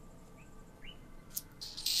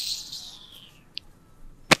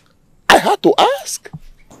 I had to ask.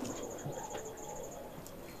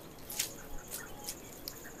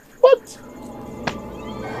 What?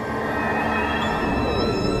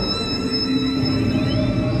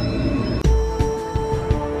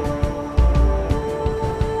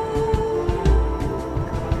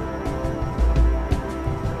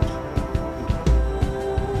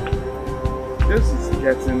 This is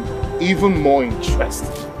getting even more interesting.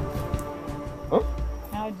 Huh?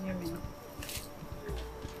 How do you mean?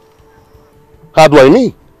 How do I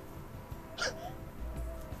mean?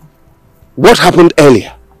 What happened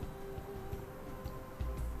earlier?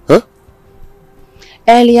 Huh?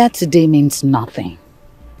 Earlier today means nothing.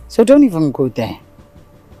 So don't even go there.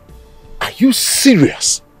 Are you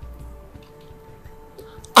serious?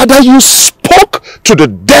 Ada, you spoke to the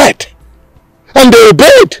dead and they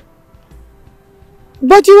obeyed.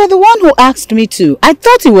 But you were the one who asked me to. I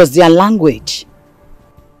thought it was their language.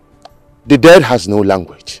 The dead has no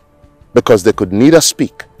language because they could neither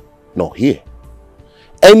speak nor hear.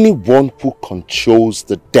 Anyone who controls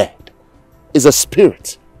the dead is a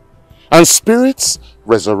spirit, and spirits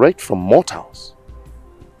resurrect from mortals.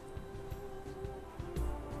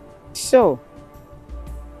 So,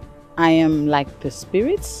 I am like the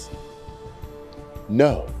spirits?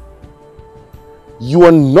 No, you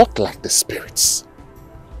are not like the spirits.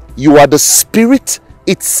 You are the spirit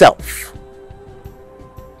itself.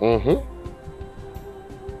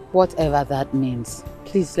 Whatever that means.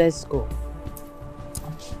 Please, let's go.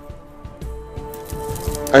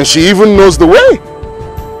 And she even knows the way.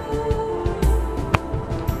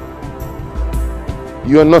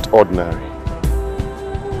 You are not ordinary.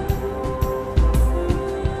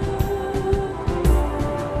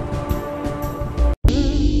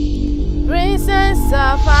 Princess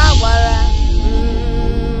of Awara.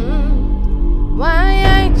 Why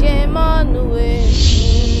I came on the way?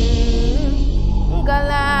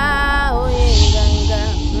 Ngala oyenganga.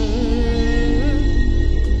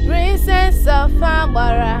 Princess of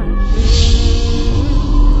Awara.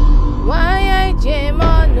 Why I came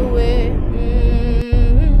on the way?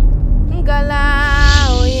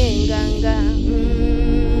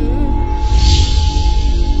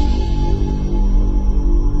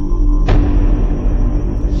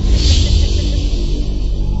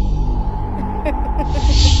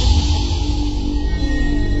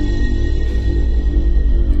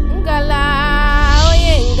 Ngala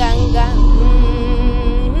oyenganga.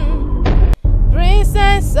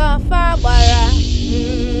 Princess of Awara.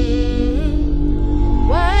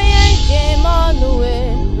 Why I came on the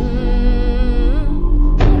way?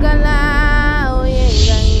 Ngala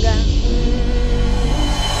oyenganga.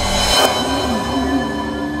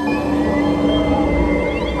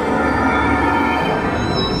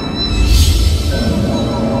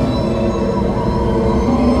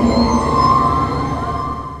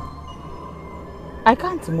 I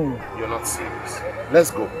can't move. You're not serious.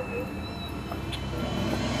 Let's go.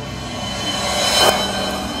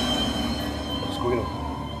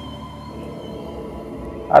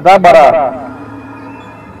 Adabara.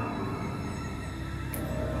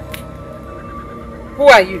 Who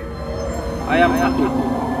are you? I am Ato,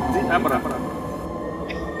 the Abara.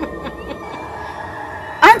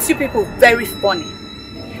 Aren't you people very funny?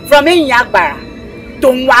 From Inyagbara to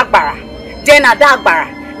Nwagbara, then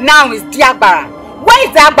Adagbara, now is Diagbara. Where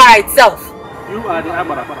is the Agbara itself? You are the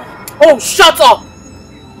Abara. Oh, shut up!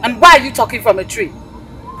 And why are you talking from a tree?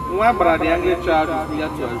 Nwabara, the angry child, is here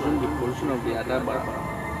to assume the position of the Adabara.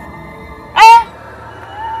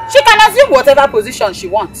 She can assume whatever position she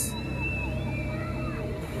wants.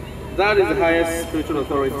 That is the highest spiritual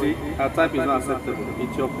authority. Her type is not acceptable.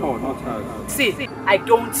 It's your call, not hers. See, I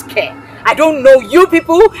don't care. I don't know you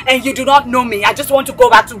people and you do not know me. I just want to go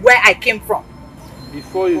back to where I came from.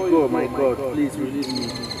 Before you go, my God, please release me.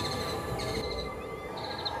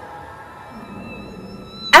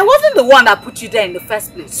 I wasn't the one that put you there in the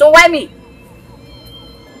first place, so why me?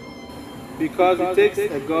 Because it takes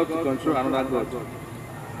a God to control another God.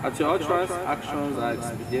 At your utterance, actions are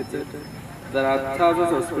expedited. There are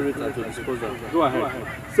thousands of spirits at your disposal. Go ahead.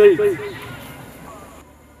 Say it.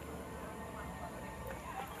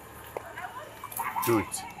 Do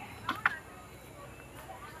it.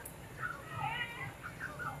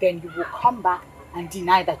 Then you will come back and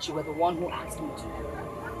deny that you were the one who asked me to.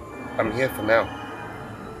 I'm here for now.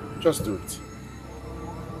 Just do it.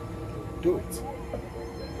 Do it.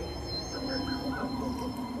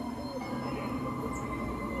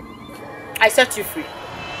 I set you free.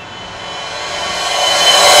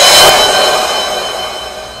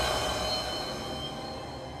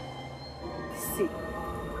 See,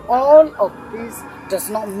 all of this does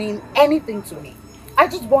not mean anything to me. I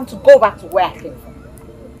just want to go back to where I came from.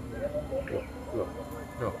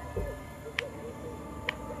 No.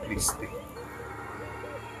 Please stay.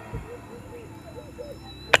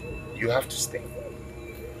 You have to stay.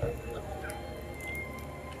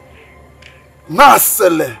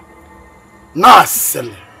 Nasele. I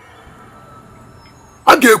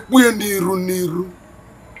get niru.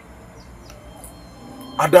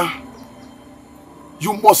 Ada,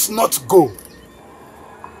 you must not go.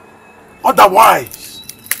 Otherwise,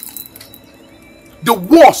 the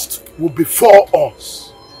worst will befall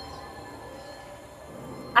us.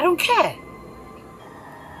 I don't care.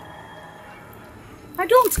 I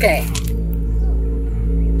don't care.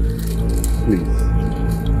 Please.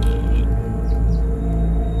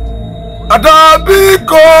 Adabi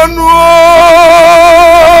gonu.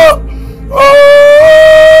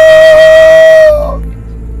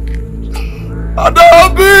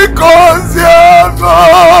 Adabi konziano.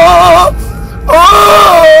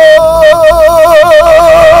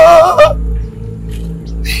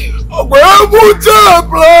 Ogwemuche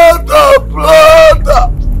plata.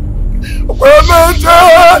 Ogwemuche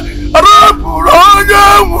arapuronye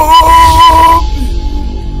mubi.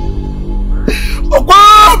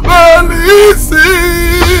 Ogwabelisi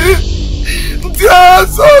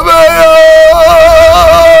ntiasobeyo.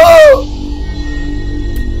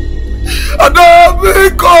 Adabi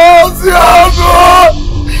konziano.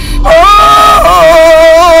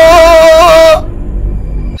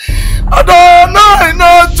 Adana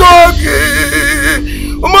ina chogi.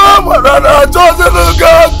 Mama na chozi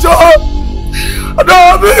lugacho.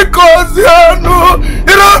 Adabi konziano.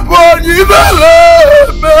 Iraponyi vele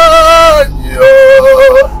menyo.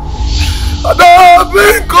 Adabi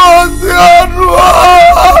konziano.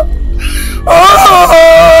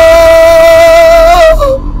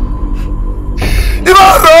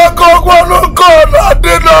 Ibaroko kwanuko na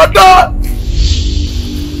dinada.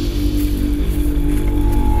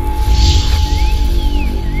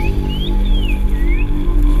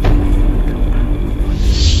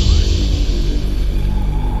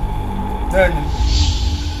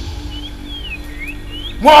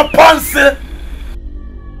 Mwapanse.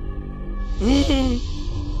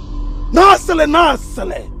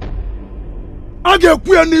 Nasele. Age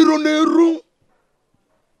kuya niru.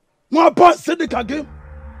 Mwapanse dikage.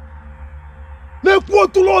 Nekwo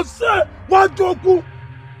tulo se wajoku.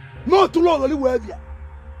 No tulo loli webia.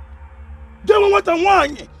 Jewe wata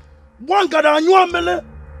nwanyi. Wangada anyu amele.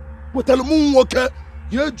 Wetelu mu nwoke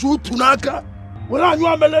yeju tunaka. Wala anyu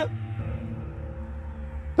amele.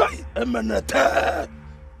 Hey, emenete.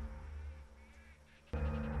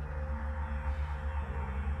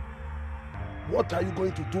 What are you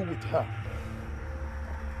going to do with her?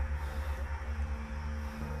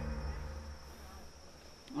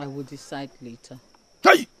 I will decide later.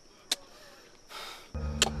 Hey!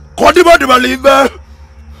 Kodiba de balive.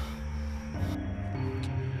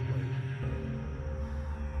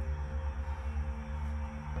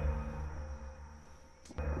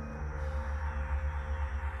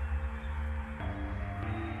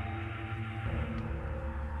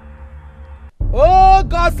 Oh,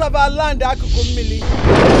 gods of our land, Akukumili.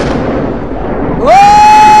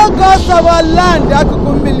 Oh, gods of our land,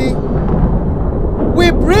 Akukumili.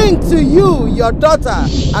 We bring to you your daughter,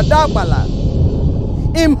 Adabala,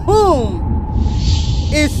 in whom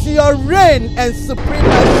is your reign and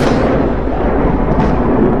supremacy.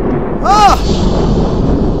 Ah!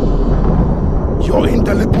 Your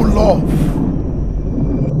indelible love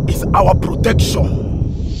is our protection.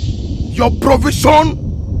 Your provision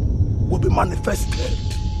will be manifested.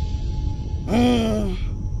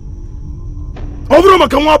 Over my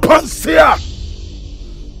pansia.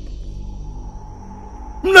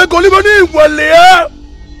 Negolibani walia.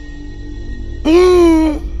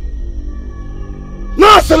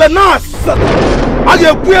 Nasala nasala.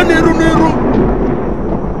 Aye buya niru.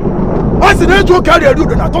 Wasi nejo carry a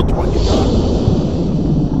dude na thought one.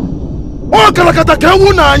 Oh kalakata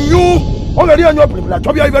kewu na anyu. O very anyu pribla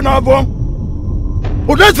chobia even avo.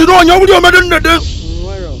 O desi no anyu wudi o mede ndede.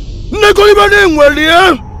 Negolibani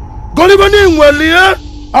walia. Golibani walia.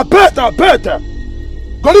 Apeta.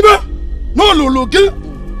 Goliba no lulugi.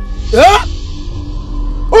 Yeah?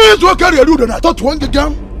 Oh, you carry a dude and I thought one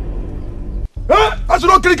gam. Eh? I should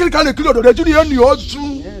not kill the kilo of the Julian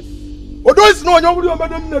Yosu. Yes. Or those no one,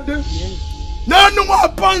 madam. None more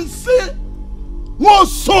fancy. More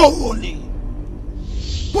solely.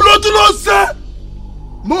 Pulotulo, sir.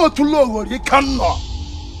 More to lower, he cannot.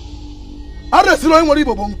 Others know what he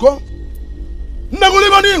won't go.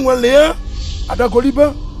 Nagolibani will there.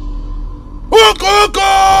 Adagoliba. Oh,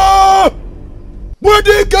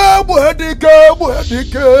 Buedike,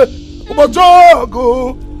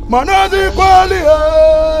 Ubajogo, Manazi Qualia.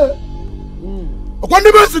 When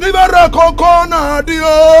the best never concona,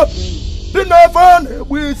 dear, the Nafan,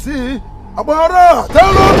 we see Abara,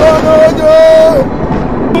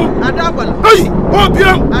 Adabala. Hey, what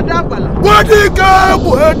young Adabala. Buedike,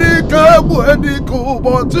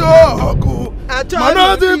 Ubajogo,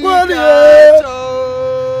 Manazi Qualia.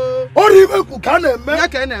 Or even who can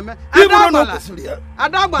make an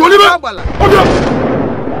Adabala.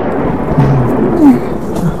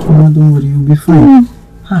 Mama, don't worry, you'll be fine.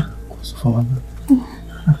 Mama,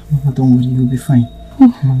 don't worry, you'll be fine.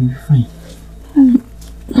 Mama, you'll be fine.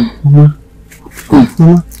 Mama.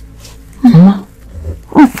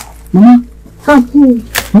 I'm here.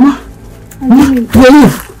 Mama.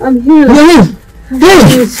 I'm here.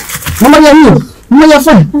 Hey! Mama, you're here. Mama, you're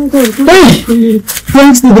fine. Hey!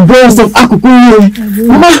 Thanks to the grace of AFOREVO.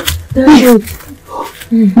 Mama!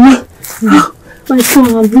 Mama! My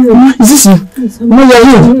son, I'm here. Mama, is this you? Mama, you're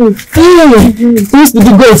here. Hey! Thanks to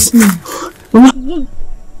the grace. Mama!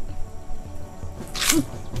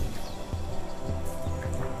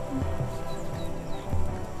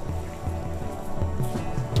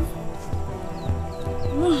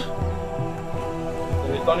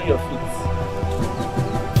 You're returning your feet.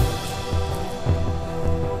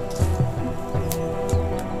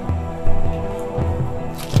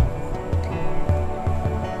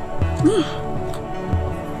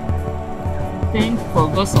 Thanks for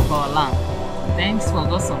gods of our land. Thanks for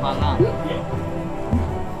gods of our land.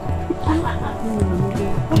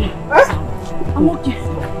 I'm okay.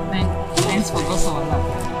 Thanks for gods of our land.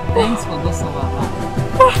 Thanks for gods of our land.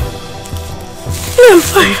 I'm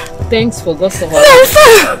fine. Thanks for gods of our land. I'm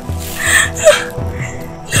fine.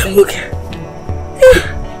 I'm okay.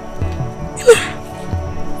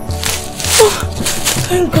 Oh,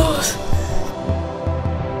 thank God.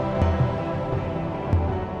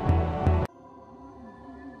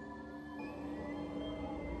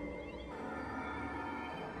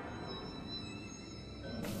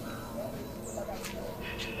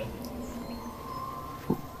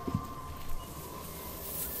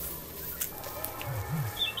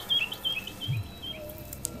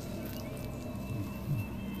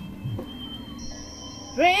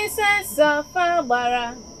 Princess of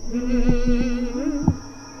Abara,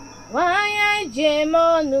 why I jam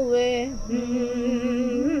on the way?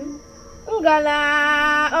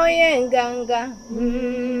 Ngala oyenganga.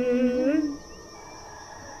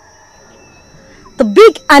 The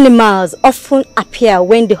big animals often appear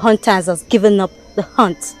when the hunters have given up the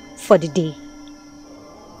hunt for the day.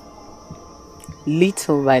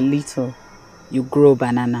 Little by little, you grow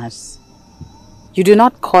bananas. You do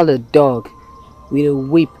not call a dog with a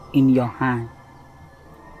whip in your hand.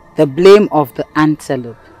 The blame of the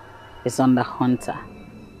antelope is on the hunter.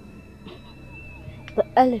 The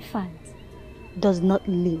elephant does not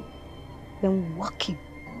live when walking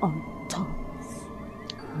on tongues.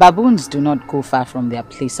 Baboons do not go far from their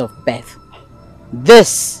place of birth.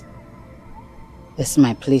 This is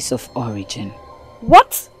my place of origin.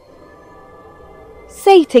 What?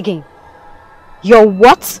 Say it again. Your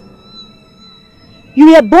what?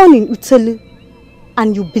 You were born in Utelu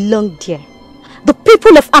and you belong there. The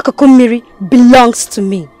people of Akakumiri belongs to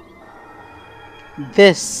me.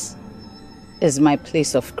 This is my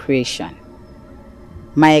place of creation.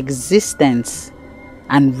 My existence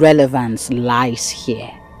and relevance lies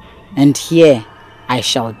here, and here I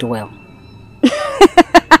shall dwell.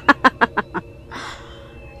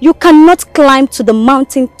 You cannot climb to the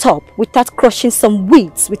mountain top without crushing some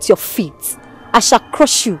weeds with your feet. I shall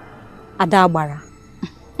crush you, Adabara.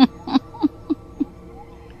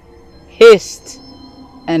 Haste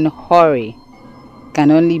and hurry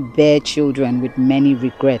can only bear children with many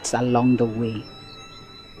regrets along the way.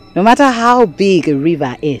 No matter how big a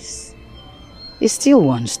river is, it still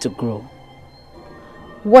wants to grow.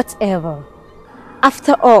 Whatever.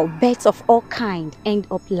 After all, birds of all kind end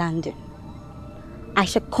up landing. I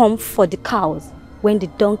shall come for the cows when the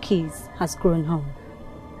donkeys has grown home.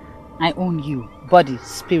 I own you, body,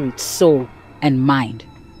 spirit, soul, and mind.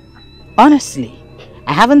 Honestly,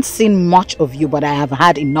 I haven't seen much of you, but I have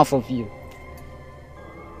had enough of you.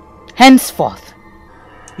 Henceforth,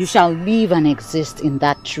 you shall live and exist in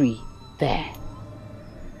that tree there.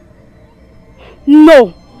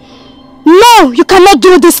 No! No! You cannot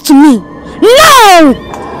do this to me! No!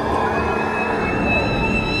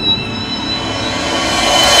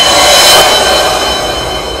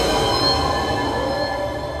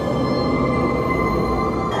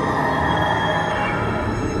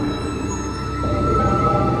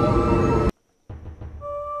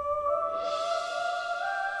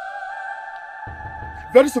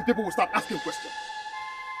 Very soon people will start asking questions.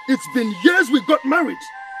 It's been years we got married.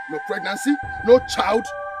 No pregnancy, no child,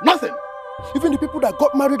 nothing. Even the people that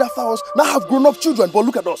got married after us now have grown up children, but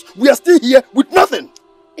look at us. We are still here with nothing.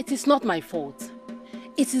 It is not my fault.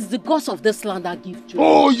 It is the gods of this land that give children.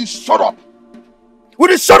 Oh, you shut up.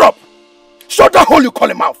 Will you shut up? Shut that hole you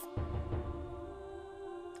call a mouth.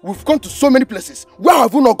 We've gone to so many places. Where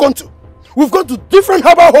have we not gone to? We've gone to different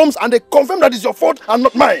herbal homes and they confirm that it's your fault and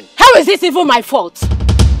not mine. How is this even my fault?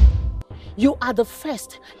 You are the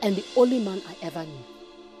first and the only man I ever knew.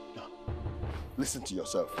 Now, listen to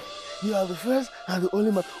yourself. You are the first and the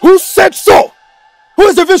only man. Who said so? Who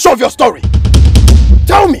is even sure of your story?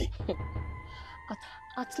 Tell me.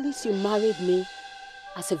 At least you married me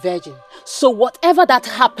as a virgin. So whatever that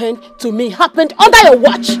happened to me happened under your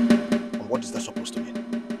watch. And what is that supposed to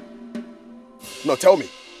mean? No, tell me.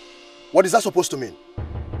 What is that supposed to mean?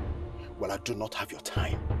 Well, I do not have your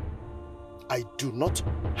time. I do not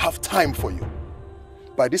have time for you.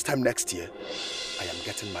 By this time next year, I am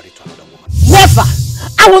getting married to another woman. Never!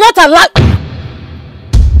 I will not allow...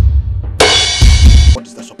 What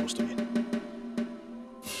is that supposed to mean?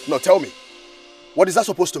 No, tell me. What is that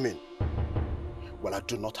supposed to mean? Well, I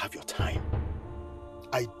do not have your time.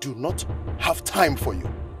 I do not have time for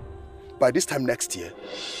you. By this time next year,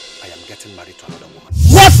 I am getting married to another woman.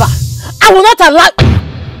 Never! I will not allow...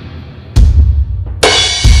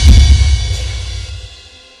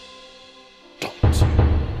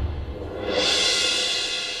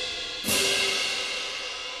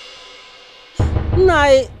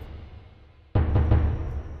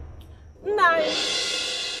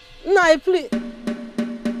 Nai, please.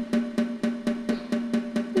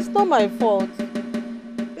 It's not my fault.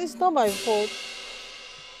 It's not my fault.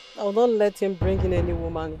 I will not let him bring in any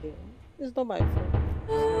woman here. It's not my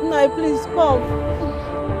fault. Nai, please come.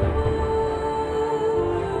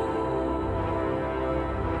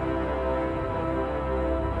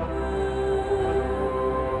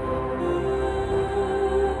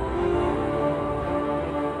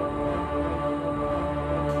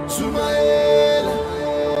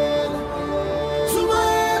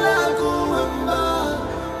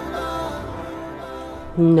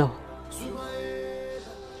 No.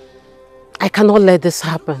 I cannot let this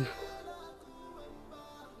happen.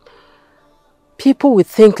 People will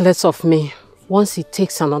think less of me once he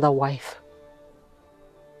takes another wife.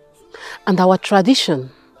 And our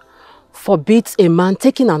tradition forbids a man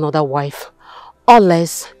taking another wife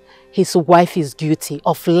unless his wife is guilty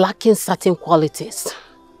of lacking certain qualities.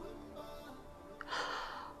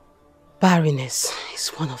 Barrenness is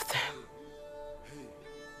one of them.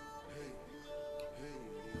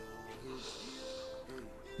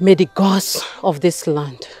 May the gods of this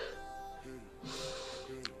land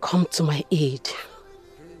come to my aid.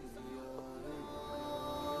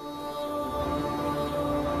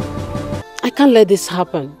 I can't let this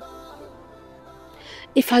happen.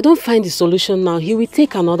 If I don't find the solution now, he will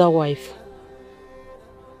take another wife.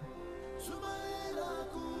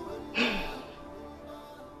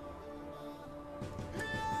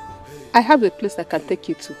 I have a place I can take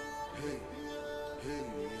you to.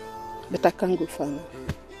 But I can't go far now.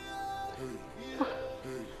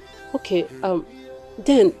 Okay,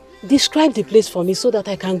 then describe the place for me so that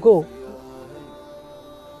I can go.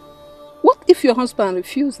 What if your husband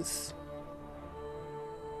refuses?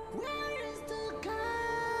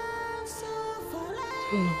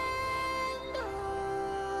 No.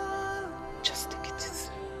 Just take it easy.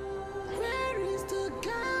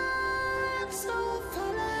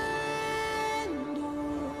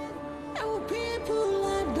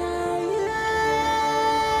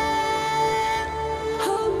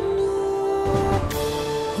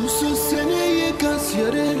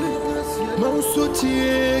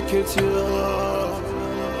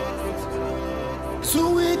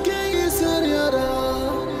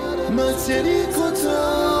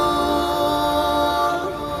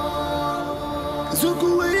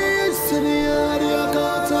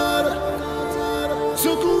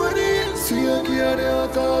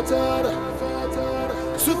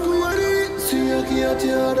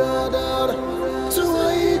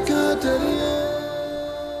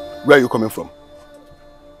 Where are you coming from?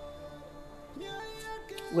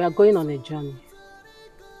 We are going on a journey.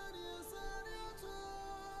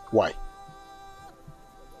 Why?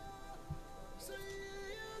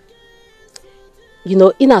 You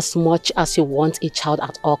know, in as much as you want a child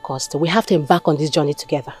at all costs, we have to embark on this journey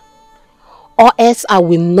together. Or else I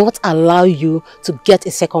will not allow you to get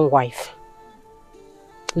a second wife.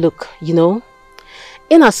 Look, you know,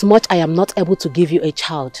 in as much I am not able to give you a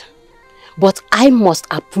child, but I must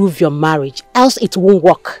approve your marriage, else it won't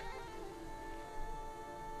work.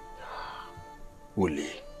 Uli,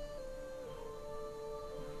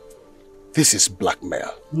 this is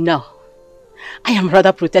blackmail. No, I am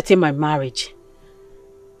rather protecting my marriage.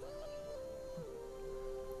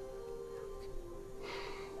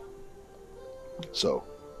 So,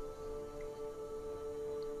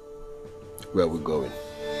 where are we going?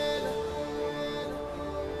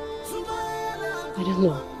 I don't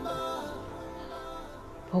know.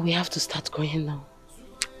 But we have to start going now.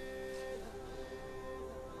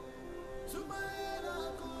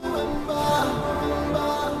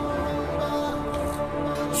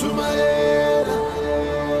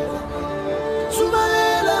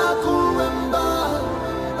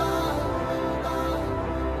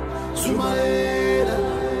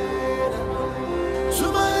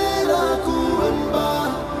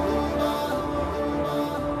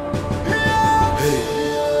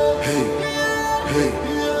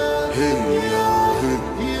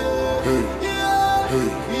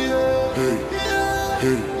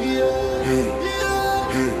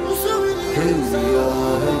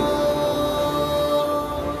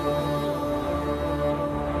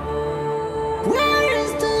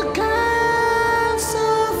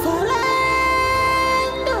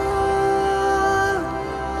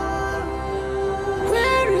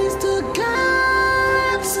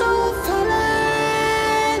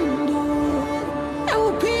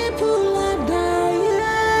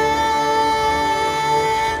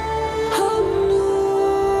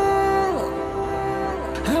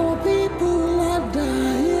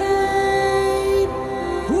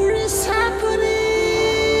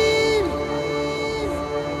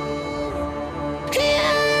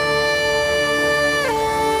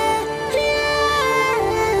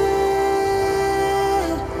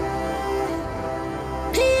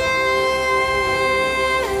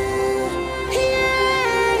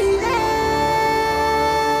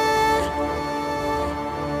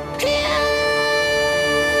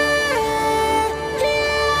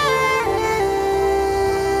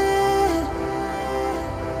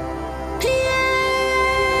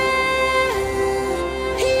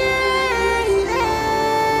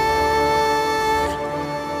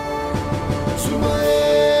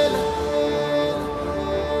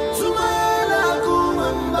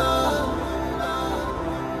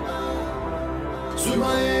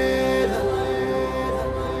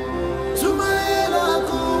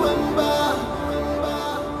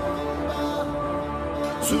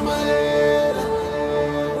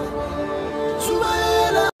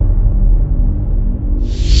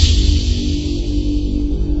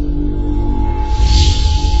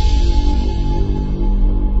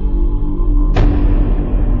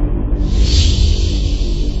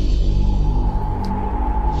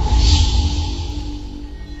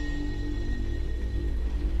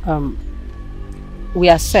 We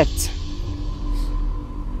are set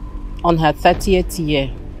on her 30th year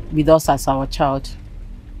with us as our child.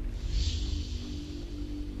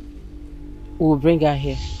 We will bring her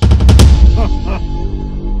here.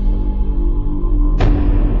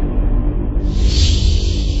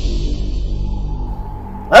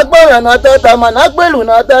 Agbara na tata managbelu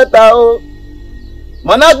na tata o.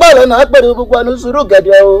 Managbara na agberu bugwa nusuru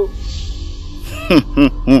gede o.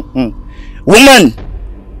 Woman,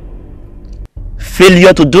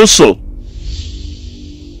 failure to do so,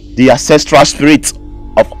 the ancestral spirit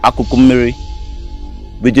of Akukumiri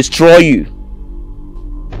will destroy you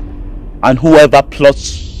and whoever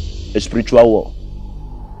plots a spiritual war.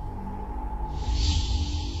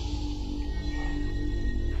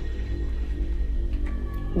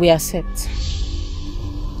 We accept.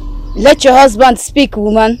 Let your husband speak,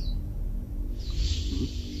 woman.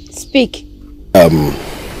 Speak.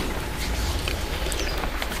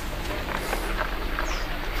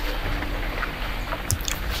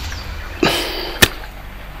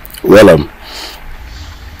 Well,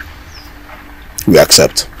 we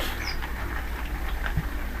accept.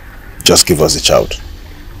 Just give us the child.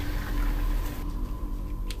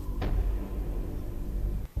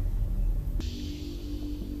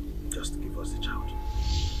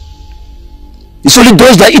 It's only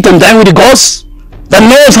those that eat and dine with the gods that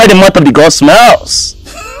knows how the mouth of the god smells.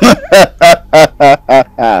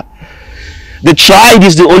 The child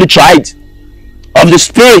is the only child of the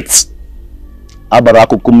spirit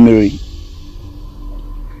Abarakukumiri.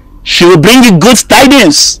 She will bring you good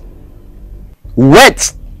tidings,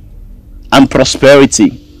 wealth and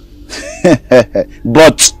prosperity.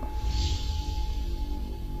 But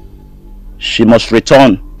she must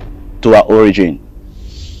return to her origin.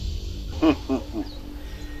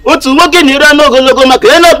 Otu nwoke na-ere anụ ogologo maka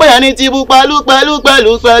ihe na-akpa ya n'iti bụ kpalu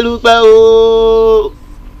o.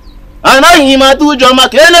 Anaghị m atụ ụjọ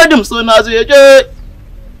maka ihe na-edu m so n'azụ eje.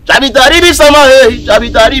 Chabitari bi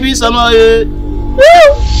sama he.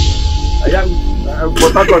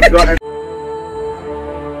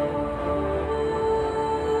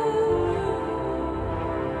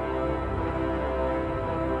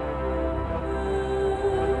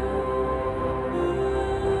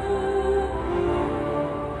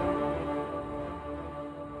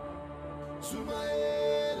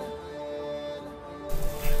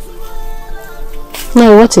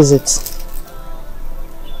 Now, what is it?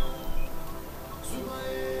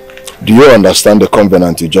 Do you understand the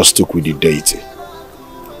covenant you just took with the deity?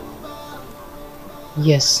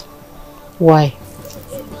 Yes. Why?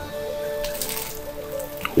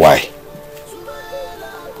 Why?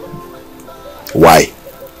 Why?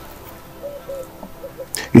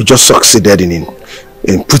 You just succeeded in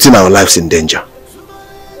putting our lives in danger.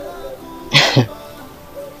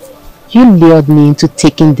 You lured me into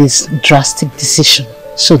taking this drastic decision,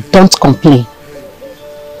 so don't complain.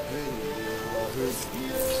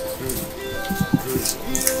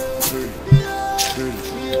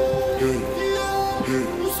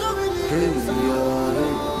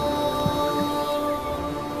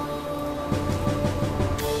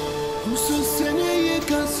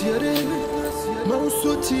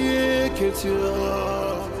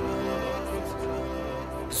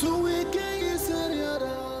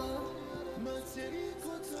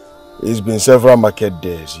 It's been several market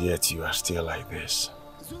days, yet you are still like this.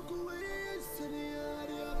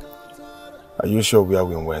 Are you sure where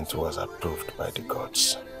we went was approved by the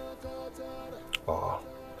gods? Or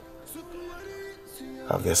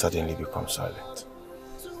have they suddenly become silent?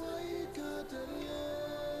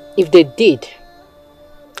 If they did,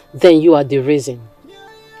 then you are the reason.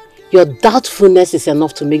 Your doubtfulness is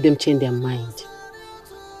enough to make them change their mind.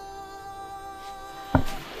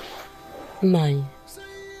 9.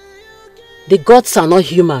 The gods are not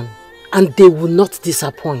human, and they will not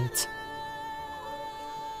disappoint.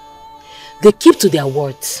 They keep to their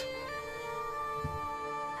words.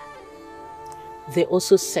 They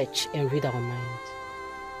also search and read our mind.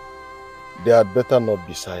 They had better not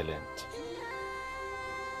be silent,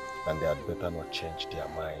 and they had better not change their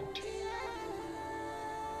mind.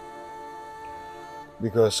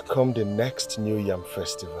 Because come the next New Yam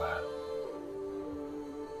Festival,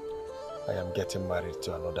 I am getting married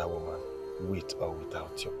to another woman, with or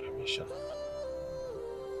without your permission.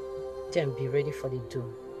 Then be ready for the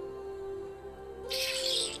doom.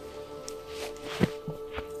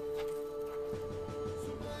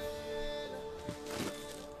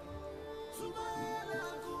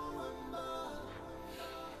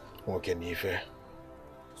 Nwoke n'ife.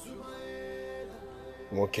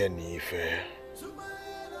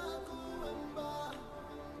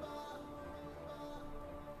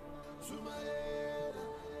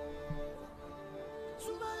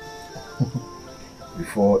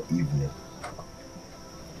 Before evening,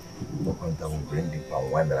 no one will bring the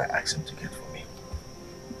palm wine that I asked him to get for me.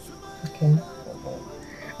 Okay.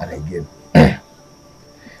 And again,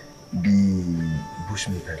 the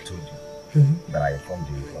bushmeat I told you that I informed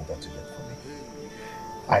you wanted to get for me,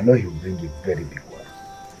 I know he'll bring a very big one.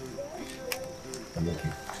 I'm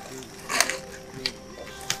okay.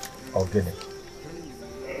 I'll get it.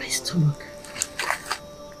 stomach.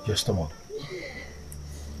 Your stomach?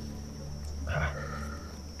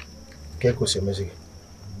 Get close your music.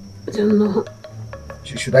 I don't know.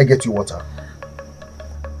 Should I get you water?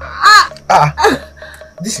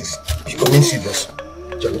 This is becoming serious.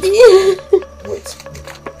 Wait.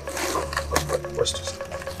 Watch this.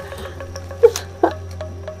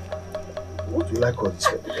 What do you like all this?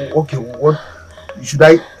 Okay, what should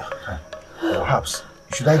I? Herbs.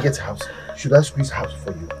 Should I get herbs? Should I squeeze herbs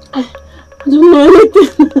for you? I don't know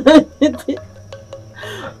anything.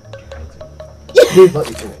 You're not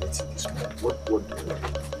eating anything this morning. What do you like?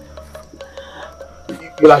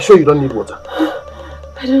 You are sure you don't need water?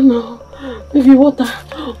 I don't know. Maybe water.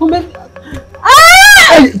 Or maybe...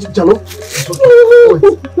 Hey, Jalo.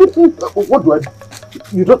 Wait. What do I do?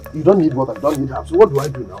 You don't need water, you don't need herbs. So what do I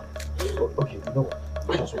do now? Okay, you know what?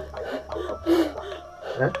 Just wait.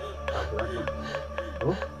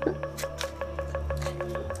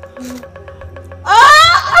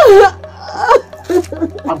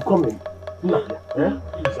 I'm coming.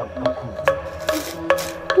 Please, I'm coming.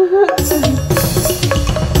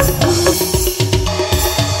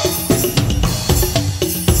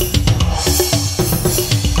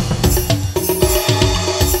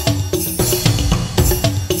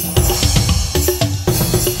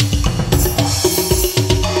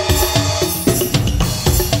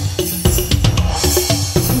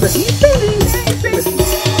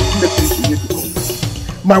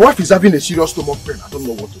 My wife is having a serious stomach pain. I don't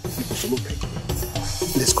know what to do.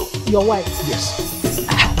 Let's go. Your wife? Yes.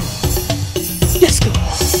 Let's go.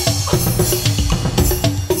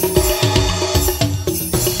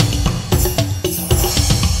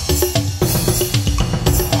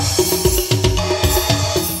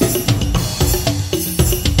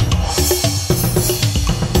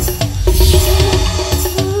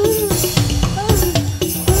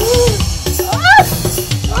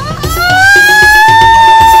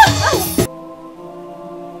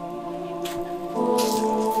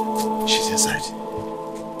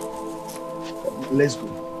 Let's go.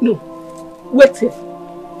 No. Wait here.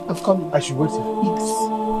 I'm coming. I should wait here? Yes.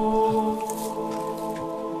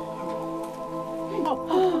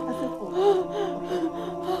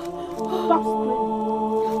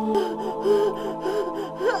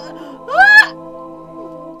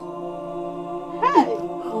 Hey!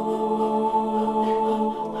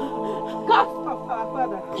 God of our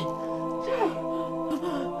Father.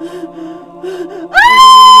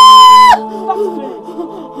 Stop praying.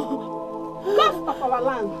 God of our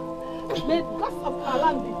land. May God of our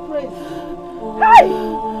land be praised. Hey!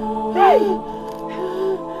 Hey!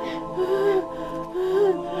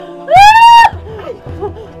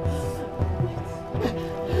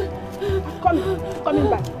 I'm coming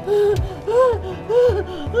back.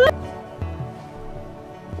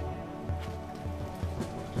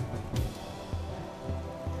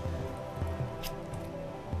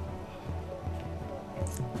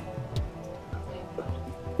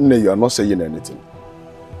 No, you are not saying anything.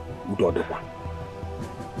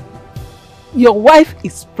 Your wife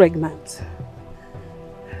is pregnant.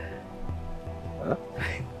 Huh?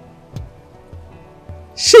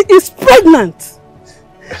 She is pregnant.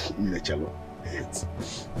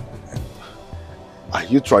 Are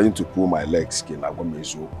you trying to pull my leg skin? Are you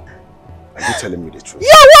telling me the truth?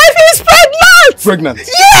 Your wife is pregnant! Pregnant?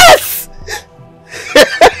 Yes!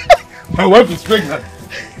 My wife is pregnant.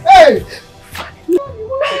 Hey!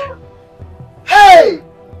 Hey!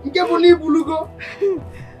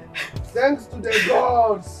 Thanks to the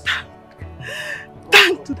gods.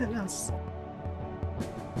 Thanks to the gods.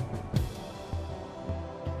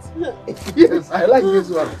 Yes, I like this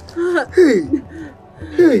one. Hey!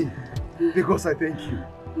 Hey! Because I thank you.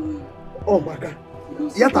 Oh my God.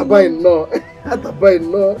 Yatabai no. Yatabai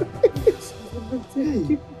no.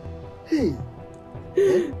 Hey! Hey!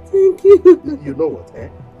 Thank you. You know what, eh?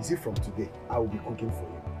 Is it from today, I will be cooking for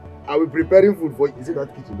you. I will be preparing food for you. Is it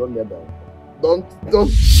that kitchen? Don't kneel down. Don't.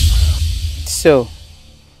 So,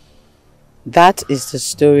 that is the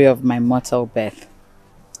story of my mortal birth.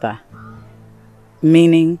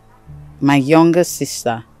 Meaning, my younger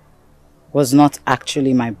sister was not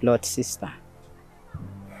actually my blood sister.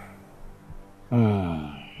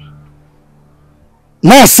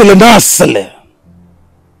 Nasile.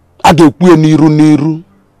 Adokwe niru.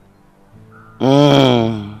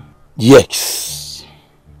 Yes.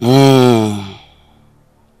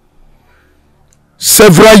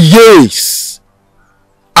 Several years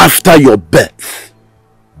after your birth,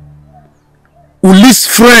 Uli's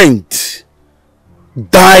friend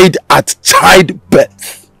died at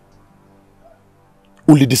childbirth.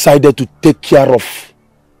 Uli decided to take care of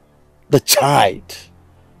the child,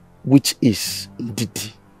 which is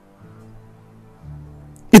Deity.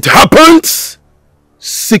 It happened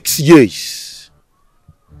 6 years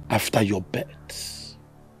after your birth.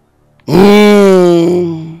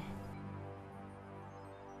 Mm.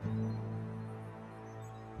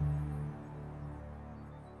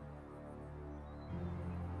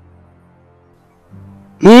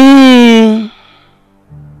 Mm.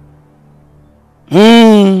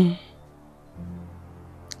 Mm.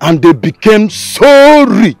 And they became so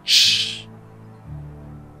rich.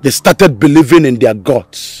 They started believing in their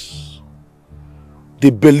gods. They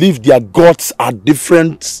believe their gods are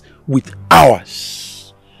different with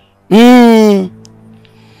ours. Mm.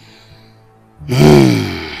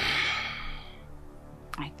 Mm.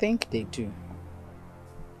 I think they do.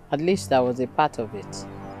 At least that was a part of it.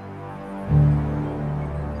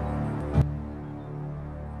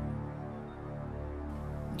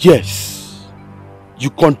 Yes, you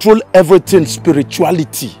control everything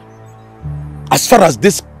spirituality as far as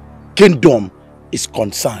this kingdom is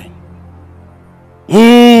concerned.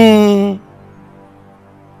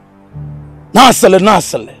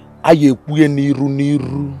 Nasale, aye kuye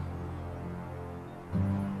niru.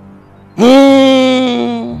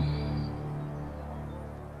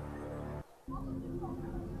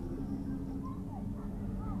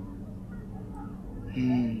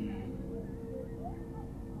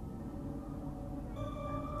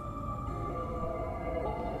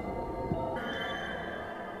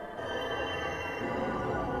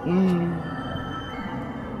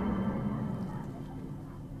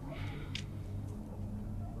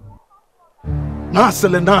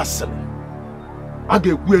 Nasale.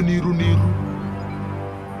 Age kuye niru.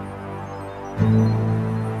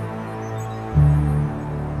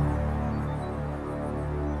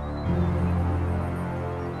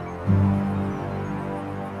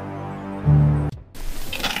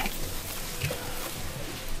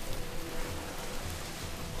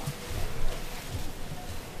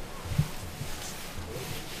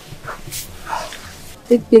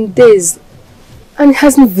 It's been days and he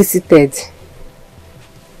hasn't visited.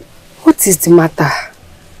 What is the matter?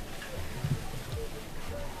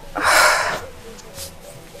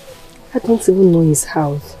 I don't even know his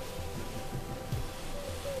house.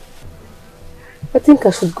 I think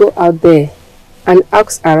I should go out there and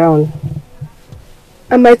ask around.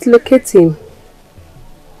 I might locate him.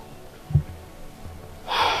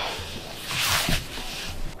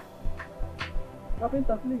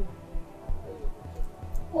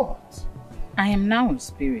 What? I am now a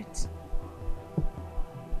spirit.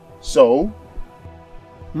 So?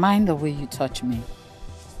 Mind the way you touch me.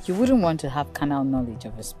 You wouldn't want to have carnal knowledge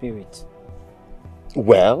of a spirit.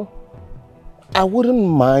 Well, I wouldn't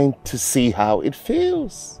mind to see how it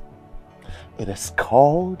feels. It is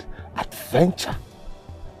called adventure.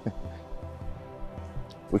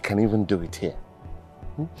 We can even do it here.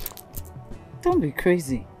 Don't be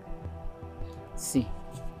crazy. See,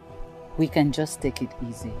 we can just take it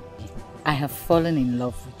easy. I have fallen in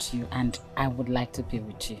love with you and I would like to be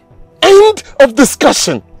with you. End of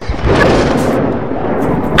discussion.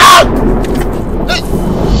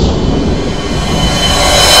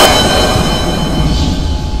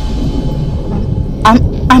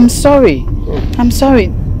 I'm sorry. I'm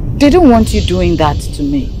sorry. They don't want you doing that to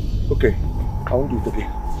me. Okay, I won't do it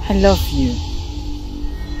again. I love you.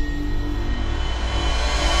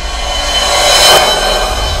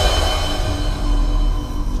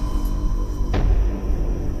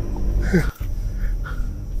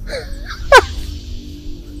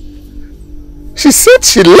 She said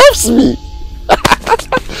she loves me.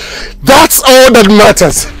 That's all that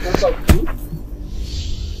matters.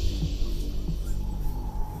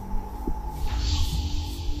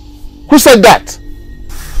 Who said that?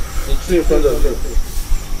 It's in front of you.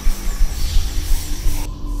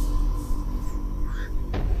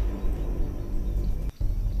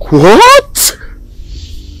 What?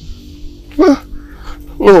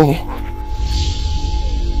 No.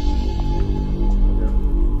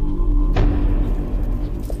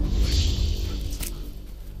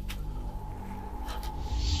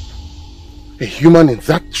 A human in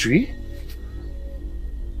that tree?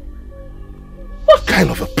 What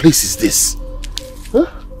kind of a place is this? Huh?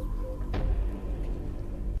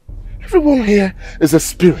 Everyone here is a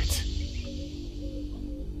spirit.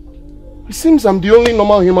 It seems I'm the only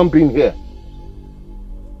normal human being here.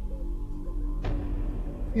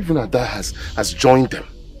 Even Ada has joined them.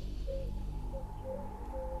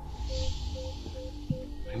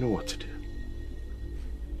 I know what to do.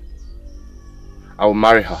 I will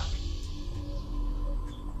marry her.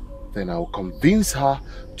 Then I will convince her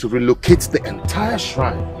to relocate the entire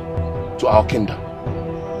shrine to our kingdom.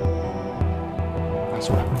 That's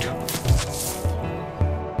what I will do.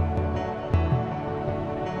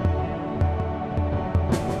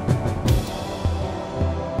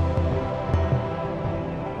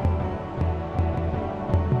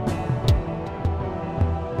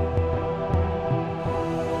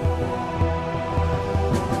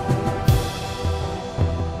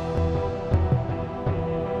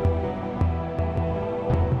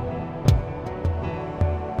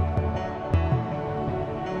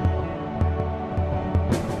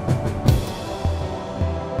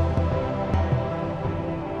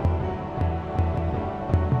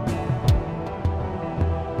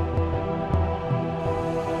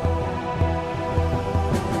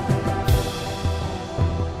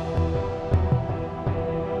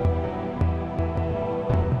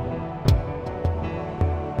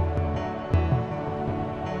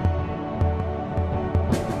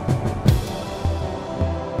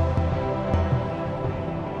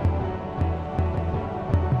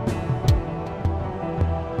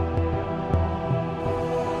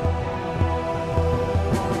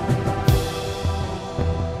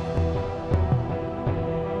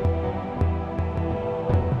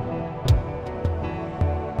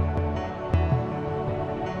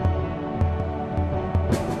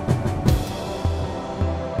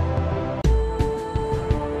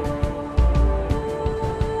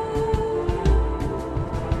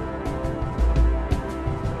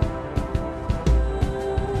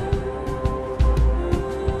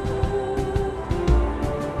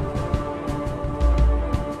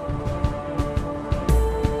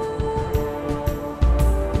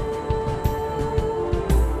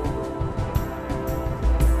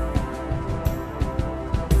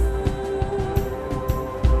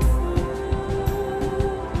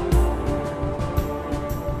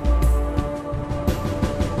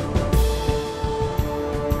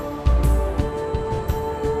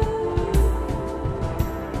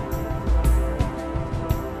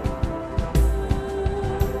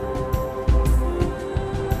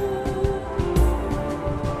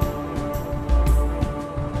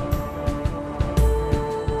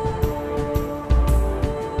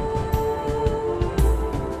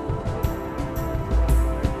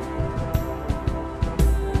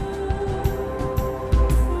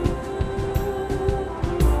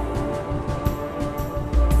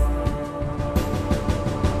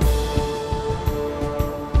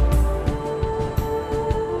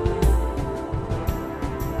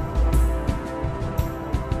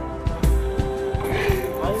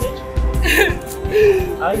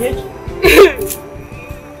 I hate you.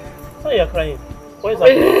 Why are you crying? What is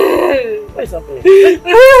happening? What is happening?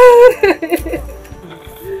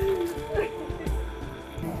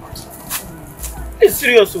 It's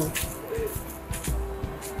serious.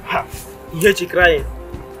 Ha! I hate you crying.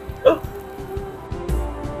 Oh.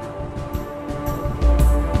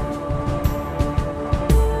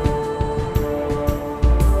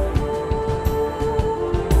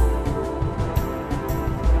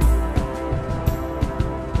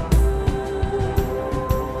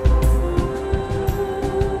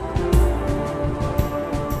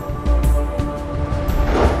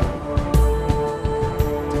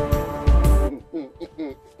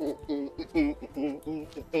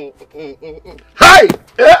 Hi!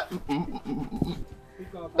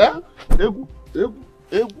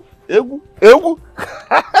 Egu.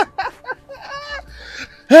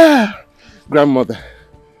 Grandmother.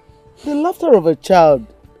 The laughter of a child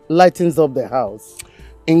lightens up the house.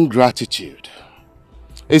 Ingratitude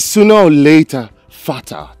is sooner or later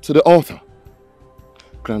fatal to the author.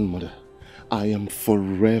 Grandmother, I am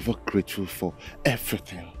forever grateful for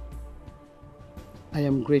everything. I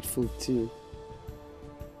am grateful too.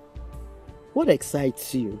 What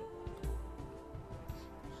excites you?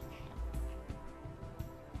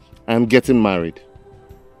 I'm getting married.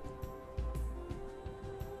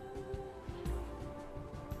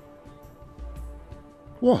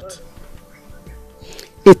 What?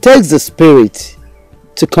 It takes the spirit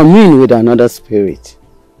to commune with another spirit.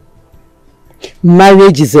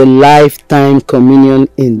 Marriage is a lifetime communion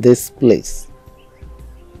in this place.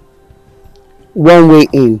 One way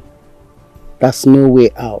in, there's no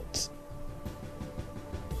way out.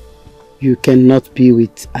 You cannot be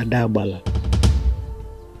with Adagbala.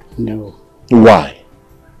 No. Why?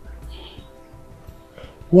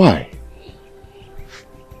 Why?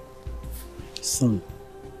 Son,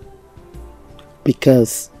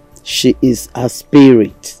 because she is a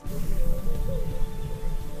spirit.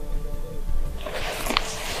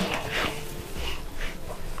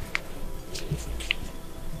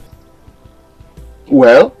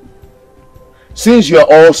 Well, since you're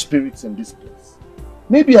all spirits in this place,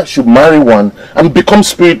 maybe I should marry one and become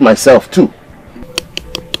spirit myself too.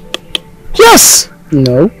 Yes!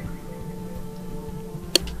 No.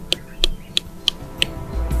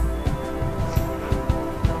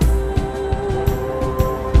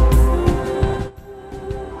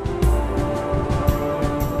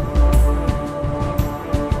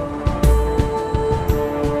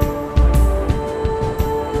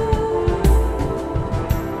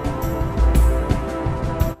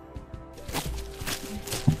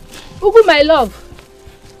 Ugu, my love.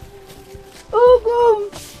 Ugu.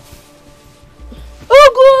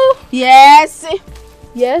 Ugu. Yes.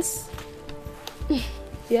 Yes.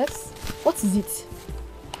 Yes. What is it?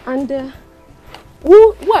 And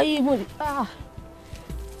who are you even?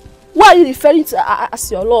 Who are you referring to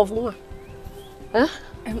as your love, woman? Huh?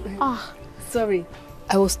 Sorry.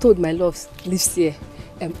 I was told my love lives here.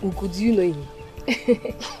 Ugu, do you know him?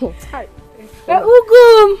 Hi.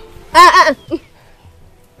 Ugu.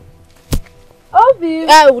 Obi.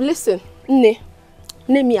 Listen,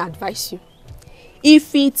 let me advise you.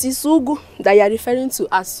 If it is Ugu that you are referring to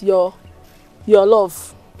as your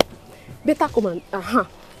love, better come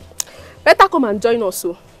and join us.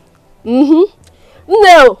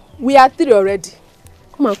 No, we are 3 already.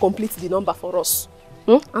 Come and complete the number for us.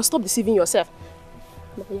 And stop deceiving yourself.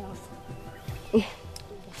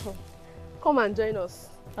 Come and join us.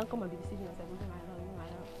 Don't come and be deceiving yourself.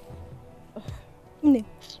 Nne,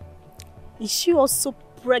 is she also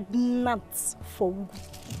pregnant for Ugu?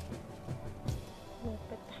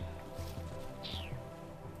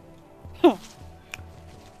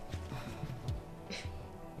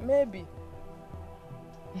 Maybe.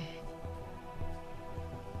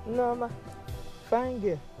 No, fine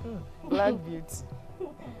girl. Black beauty.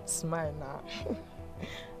 Smile now.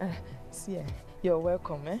 See, you're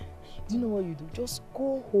welcome, eh? Do you know what you do? Just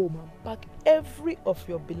go home and pack every of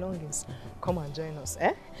your belongings. Come and join us,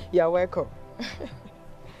 eh? You're welcome.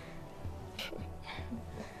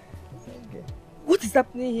 What is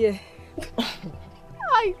happening here?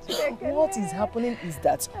 What is happening is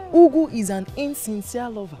that Ugu is an insincere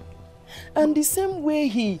lover. And the same way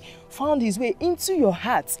he found his way into your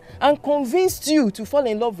heart and convinced you to fall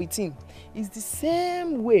in love with him is the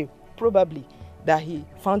same way, probably, that he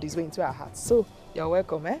found his way into our hearts. So, you're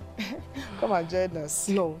welcome, eh? Come and join us.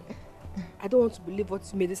 No. I don't want to believe what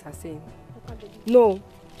you made are saying. No.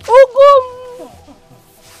 Ugu!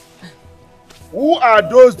 Who are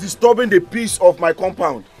those disturbing the peace of my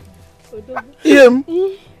compound? Ian,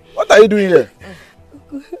 what are you doing here?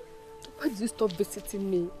 Why did you stop visiting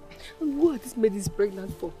me? And who are these ladies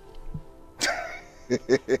pregnant for?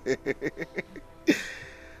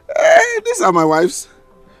 These are my wives.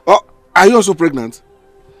 Oh, are you also pregnant?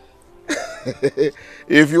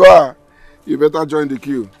 If you are, you better join the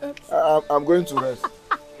queue. I'm going to rest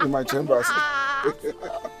in my chambers.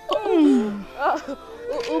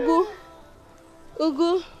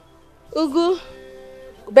 Ugu.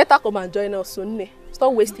 Better come and join us soon.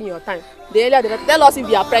 Stop wasting your time. The earlier the better. Tell us if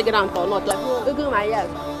you are pregnant or not. Like, Ugu, my yes.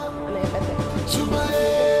 And I better.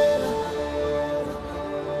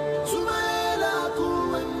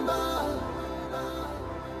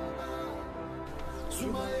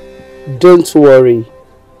 Don't worry.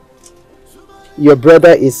 Your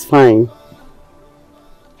brother is fine.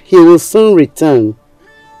 He will soon return.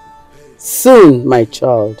 Soon, my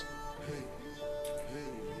child.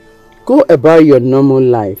 Go about your normal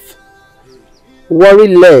life. Worry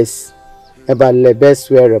less about Lebe's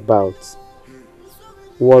whereabouts.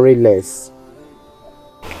 Worry less.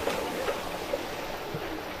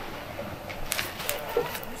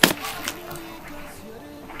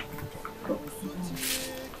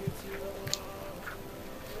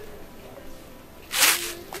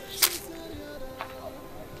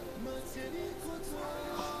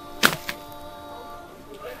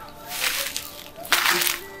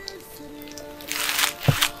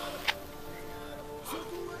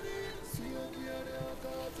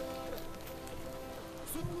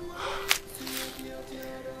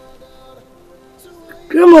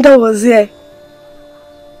 Grandmother was here.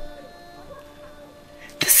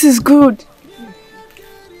 This is good.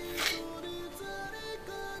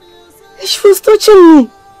 She was touching me.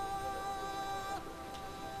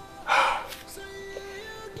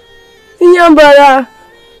 Inyambara,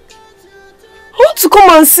 I want to come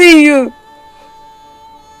and see you.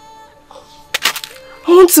 I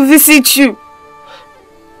want to visit you.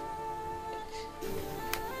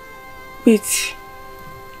 Wait.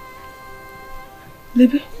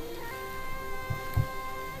 Lebe?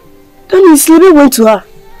 That means Lebe went to her.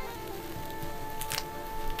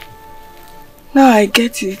 Now I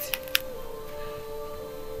get it.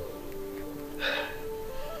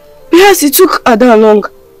 Yes, it took Ada long.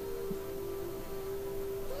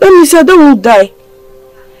 That means Ada won't die.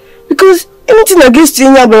 Because anything against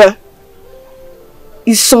Inyabara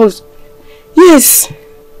is solved. Yes.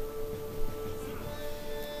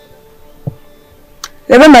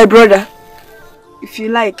 Lebe, my brother. If you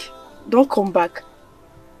like, don't come back.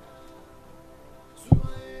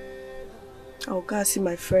 I'll go and see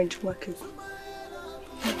my friend working.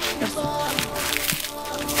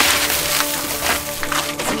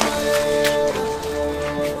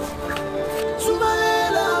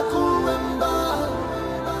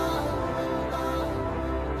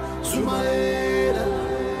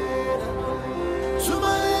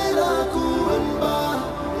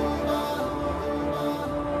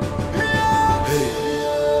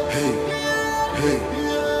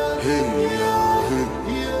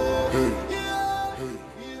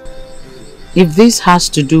 If this has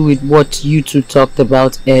to do with what you two talked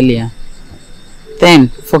about earlier, then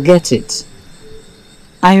forget it.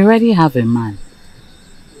 I already have a man.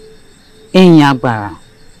 Inyabara,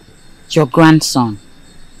 your grandson.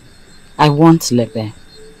 I want Lebe.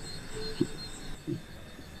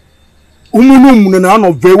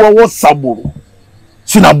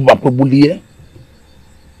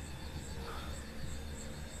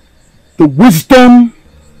 The wisdom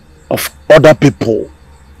of other people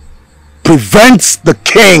prevents the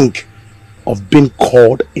king of being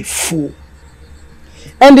called a fool.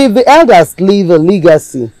 And if the elders leave a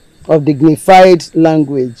legacy of dignified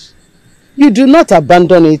language, you do not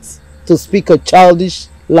abandon it to speak a childish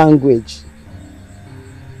language.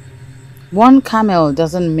 One camel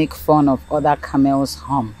doesn't make fun of other camels'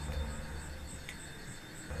 hump.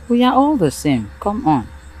 We are all the same. Come on.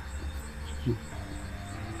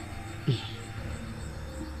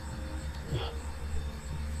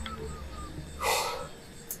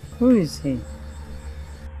 Who is he?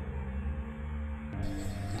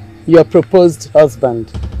 Your proposed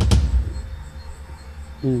husband.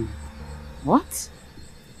 What?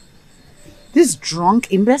 This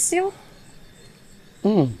drunk imbecile?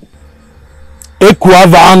 You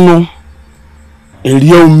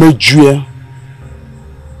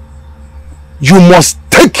must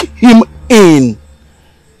take him in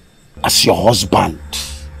as your husband.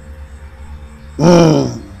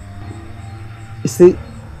 You see,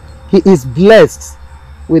 he is blessed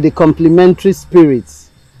with the complementary spirits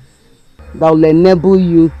that will enable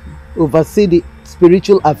you to oversee the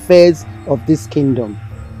spiritual affairs of this kingdom.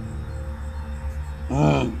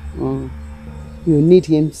 You need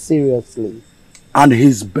him seriously. and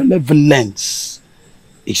his benevolence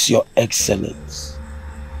is your excellence.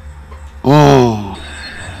 Oh.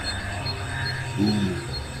 Mm.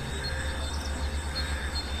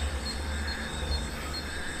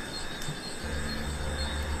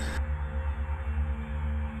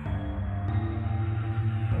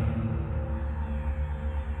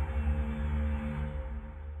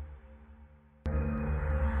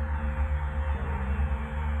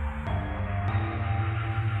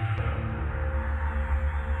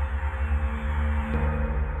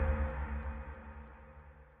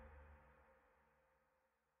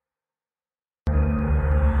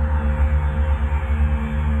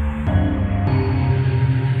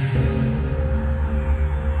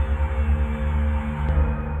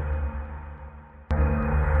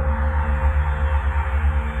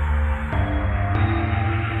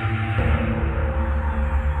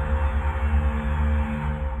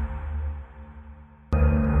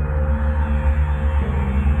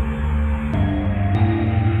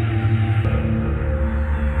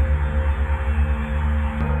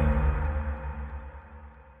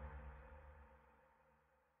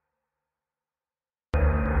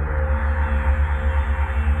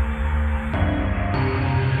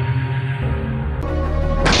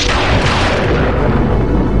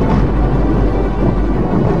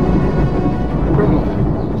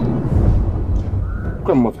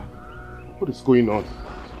 Grandmother, what is going on?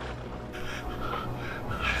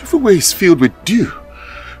 Everywhere is filled with dew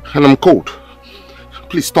and I'm cold.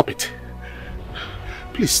 Please stop it.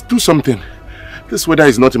 Please do something. This weather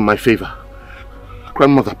is not in my favor.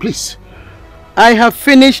 Grandmother, please. I have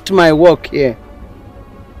finished my work here.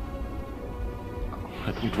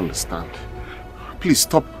 I don't understand. Please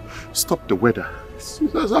stop the weather.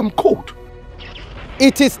 I'm cold.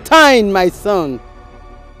 It is time, my son.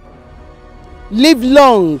 Live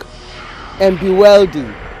long and be wealthy.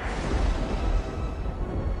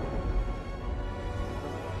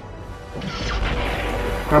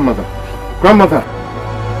 Grandmother, grandmother.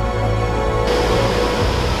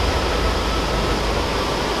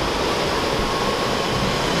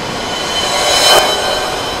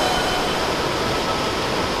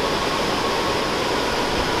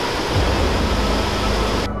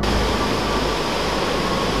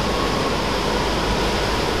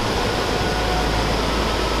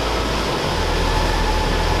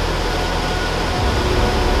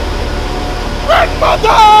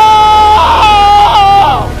 Grandmother!